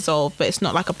they dissolve, but it's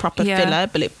not like a proper filler,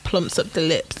 but it plumps up the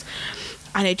lips,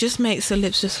 and it just makes the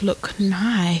lips just look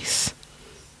nice.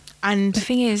 And the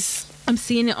thing is, I'm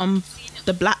seeing it on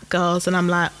the black girls, and I'm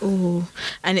like, ooh.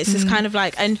 And it's just kind of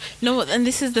like, and you know what, and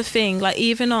this is the thing, like,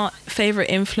 even our favorite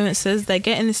influencers, they're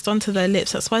getting this done to their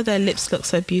lips. That's why their lips look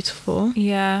so beautiful.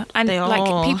 Yeah. And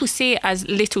like, people see it as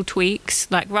little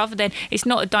tweaks, like, rather than, it's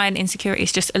not a dying insecurity,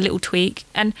 it's just a little tweak,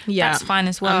 and that's fine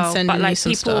as well. I'm sending but like,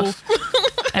 you some people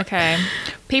stuff. Okay,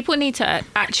 people need to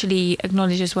actually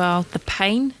acknowledge as well the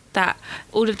pain that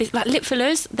all of this, like, lip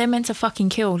fillers, they're meant to fucking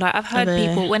kill. Like, I've heard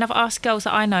people, when I've asked girls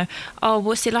that I know, oh,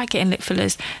 what's it like getting lip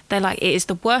fillers, they're like, it is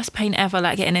the worst pain ever,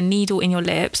 like getting a needle in your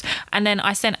lips. And then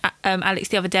I sent Alex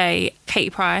the other day Katie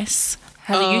Price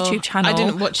has a YouTube channel. I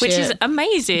didn't watch which it, is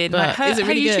amazing. Like, her, is it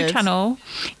really her YouTube good? channel,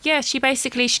 she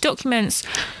basically, she documents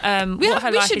what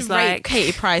her life is like.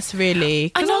 Katie Price,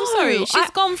 really, because I'm sorry, she's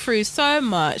gone through so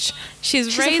much.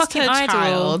 She's raised her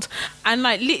child, and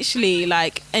like, literally,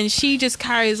 like, and she just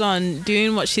carries on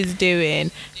doing what she's doing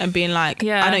and being like,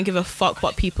 I don't give a fuck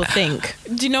what people think.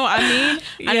 Do you know what I mean?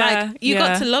 And like, you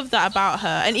got to love that about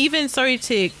her. And even, sorry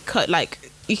to cut, like,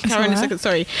 You can carry on in a second,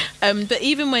 sorry. But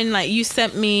even when like you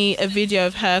sent me a video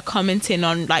of her commenting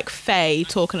on like Faye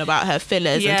talking about her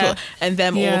fillers and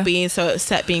them all being so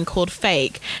upset being called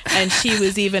fake, and she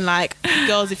was even like,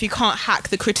 girls, if you can't hack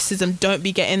the criticism, don't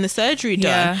be getting the surgery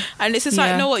done. And it's just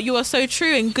like, no, what, you are so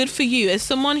true and good for you. As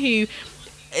someone who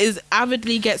is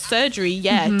avidly gets surgery,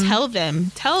 tell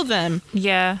them.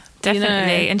 Yeah,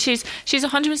 definitely. And she's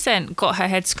 100% got her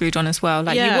head screwed on as well.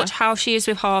 Like you watch how she is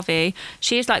with Harvey,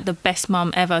 she is like the best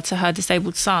mum ever to her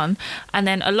disabled son, and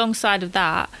then alongside of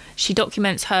that she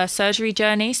documents her surgery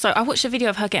journey. So I watched a video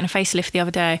of her getting a facelift the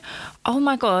other day. Oh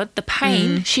my god, the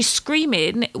pain. She's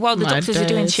screaming while the doctors are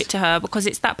doing shit to her because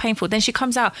it's that painful. Then she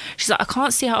comes out, she's like, I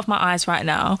can't see out of my eyes right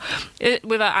now,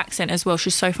 with her accent as well.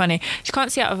 She's so funny. She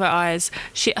can't see out of her eyes.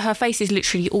 Her face is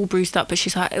literally all bruised up, but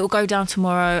she's like, it'll go down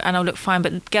tomorrow and I'll look fine.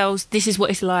 But girls, this is what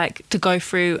it's like to go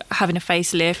through having a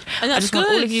facelift. And I just want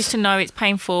all of you to know it's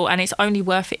painful and it's only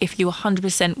worth it if you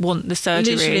 100% want the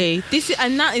surgery. Literally.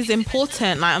 And that is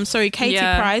important. Like, I'm sorry, Katie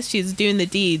Price, she's doing the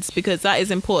deeds, because that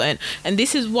is important. And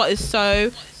this is what is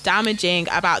so damaging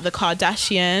about the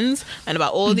Kardashians and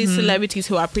about all these celebrities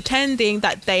who are pretending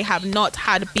that they have not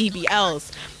had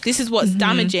BBLs. This is what's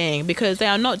damaging, because they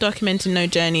are not documenting no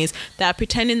journeys. They are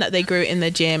pretending that they grew in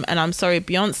the gym. And I'm sorry,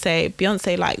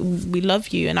 Beyonce, like, we love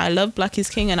you, and I love Black is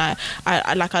King, and I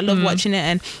love watching it,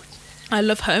 and I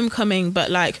love Homecoming,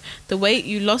 but like the weight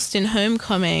you lost in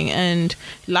Homecoming, and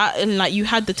like you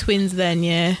had the twins then,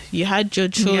 you had your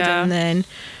children then,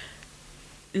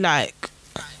 like,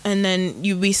 and then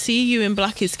we see you in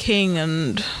Black is King,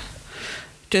 and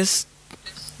just,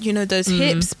 you know, those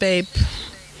hips, babe,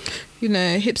 you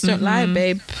know, hips don't lie,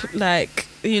 babe, like,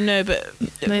 you know, but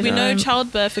we know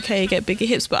childbirth, okay, you get bigger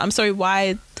hips, but I'm sorry,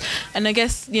 why? And I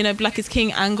guess, you know, Black is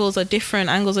King angles are different.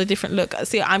 Look,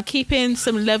 see, I'm keeping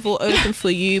some level open for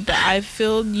you, but I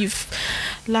feel you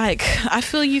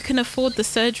can afford the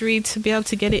surgery to be able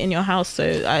to get it in your house.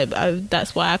 So I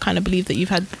that's why I kind of believe that you've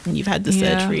had the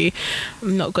surgery.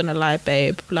 I'm not gonna lie,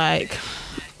 babe, like.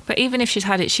 But even if she's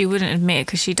had it, she wouldn't admit it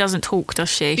because she doesn't talk, does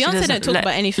she? Beyonce don't talk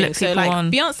about anything. So like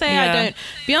Beyonce,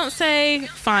 Beyonce,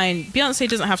 fine. Beyonce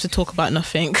doesn't have to talk about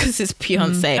nothing because it's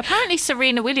Beyonce. Apparently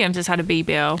Serena Williams has had a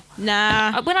BBL.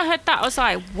 Nah. When I heard that, I was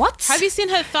like, what? Have you seen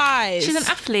her thighs? She's an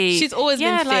athlete. She's always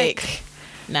been thick. Like,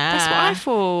 nah. That's what I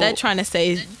thought. They're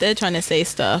trying to say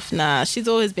stuff. Nah, she's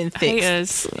always been thick.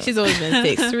 Haters. She's always been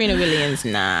thick. Serena Williams,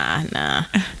 nah.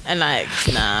 And like,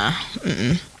 nah.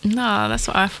 No, that's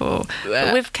what I thought.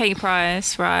 But with Kate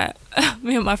Price, right,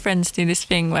 me and my friends do this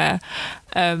thing where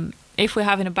if we're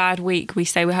having a bad week, we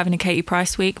say we're having a Katie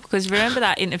Price week, because remember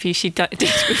that interview she did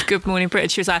with Good Morning Britain?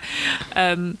 She was like,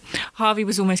 Harvey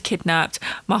was almost kidnapped,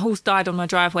 my horse died on my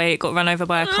driveway, it got run over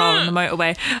by a car on the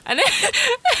motorway, and then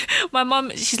my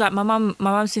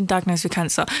mum's been diagnosed with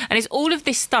cancer, and it's all of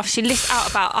this stuff. She lists out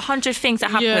about 100 things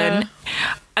that happen.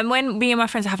 And when me and my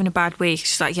friends are having a bad week,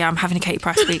 she's like, I'm having a Katie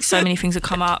Price week. So many things have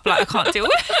come up. Like, I can't deal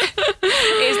with it.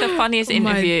 It is the funniest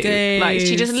interview. Like,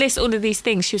 she just lists all of these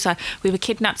things. She was like, we were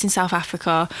kidnapped in South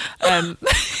Africa. So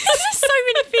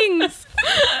many things.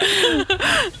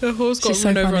 The horse got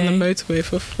run over on the motorway,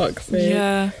 for fuck's sake.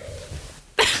 Yeah.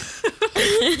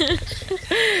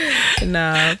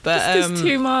 Nah, but it's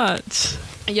too much.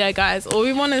 Yeah, guys, all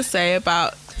we want to say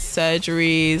about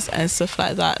surgeries and stuff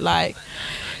like that, like,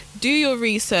 do your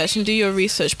research and do your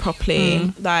research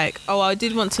properly. Like, I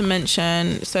did want to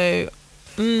mention, so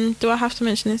do I have to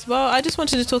mention this? Well, I just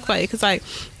wanted to talk about it because, like,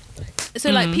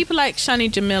 so like people like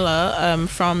Shani Jamila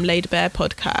from Laid Bare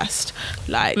podcast,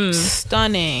 like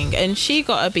stunning, and she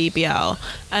got a BBL,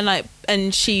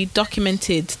 and she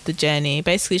documented the journey.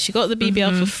 Basically, she got the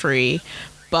BBL for free,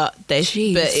 but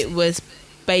it was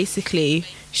basically,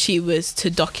 she was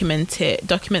to document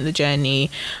the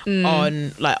journey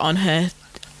on her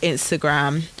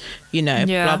Instagram, you know,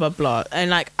 blah blah blah.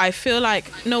 And like, I feel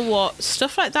like, you know what,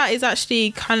 stuff like that is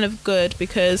actually kind of good,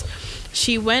 because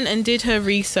she went and did her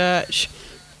research,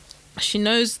 she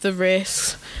knows the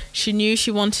risks, she knew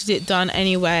she wanted it done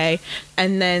anyway,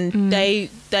 and then they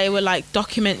were like,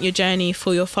 document your journey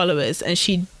for your followers, and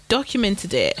she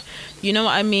documented it, you know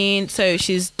what I mean? So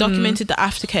she's documented the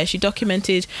aftercare, she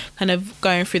documented kind of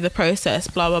going through the process,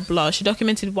 blah blah blah, she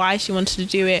documented why she wanted to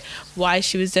do it, why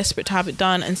she was desperate to have it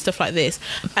done, and stuff like this.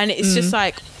 And it's just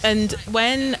like, and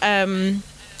when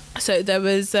so there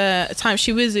was a time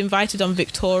she was invited on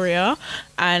Victoria,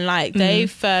 and like they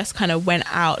first kind of went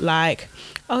out like,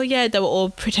 oh yeah, they were all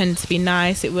pretending to be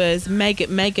nice. It was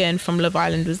Megan from Love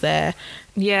Island was there,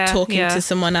 talking to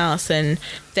someone else, and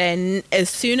then as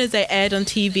soon as they aired on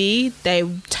TV, they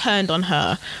turned on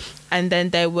her, and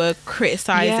then they were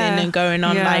criticizing and going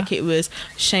on like it was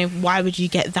shame. Why would you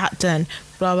get that done?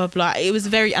 blah blah blah. It was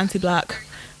very anti-black.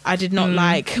 I did not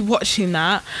like watching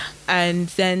that. And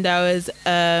then there was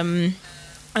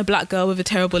a black girl with a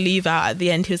terrible leave out at the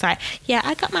end who was like, yeah,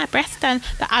 I got my breasts done,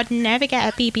 but I'd never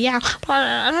get a BBL.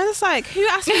 And I was like, who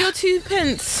asked for your 2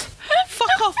 pence?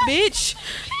 Fuck off, bitch.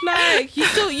 Like,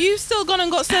 you still gone and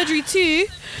got surgery too.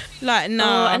 Like, no.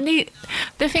 Oh, and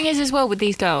the thing is as well with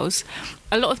these girls,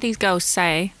 a lot of these girls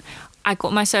say, I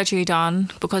got my surgery done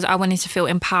because I wanted to feel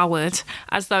empowered,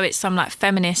 as though it's some like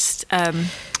feminist thing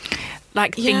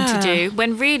to do,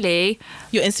 when really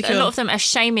you're insecure. A lot of them are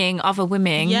shaming other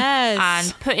women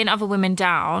and putting other women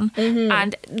down.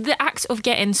 And the act of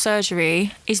getting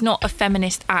surgery is not a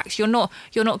feminist act. You're not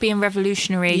being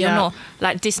revolutionary. You're not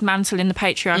like dismantling the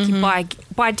patriarchy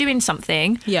by doing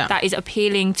something that is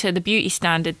appealing to the beauty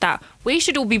standard that we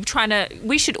should all be trying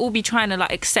to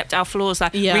like accept our flaws,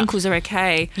 like wrinkles are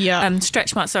okay,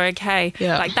 stretch marks are okay.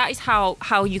 Like that is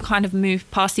how you kind of move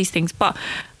past these things. But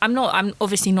I'm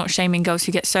obviously not shaming girls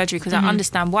who get surgery, because I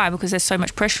understand why, because there's so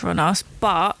much pressure on us.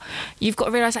 But you've got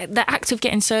to realise, like, the act of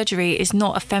getting surgery is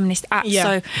not a feminist act.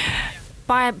 So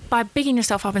by bigging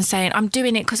yourself up and saying, I'm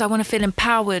doing it because I want to feel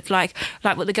empowered, like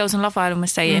what the girls on Love Island were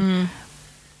saying,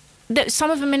 that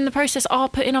some of them in the process are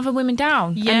putting other women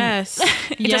down. Yes.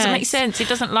 It doesn't make sense. It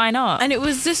doesn't line up. And it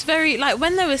was just very, like,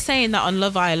 when they were saying that on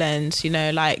Love Island, you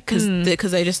know, like,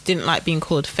 because they just didn't like being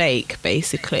called fake,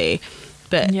 basically.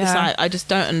 But it's like, I just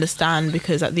don't understand,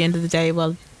 because at the end of the day,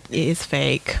 well, it is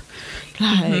fake.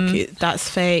 Like, that's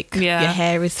fake. Your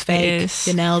hair is fake.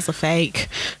 Your nails are fake.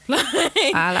 Like,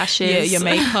 eyelashes. Your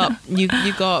makeup. you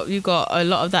got a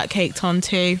lot of that caked on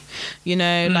too. You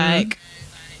know, like,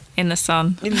 in the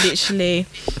sun, literally.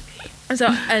 So,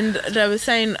 and they were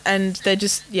saying, and they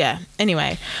just,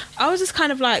 anyway, I was just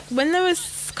kind of like, when they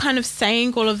was kind of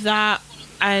saying all of that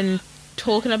and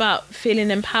talking about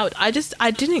feeling empowered, I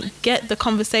didn't get the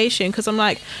conversation, because I'm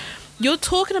like, you're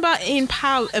talking about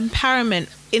empowerment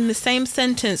in the same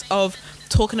sentence of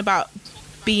talking about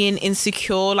being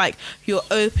insecure. Like, you're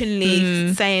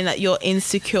openly saying that you're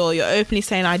insecure, you're openly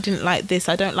saying, I didn't like this,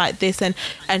 I don't like this, and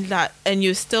that, and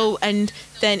you're still, and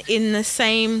then in the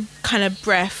same kind of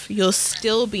breath, you're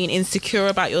still being insecure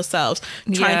about yourselves,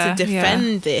 trying to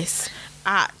defend this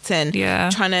act, and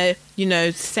trying to, you know,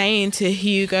 saying to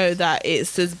Hugo that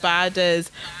it's as bad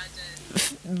as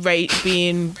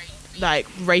being like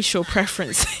racial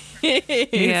preferences.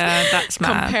 That's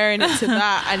mad. Comparing it to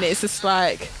that, and it's just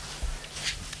like,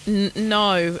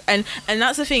 no. And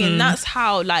that's the thing, and that's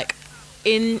how, like,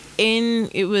 in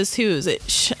it was, who was it,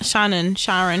 Sharon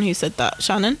who said that.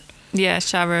 Sharon.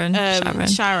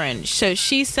 So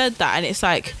she said that, and it's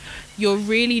like, you're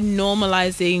really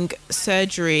normalizing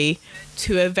surgery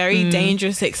to a very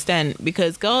dangerous extent,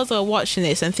 because girls are watching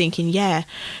this and thinking,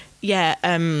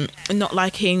 not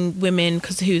liking women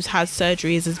because who's had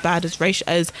surgery is as bad as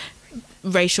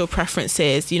racial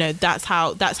preferences. You know, that's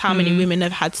how many women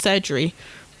have had surgery,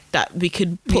 that we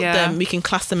could put them, we can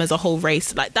class them as a whole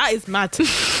race. Like, that is mad.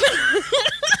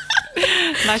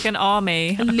 Like an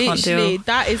army. Literally,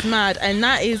 that is mad. And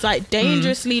that is like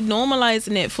dangerously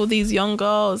normalizing it for these young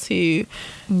girls who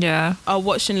are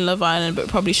watching Love Island but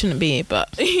probably shouldn't be.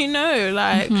 But, you know,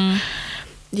 like,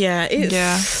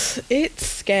 it's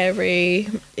scary.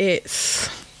 It's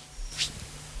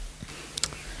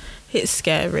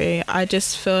scary. I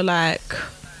just feel like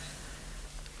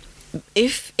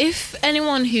if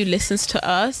anyone who listens to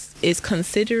us is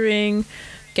considering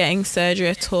getting surgery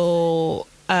at all,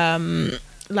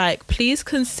 like, please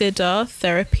consider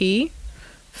therapy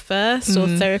first, or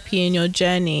therapy in your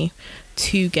journey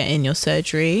to getting your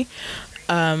surgery.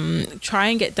 Try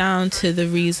and get down to the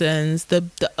reasons, the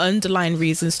underlying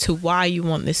reasons to why you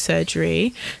want this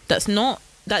surgery.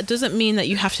 That doesn't mean that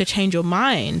you have to change your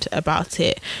mind about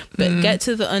it, but get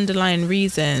to the underlying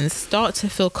reasons. Start to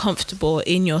feel comfortable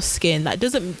in your skin.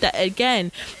 That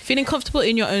again, feeling comfortable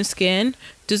in your own skin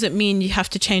doesn't mean you have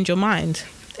to change your mind.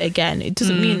 Again, it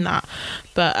doesn't mean that.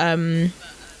 But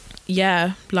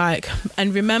like,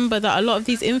 and remember that a lot of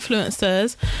these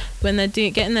influencers, when they're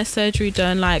getting their surgery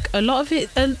done, like, a lot of it,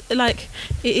 like,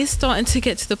 it is starting to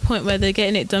get to the point where they're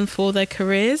getting it done for their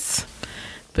careers.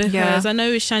 Because I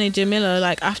know with Shani Jamila,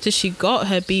 like, after she got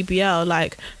her BBL,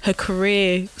 like, her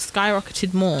career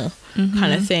skyrocketed more,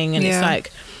 kind of thing. And it's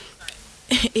like,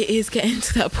 it is getting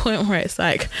to that point where it's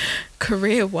like,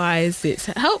 career wise, it's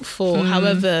helpful.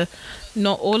 However,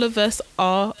 not all of us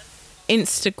are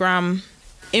Instagram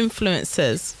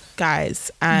influencers,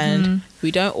 guys, and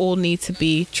we don't all need to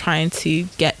be trying to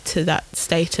get to that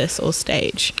status or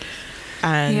stage.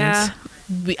 And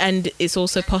and it's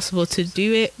also possible to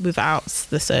do it without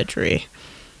the surgery.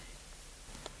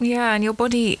 Yeah, and your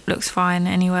body looks fine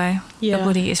anyway. Yeah. Your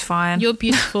body is fine. You're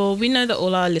beautiful. We know that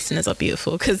all our listeners are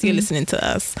beautiful because you're listening to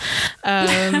us.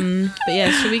 But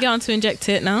yeah, should we get on to inject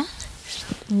it now?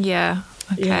 Yeah.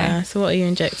 Okay. Yeah. So what are you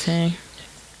injecting?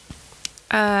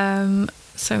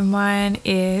 So mine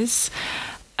is,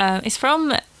 it's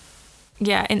from,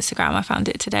 Instagram. I found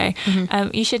it today.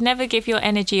 You should never give your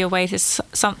energy away to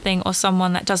something or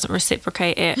someone that doesn't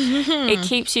reciprocate it. It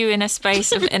keeps you in a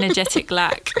space of energetic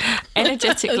lack.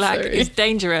 Energetic lack is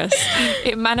dangerous.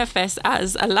 It manifests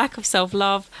as a lack of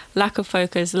self-love, lack of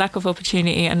focus, lack of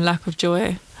opportunity, and lack of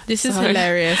joy. This is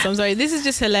hilarious. I'm sorry. This is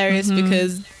just hilarious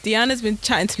because Deanna's been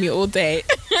chatting to me all day.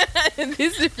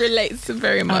 This relates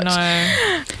very much. I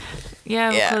know.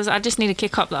 Yeah, because I just need to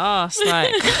kick up the arse.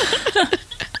 Like,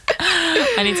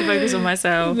 I need to focus on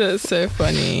myself. That's so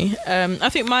funny. I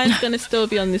think mine's going to still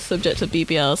be on this subject of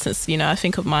BBL since, I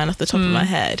think of mine off the top of my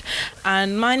head.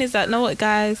 And mine is that, know what,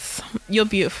 guys? You're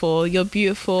beautiful. You're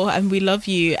beautiful and we love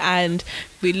you. And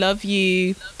we love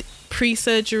you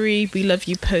pre-surgery, we love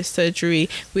you post-surgery,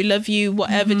 we love you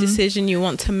whatever decision you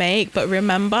want to make, but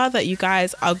remember that you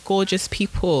guys are gorgeous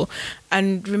people,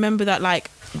 and remember that like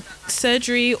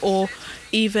surgery or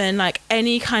even like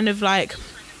any kind of like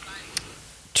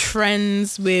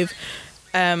trends with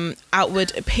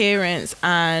outward appearance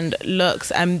and looks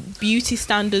and beauty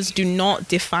standards do not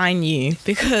define you,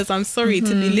 because I'm sorry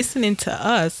to be listening to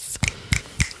us,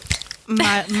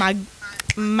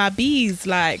 my bees,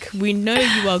 like, we know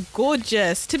you are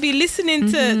gorgeous. To be listening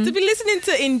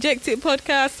to Inject It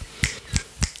podcast,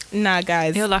 nah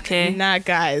guys, you're lucky. Nah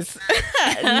guys,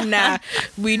 nah,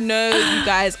 we know you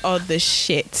guys are the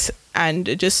shit.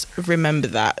 And just remember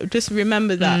that.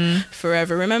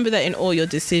 Forever. Remember that in all your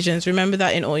decisions. Remember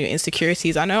that in all your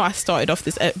insecurities. I know I started off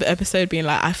this episode being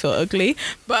like, I feel ugly,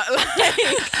 but like,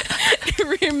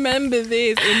 remember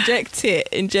this. Inject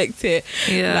it.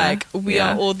 Yeah. Like, we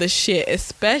are all the shit,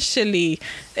 especially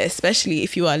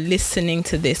if you are listening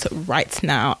to this right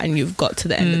now and you've got to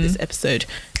the end of this episode.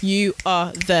 You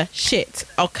are the shit.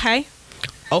 Okay.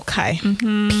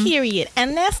 Period.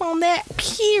 And that's on that,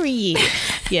 period.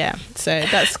 Yeah, so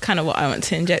that's kind of what I want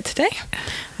to inject today.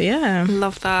 Yeah,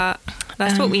 love that.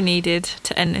 That's what we needed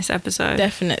to end this episode.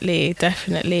 Definitely.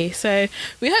 So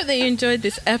we hope that you enjoyed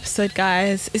this episode,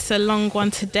 guys. It's a long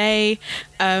one today.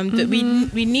 That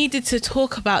we needed to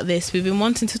talk about this. We've been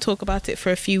wanting to talk about it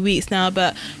for a few weeks now,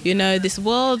 but this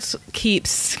world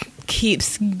keeps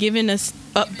giving us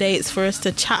updates for us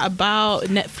to chat about.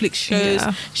 Netflix shows,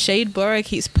 Shade Borough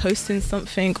keeps posting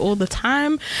something all the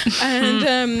time, and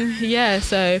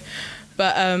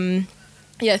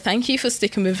thank you for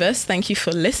sticking with us. Thank you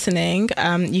for listening.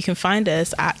 You can find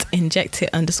us at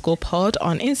injectit_pod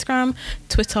on Instagram,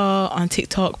 Twitter, on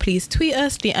TikTok. Please tweet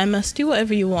us, DM us, do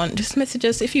whatever you want. Just message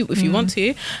us if you want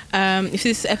to. If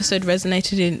this episode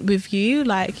resonated with you,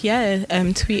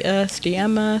 tweet us,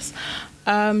 DM us.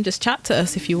 Just chat to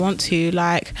us if you want to,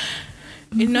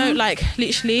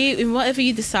 literally in whatever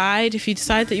you decide. If you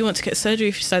decide that you want to get surgery,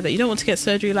 if you decide that you don't want to get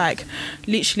surgery,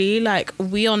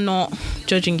 we are not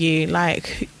judging you.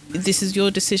 This is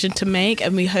your decision to make,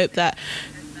 and we hope that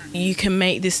you can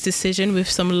make this decision with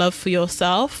some love for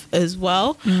yourself as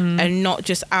well, and not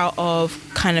just out of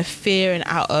kind of fear and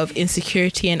out of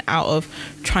insecurity and out of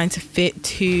trying to fit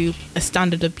to a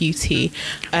standard of beauty,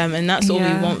 and that's all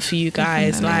we want for you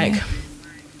guys. Definitely.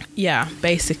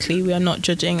 Basically we are not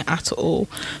judging at all,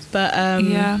 but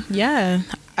I'm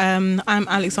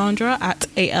Alexandra at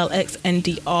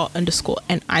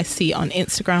ALXNDR_NIC on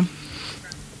Instagram.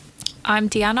 I'm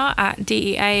Deanna at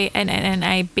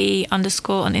DEANNNAB_ on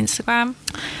Instagram.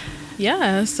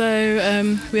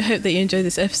 So we hope that you enjoyed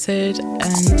this episode,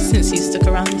 and since you stuck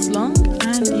around this long,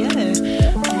 and